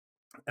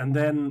 and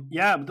then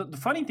yeah, the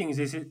funny thing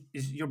is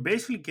you're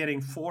basically getting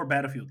 4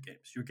 Battlefield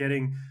games. You're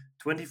getting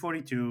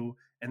 2042,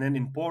 and then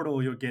in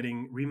Portal you're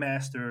getting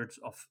remastered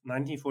of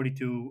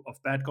 1942,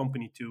 of Bad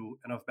Company 2,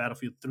 and of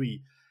Battlefield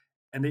 3,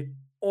 and they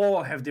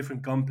all have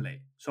different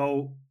gunplay.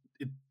 So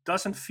it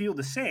doesn't feel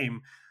the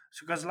same.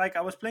 So, because like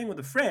I was playing with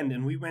a friend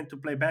and we went to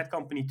play Bad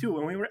Company 2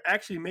 and we were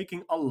actually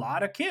making a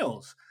lot of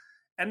kills.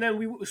 And then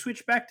we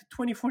switched back to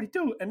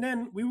 2042 and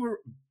then we were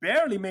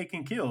barely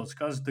making kills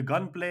because the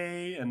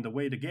gunplay and the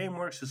way the game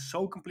works is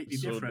so completely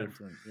So different.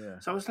 different, yeah.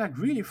 So it's like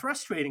really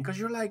frustrating because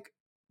you're like,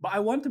 but I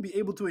want to be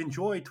able to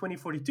enjoy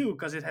 2042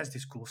 because it has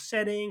this cool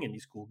setting and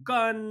these cool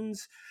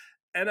guns.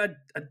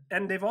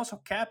 And they've also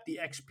capped the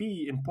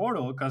XP in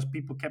Portal because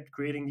people kept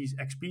creating these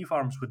XP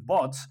farms with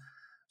bots,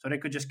 so they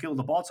could just kill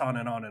the bots on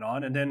and on and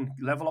on, and then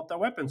level up their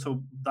weapon.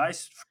 So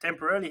Dice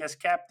temporarily has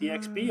capped the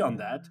XP on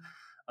that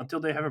until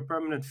they have a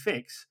permanent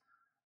fix.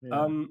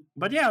 Yeah.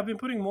 But yeah, I've been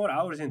putting more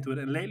hours into it,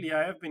 and lately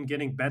I have been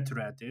getting better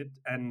at it.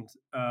 And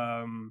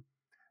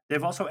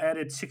They've also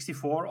added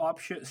 64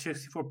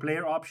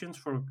 player options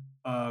for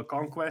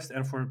Conquest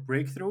and for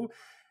Breakthrough,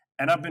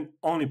 and I've been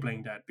only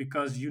playing that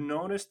because you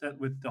notice that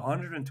with the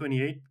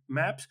 128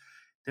 maps,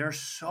 they're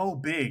so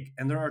big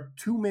and there are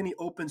too many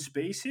open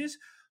spaces.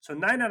 So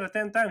 9 out of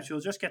 10 times you'll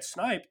just get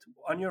sniped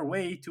on your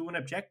way to an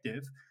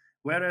objective.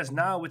 Whereas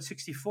now with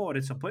 64,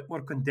 it's a bit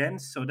more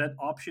condensed, so that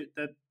option,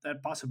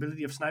 that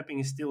possibility of sniping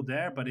is still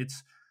there, but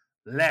it's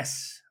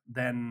less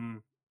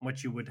than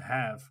what you would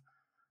have.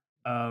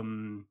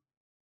 Um,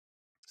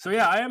 so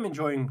yeah, I am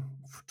enjoying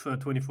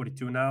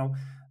 2042 now.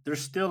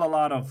 There's still a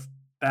lot of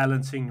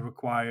balancing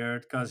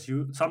required because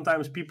you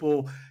sometimes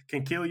people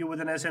can kill you with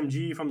an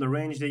SMG from the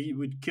range they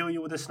would kill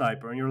you with a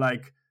sniper, and you're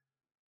like,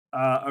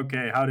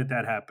 okay, how did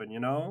that happen? You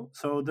know.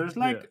 So there's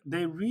Yeah. like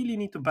they really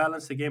need to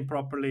balance the game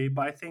properly.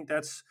 But I think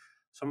that's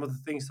some of the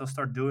things they'll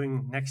start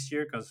doing next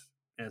year because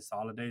it's the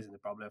holidays and they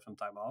probably have some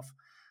time off.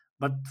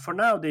 But for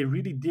now, they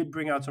really did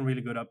bring out some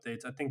really good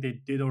updates. I think they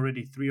did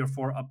already 3 or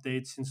 4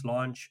 updates since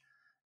launch,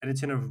 and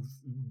it's in a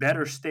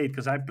better state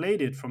because I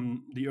played it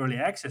from the early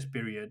access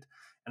period,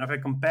 and if I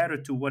compare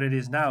it to what it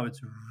is now,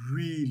 it's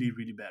really,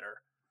 really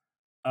better.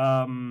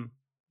 Um,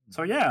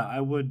 so yeah, I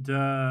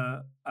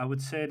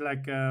would say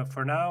like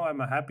for now,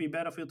 I'm a happy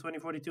Battlefield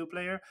 2042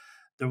 player.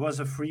 There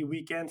was a free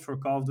weekend for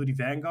Call of Duty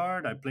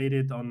Vanguard. I played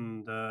it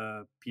on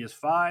the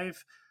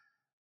PS5.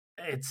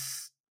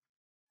 It's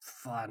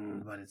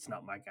fun, but it's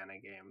not my kind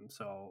of game.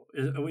 So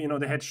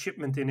they had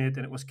shipment in it,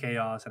 and it was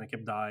chaos, and I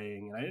kept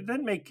dying, and I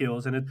didn't make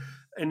kills. And it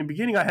in the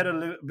beginning, I had a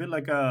little bit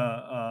like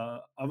I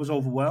was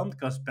overwhelmed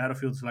because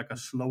Battlefield's like a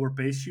slower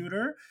pace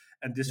shooter,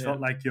 and this Yeah. felt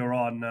like you're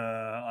on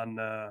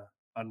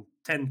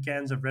 10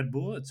 cans of Red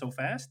Bull. It's so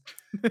fast.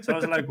 So I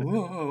was like,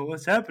 whoa,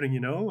 what's happening?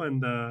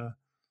 And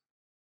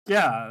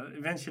yeah,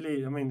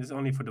 eventually, I mean, it's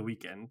only for the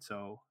weekend,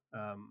 so.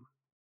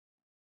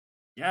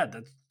 Yeah,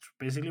 that's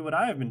basically what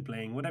I have been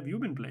playing. What have you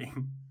been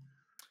playing?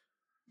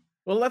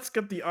 Well, let's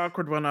get the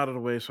awkward one out of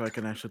the way so I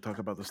can actually talk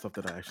about the stuff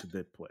that I actually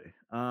did play.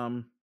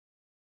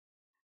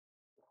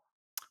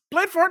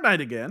 Played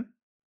Fortnite again.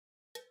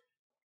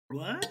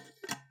 What?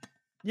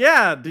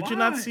 Yeah, did you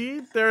not Why? see?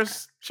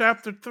 There's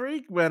chapter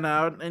 3 went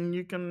out and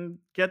you can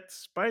get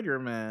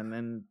Spider-Man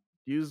and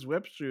use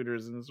web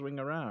shooters and swing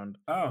around.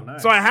 Oh,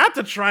 So I nice. had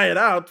to try it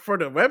out for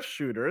the web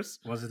shooters.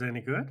 Was it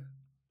any good?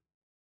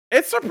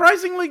 It's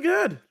surprisingly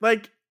good.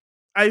 Like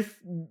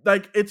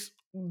it's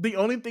the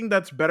only thing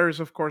that's better is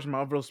of course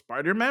Marvel's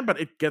Spider-Man, but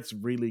it gets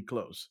really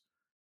close.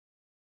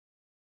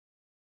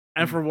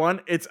 And Hmm. for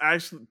one, it's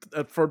actually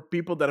for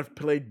people that have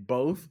played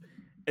both,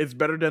 it's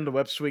better than the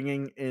web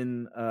swinging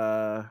in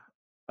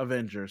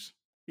Avengers,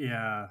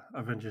 Yeah,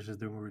 Avengers is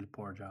doing a really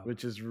poor job.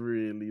 which is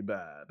really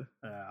bad.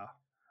 Yeah.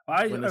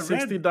 I, When I a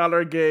read.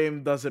 $60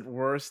 game does it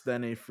worse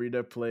than a free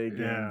to play game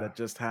Yeah. that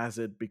just has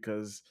it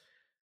because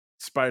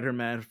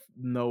Spider-Man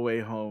No Way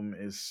Home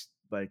is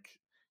like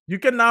you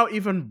can now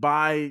even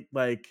buy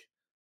like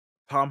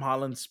Tom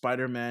Holland's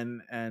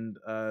Spider-Man and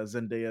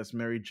Zendaya's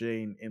Mary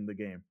Jane in the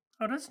game.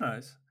 Oh, that's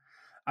nice.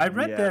 I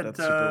read Yeah, that. that's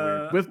super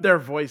weird. With their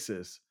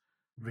voices.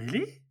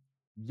 Really?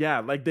 Yeah,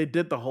 like they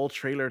did the whole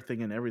trailer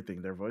thing and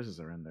everything. Their voices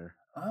are in there.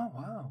 Oh,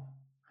 wow.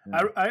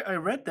 I, Yeah. I, I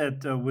read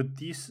that with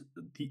these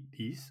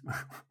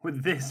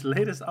with this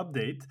latest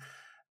update,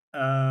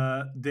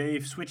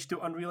 they've switched to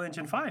Unreal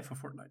Engine 5 for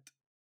Fortnite.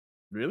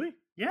 Really?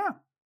 Yeah.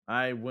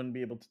 I wouldn't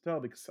be able to tell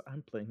because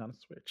I'm playing on a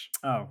Switch.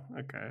 Oh,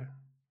 okay.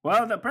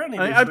 Well, apparently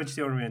I they've I, switched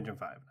to Unreal Engine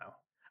 5 now.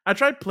 I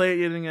tried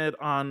playing it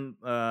on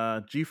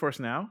GeForce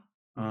Now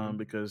Hmm.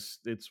 because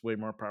it's way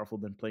more powerful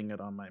than playing it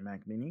on my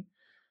Mac Mini.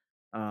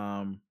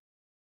 Um,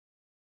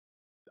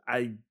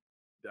 I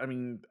I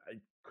mean I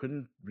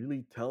couldn't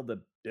really tell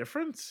the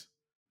difference.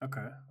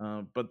 Okay.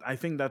 But I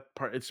think that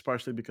it's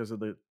partially because of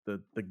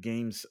the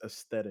game's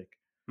aesthetic.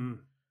 Mm.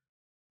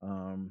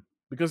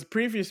 Because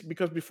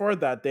before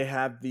that they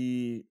had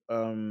the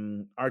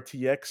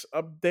RTX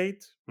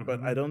update,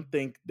 but I Hmm. don't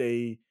think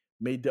they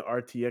made the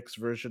RTX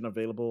version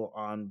available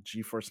on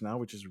GeForce Now,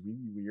 which is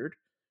really weird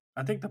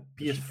I think the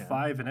because you can.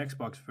 PS5 and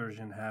Xbox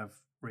version have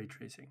ray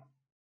tracing.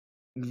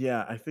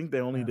 Yeah, I think they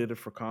only Yeah. did it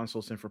for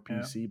consoles and for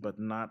Yeah. PC, but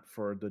not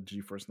for the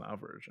GeForce Now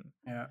version.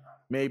 Yeah.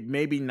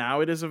 Maybe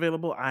now it is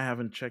available. I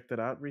haven't checked it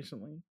out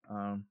recently.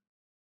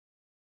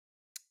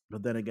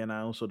 But then again,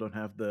 I also don't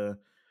have the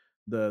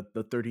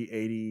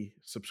 3080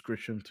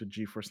 subscription to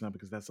GeForce Now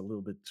because that's a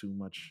little bit too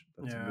much.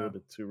 That's a little Yeah.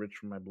 bit too rich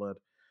for my blood.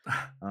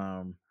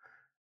 Um,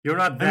 You're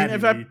not I mean, that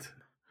if I elite.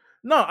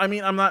 no, I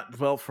mean, I'm not.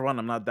 Well, for one,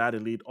 I'm not that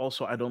elite.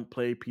 Also, I don't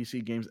play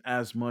PC games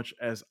as much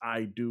as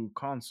I do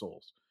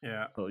consoles.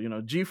 Yeah. So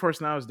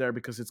GeForce Now is there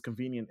because it's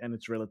convenient and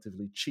it's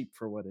relatively cheap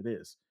for what it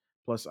is.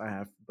 Plus, I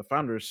have the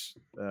founders.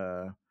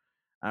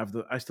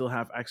 I still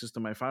have access to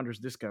my founders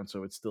discount,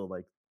 so it's still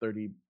like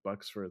 $30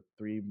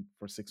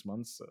 for 6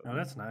 months. So Oh,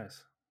 that's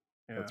nice.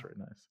 Yeah. that's very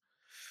nice.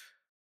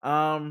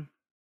 Um,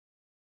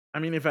 I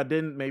mean, if I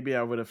didn't, maybe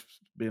I would have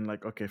been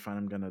like, okay, fine,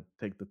 I'm gonna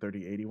take the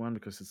 3080 one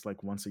because it's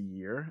like once a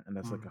year and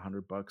that's like Mm.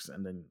 $100,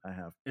 and then I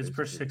have It's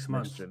per basically 6 next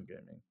months. gen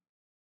gaming.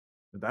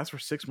 That's for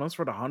 6 months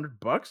for the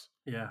 $100.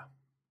 Yeah.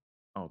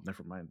 Oh,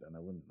 never mind then. I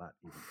would not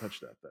even touch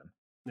that then.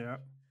 Yeah.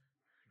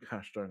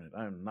 Gosh darn it,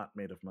 I am not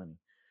made of money.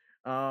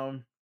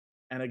 Um,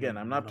 and again,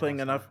 I'm not No, playing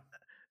it's enough.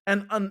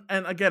 not.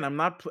 And again, I'm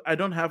not. I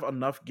don't have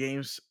enough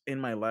games in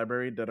my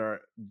library that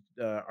are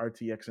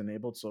RTX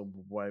enabled. So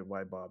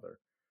why bother?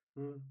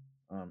 Mm.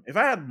 If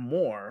I had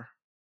more,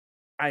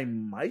 I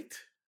might,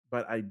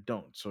 but I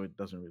don't. So it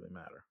doesn't really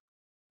matter.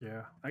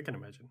 Yeah, I can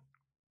imagine.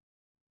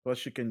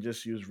 Plus, you can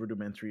just use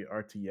rudimentary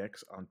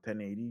RTX on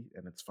 1080,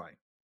 and it's fine.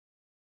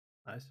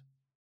 Nice.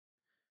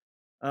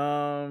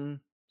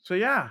 Um. So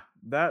yeah,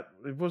 that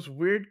it was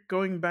weird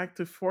going back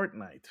to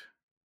Fortnite.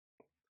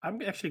 I'm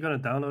actually gonna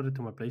download it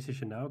to my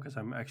PlayStation now because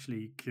I'm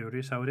actually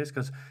curious how it is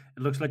because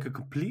it looks like a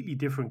completely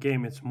different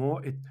game. It's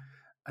more it.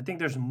 I think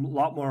there's a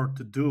lot more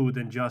to do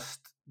than just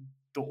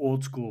the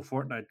old school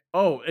Fortnite.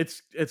 Oh,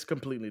 it's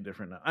completely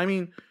different now. I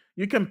mean,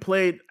 you can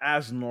play it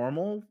as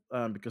normal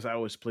because I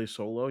always play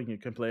solo, and you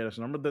can play it as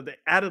normal. But they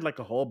added like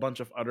a whole bunch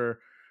of other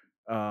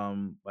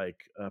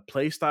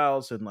play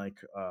styles and like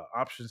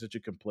options that you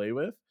can play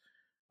with.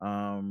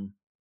 Um,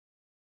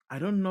 I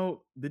don't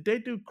know. Did they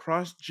do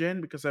cross gen?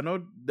 Because I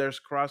know there's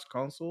cross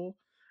console.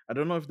 I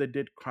don't know if they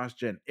did cross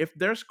gen. If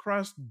there's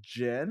cross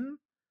gen,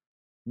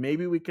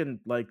 maybe we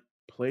can like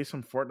play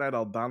some Fortnite.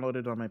 I'll download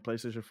it on my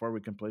PlayStation 4. We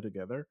can play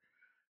together.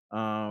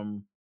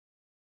 Um,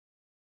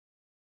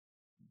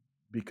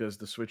 because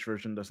the Switch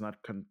version does not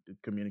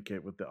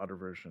communicate with the other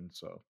version.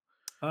 So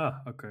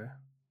Ah, okay.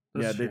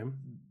 That's yeah, a they shame.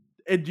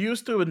 it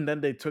used to, and then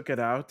they took it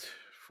out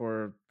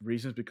for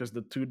reasons because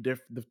the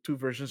two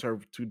versions are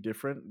too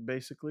different,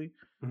 basically.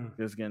 Mm.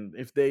 Because again,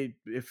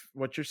 if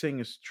what you're saying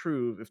is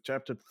true, if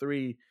Chapter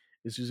 3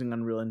 is using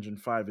Unreal Engine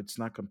 5, it's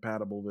not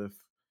compatible with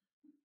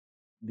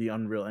the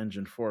Unreal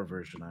Engine 4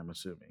 version. I'm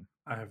assuming.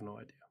 I have no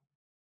idea.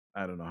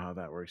 I don't know how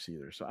that works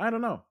either. So I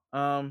don't know.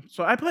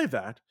 So I played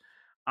that.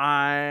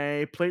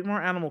 I played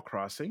more Animal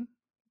Crossing,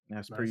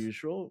 as per Nice.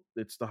 usual.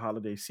 It's the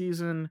holiday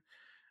season.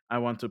 I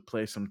want to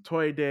play some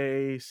Toy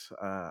Days.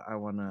 I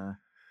want to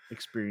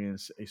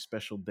experience a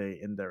special day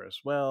in there as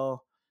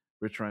well,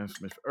 Return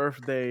Smith Earth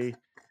Day.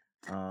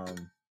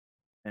 Um,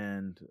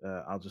 and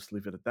I'll just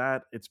leave it at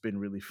that. It's been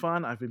really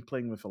fun. I've been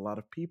playing with a lot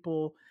of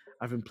people.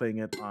 I've been playing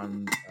it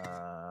on.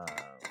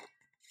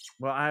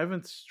 Well, I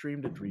haven't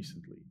streamed it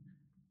recently,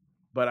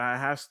 but I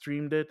have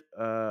streamed it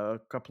a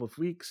couple of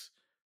weeks,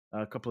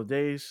 a couple of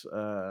days.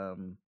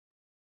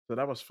 So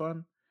that was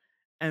fun.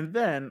 And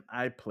then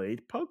I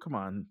played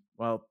Pokemon,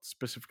 well,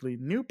 specifically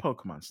New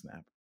Pokemon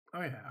Snap.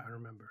 Oh yeah, I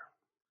remember.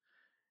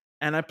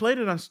 And I played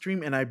it on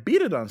stream and I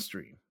beat it on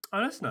stream. Oh,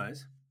 that's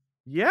nice.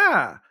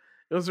 Yeah,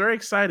 it was very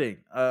exciting.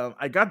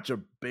 I got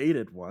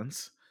debated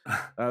once.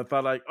 I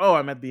thought like, oh,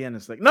 I'm at the end.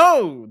 It's like,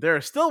 no,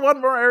 there's still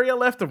one more area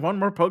left and one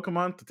more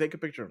Pokemon to take a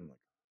picture of. I'm like,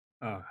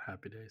 Oh,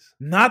 happy days.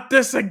 not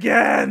this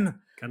again.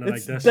 Kind of like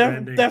It's Death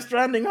Stranding. Death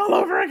Stranding all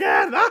over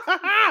again.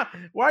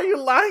 Why are you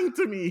lying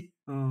to me?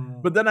 But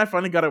Oh, then I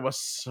finally got it. I was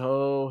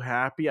so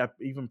happy. I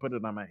even put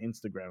it on my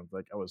Instagram.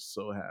 Like I was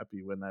so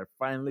happy when I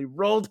finally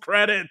rolled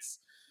credits.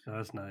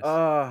 that's nice.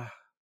 Uh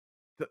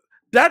th-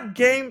 that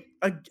game,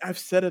 I've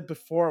said it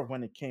before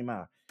when it came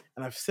out,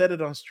 and I've said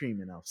it on stream,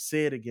 and I'll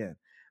say it again.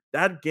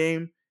 That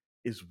game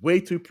is way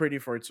too pretty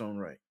for its own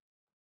right.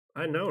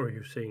 I know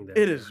you're saying that.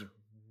 It Yeah. is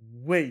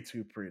way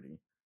too pretty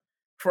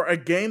for a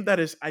game that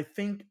is. I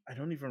think I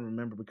don't even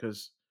remember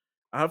because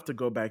I have to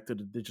go back to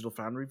the Digital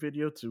Foundry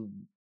video to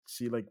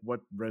see like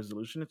what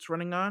resolution it's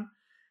running on.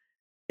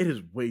 It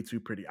is way too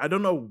pretty. I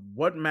don't know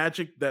what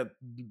magic that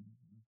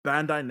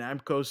Bandai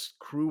Namco's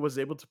crew was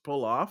able to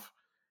pull off.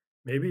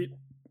 Maybe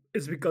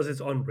it's because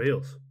it's on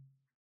rails.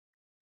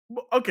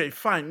 Well, okay,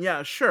 fine.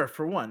 Yeah, sure.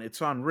 For one,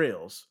 it's on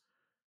rails,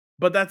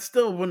 but that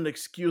still wouldn't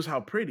excuse how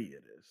pretty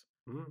it is.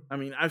 Mm, I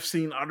mean, I've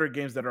seen other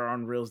games that are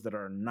on rails that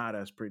are not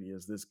as pretty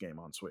as this game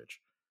on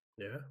Switch.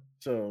 yeah.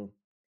 So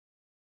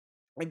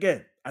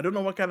again, I don't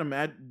know what kind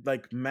of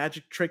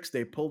magic tricks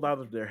they pulled out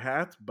of their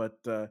hat, but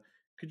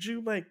could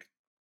you like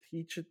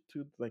teach it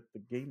to like the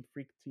Game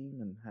Freak team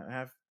and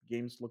have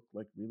games look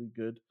like really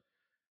good?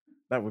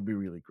 That would be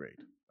really great.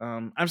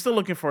 I'm still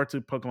looking forward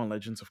to Pokemon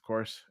Legends, of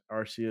course,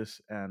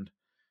 Arceus, and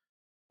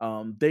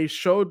they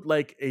showed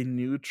like a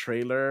new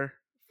trailer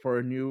for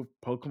a new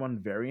Pokemon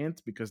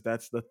variant because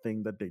that's the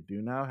thing that they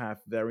do now, have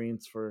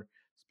variants for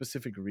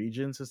specific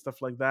regions and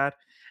stuff like that.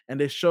 And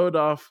they showed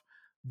off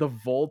the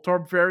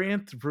Voltorb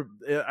variant.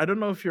 I don't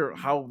know if you're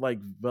how like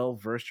well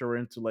versed you're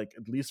into like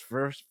at least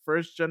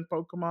first gen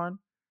Pokemon.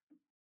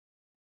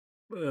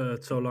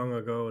 It's so long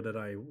ago that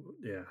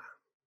yeah.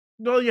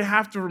 Well, you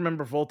have to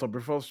remember Voltorb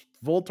because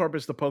Voltorb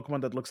is the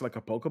Pokemon that looks like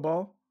a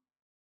Pokeball,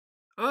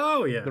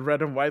 Oh the yeah,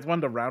 red and white one,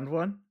 the round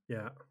one.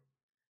 yeah.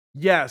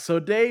 Yeah, so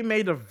they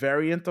made a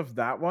variant of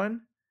that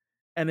one,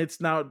 and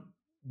it's now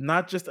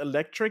not just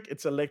electric,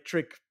 it's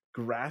electric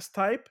grass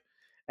type,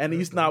 and That's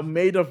he's now nice.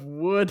 made of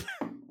wood.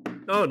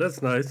 Oh,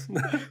 that's nice.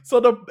 So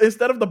the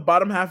instead of the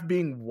bottom half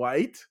being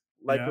white,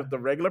 like Yeah. with the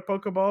regular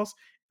Pokeballs,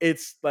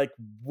 it's like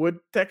wood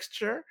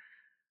texture,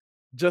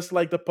 just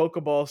like the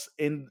Pokeballs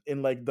in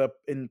like the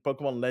in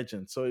Pokemon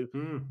Legends. So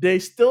Mm. they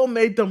still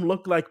made them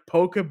look like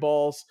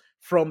Pokeballs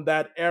from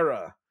that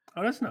era.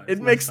 Oh, that's It nice. Nice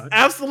makes touch.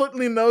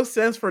 absolutely no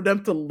sense for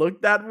them to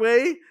look that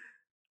way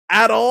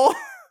at all.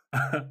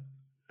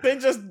 They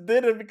just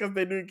did it because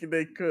they knew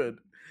they could.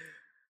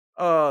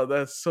 Oh,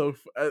 that's so.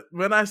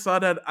 When I saw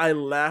that, I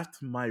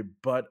laughed my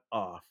butt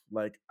off.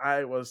 Like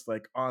I was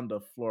like on the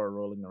floor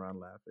rolling around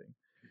laughing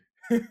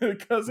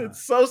because Uh,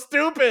 it's so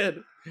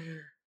stupid.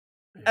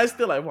 And yeah.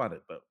 still, I want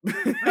it though.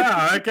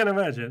 Ah, I can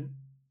imagine.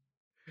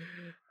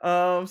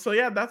 So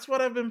yeah, that's what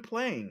I've been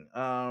playing.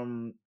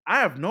 I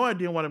have no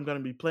idea what I'm going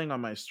to be playing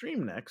on my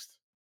stream next.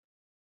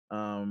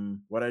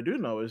 What I do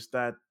know is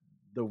that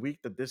the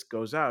week that this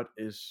goes out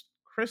is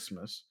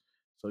Christmas,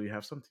 so you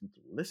have something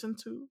to listen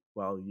to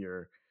while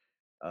you're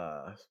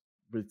uh,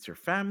 with your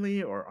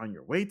family or on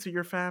your way to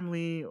your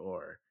family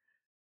or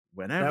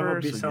That would whenever.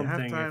 be So you have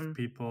something if time.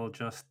 people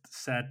just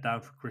sat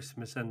down for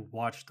Christmas and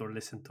watched or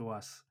listened to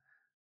us.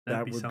 That'd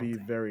That be would be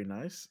something. very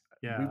nice.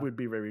 We Yeah. would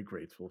be very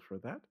grateful for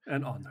that,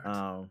 And honored.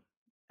 um,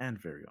 and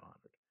very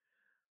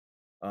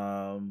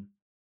honored.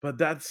 But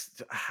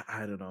that's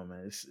I don't know,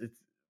 man. It's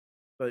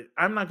but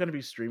I'm not going to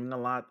be streaming a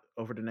lot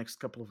over the next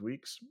couple of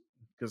weeks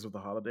because of the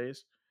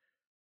holidays.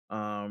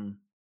 Um,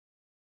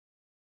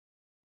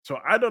 so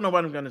I don't know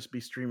what I'm going to be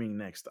streaming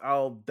next.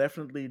 I'll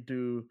definitely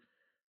do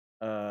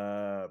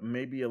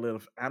maybe a little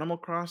of Animal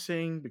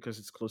Crossing because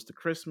it's close to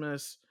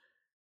Christmas.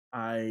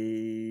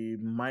 I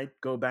might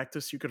go back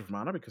to Secret of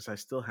Mana because I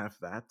still have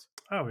that.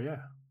 Oh,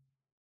 yeah.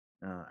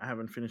 I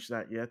haven't finished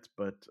that yet,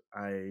 but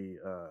I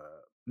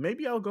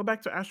maybe I'll go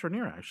back to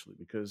Astroneer actually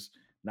because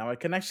now I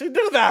can actually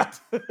do that.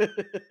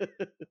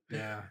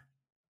 Yeah.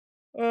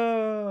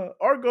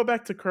 Or go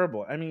back to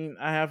Kerbal. I mean,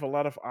 I have a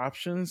lot of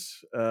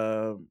options,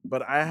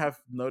 but I have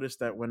noticed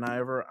that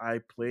whenever I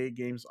play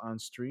games on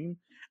stream,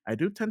 I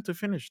do tend to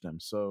finish them.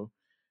 So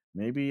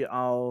maybe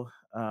I'll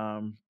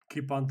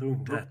Keep on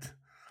doing br- that.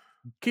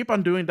 keep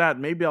on doing that.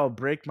 Maybe I'll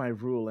break my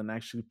rule and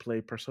actually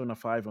play Persona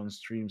 5 on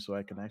stream so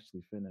I can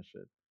actually finish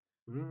it.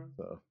 Mm,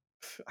 So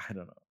I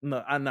don't know.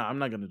 No, I'm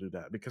not gonna do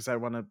that because I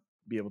want to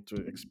be able to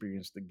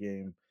experience the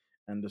game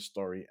and the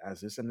story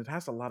as is, and it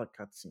has a lot of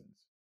cutscenes.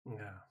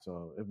 yeah.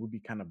 So it would be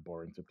kind of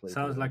boring to play through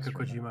Sounds it on like a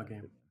stream, in my Kojima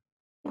game.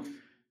 opinion.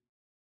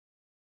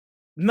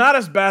 Not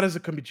as bad as a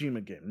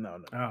Kojima game. No,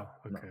 no, no, Oh,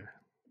 no. okay.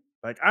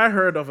 Like I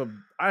heard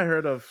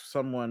of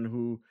someone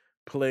who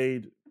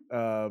played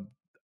uh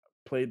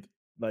played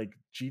like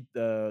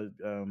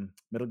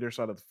Metal Gear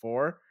Solid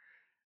 4,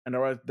 and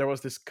there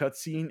was this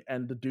cutscene,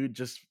 and the dude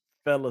just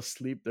fell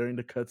asleep during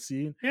the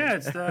cutscene. Yeah,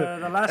 it's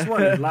the last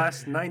one. It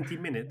lasts 90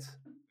 minutes.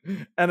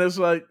 And it's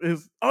like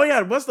his oh yeah,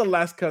 it was the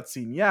last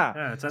cutscene. Yeah.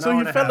 Yeah, it's an So hour he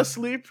and a fell half.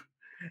 asleep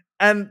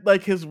and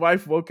like his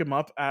wife woke him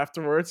up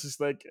afterwards. It's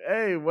like,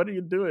 hey, what are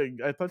you doing?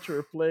 I thought you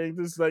were playing.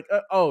 This is like,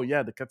 oh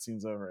yeah, the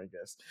cutscene's over, I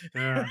guess.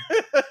 Yeah.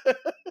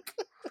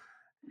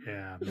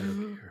 Yeah, Metal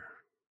Gear.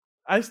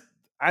 I s-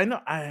 I know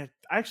I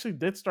actually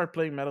did start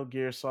playing Metal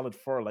Gear Solid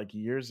 4 like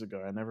years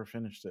ago. I never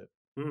finished it.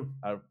 Mm.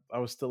 I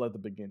was still at the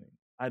beginning.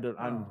 I'm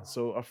Oh.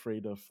 so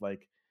afraid of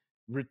like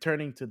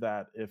returning to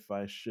that if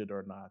I should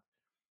or not.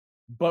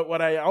 But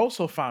what I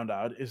also found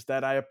out is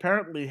that I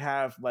apparently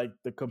have like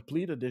the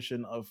complete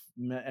edition of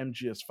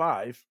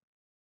MGS5.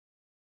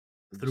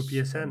 Through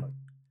PSN.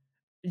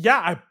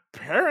 Yeah,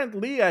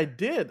 apparently I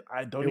did.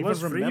 I It don't even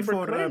was free remember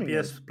for claiming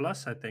it. PS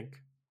Plus, I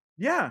think.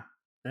 Yeah,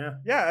 Yeah.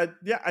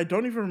 yeah. I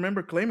don't even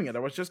remember claiming it. I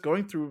was just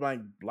going through my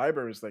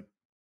libraries, like,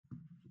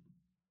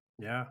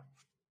 Yeah.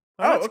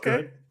 Oh, oh, that's okay,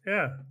 good.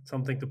 Yeah.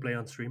 Something to play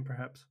on stream,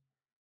 perhaps.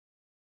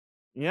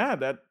 yeah.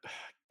 That,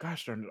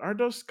 gosh darn it, are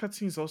those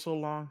cutscenes also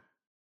long?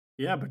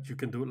 Yeah, but you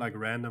can do like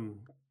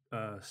random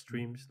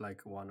streams,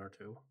 like one or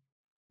two.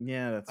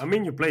 Yeah, that's I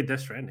mean, true. you played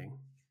Death Stranding.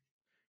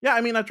 Yeah,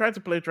 I mean, I tried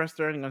to play Dress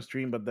Turning on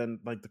stream, but then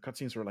like the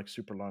cutscenes were like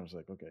super long. I was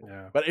like, okay.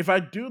 Yeah, But if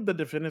I do the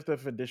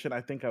definitive edition,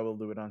 I think I will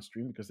do it on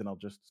stream because then I'll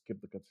just skip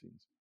the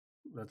cutscenes.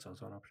 that's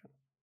also an option.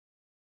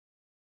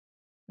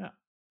 Yeah.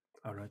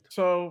 All right.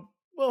 So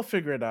we'll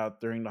figure it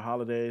out during the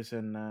holidays,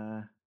 and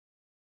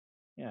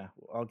yeah,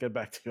 I'll get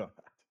back to you on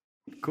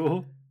that.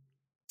 Cool.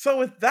 So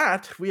with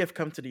that, we have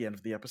come to the end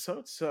of the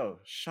episode. So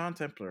Sean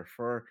Templar,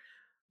 for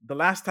the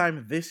last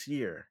time this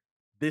year,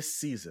 this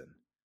season,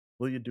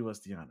 will you do us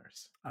the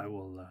honors? I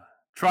will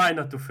try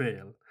not to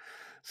fail.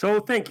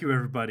 So, thank you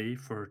everybody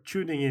for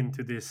tuning in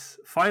to this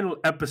final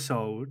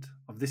episode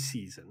of this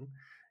season.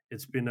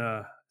 It's been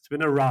a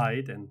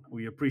ride, and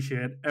we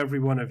appreciate every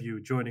one of you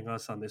joining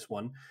us on this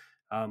one.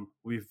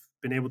 We've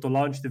been able to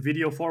launch the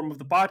video form of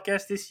the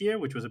podcast this year,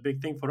 which was a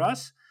big thing for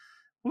us.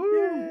 Woo!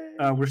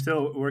 Yay! We're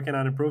still working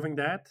on improving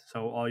that,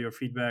 so all your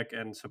feedback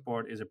and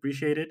support is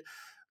appreciated.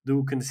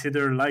 Do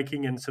consider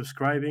liking and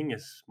subscribing,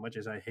 as much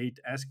as I hate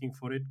asking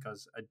for it,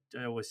 because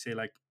I always say,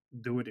 like,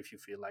 do it if you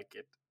feel like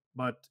it.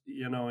 But,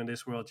 in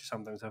this world, you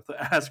sometimes have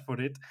to ask for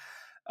it.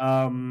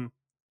 Um,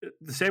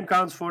 the same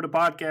counts for the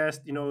podcast.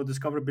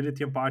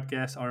 Discoverability and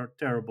podcasts are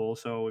terrible.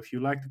 So if you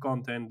like the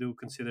content, do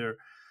consider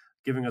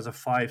giving us a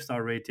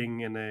 5-star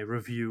rating and a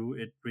review.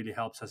 It really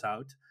helps us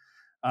out.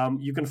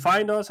 You can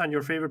find us on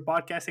your favorite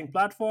podcasting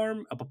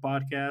platform: Apple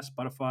Podcasts,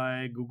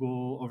 Spotify,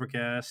 Google,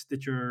 Overcast,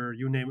 Stitcher,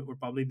 you name it, we're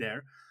probably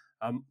there.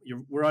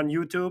 We're on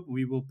YouTube.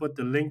 We will put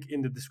the link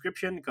in the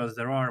description because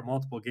there are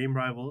multiple game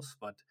rivals,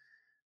 but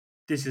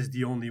this is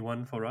the only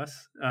one for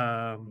us.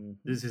 Mhm.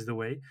 This is the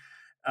way.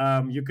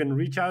 You can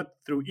reach out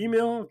through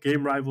email,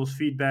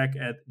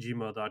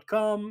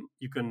 gamerivalsfeedback@gmail.com.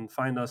 You can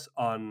find us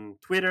on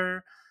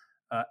Twitter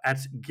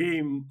at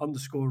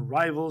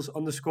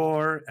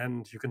game_rivals_,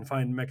 and you can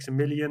find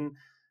Maximilian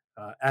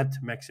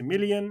at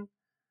Maximilian.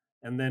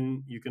 And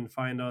then you can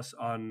find us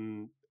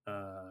on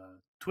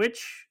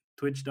Twitch,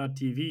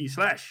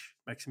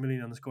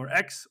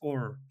 twitch.tv/Maximilian_X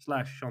or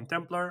 /Sean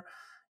Templar.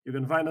 You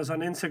can find us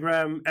on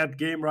Instagram at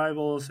Game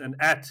Rivals and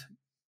at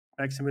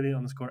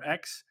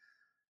Maximilian_X.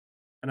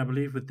 And I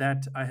believe with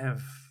that, I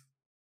have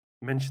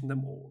mentioned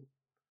them all.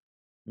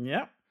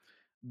 Yeah.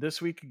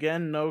 This week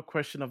again, no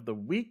question of the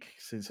week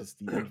since it's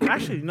the end.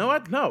 Actually, you know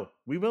what? No,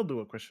 we will do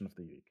a question of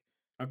the week.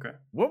 Okay.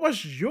 What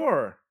was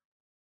your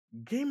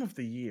game of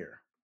the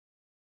year?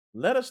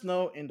 Let us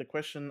know in the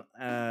question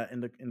in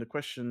the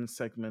question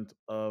segment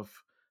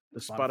of the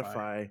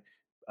Spotify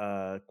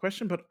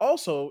question. But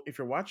also, if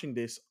you're watching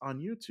this on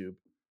YouTube,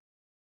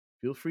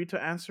 feel free to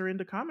answer in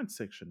the comment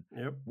section.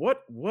 Yep.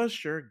 What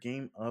was your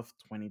game of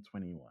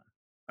 2021?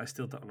 I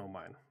still don't know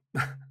mine.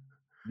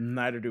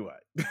 Neither do I.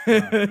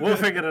 We'll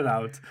figure it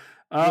out.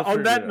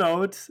 On that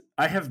note,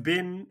 I have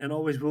been and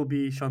always will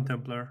be Sean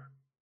Templar.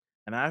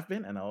 And I've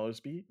been and I'll always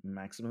be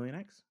Maximilian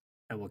X.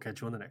 And we'll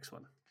catch you on the next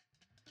one.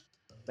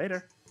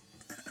 Later.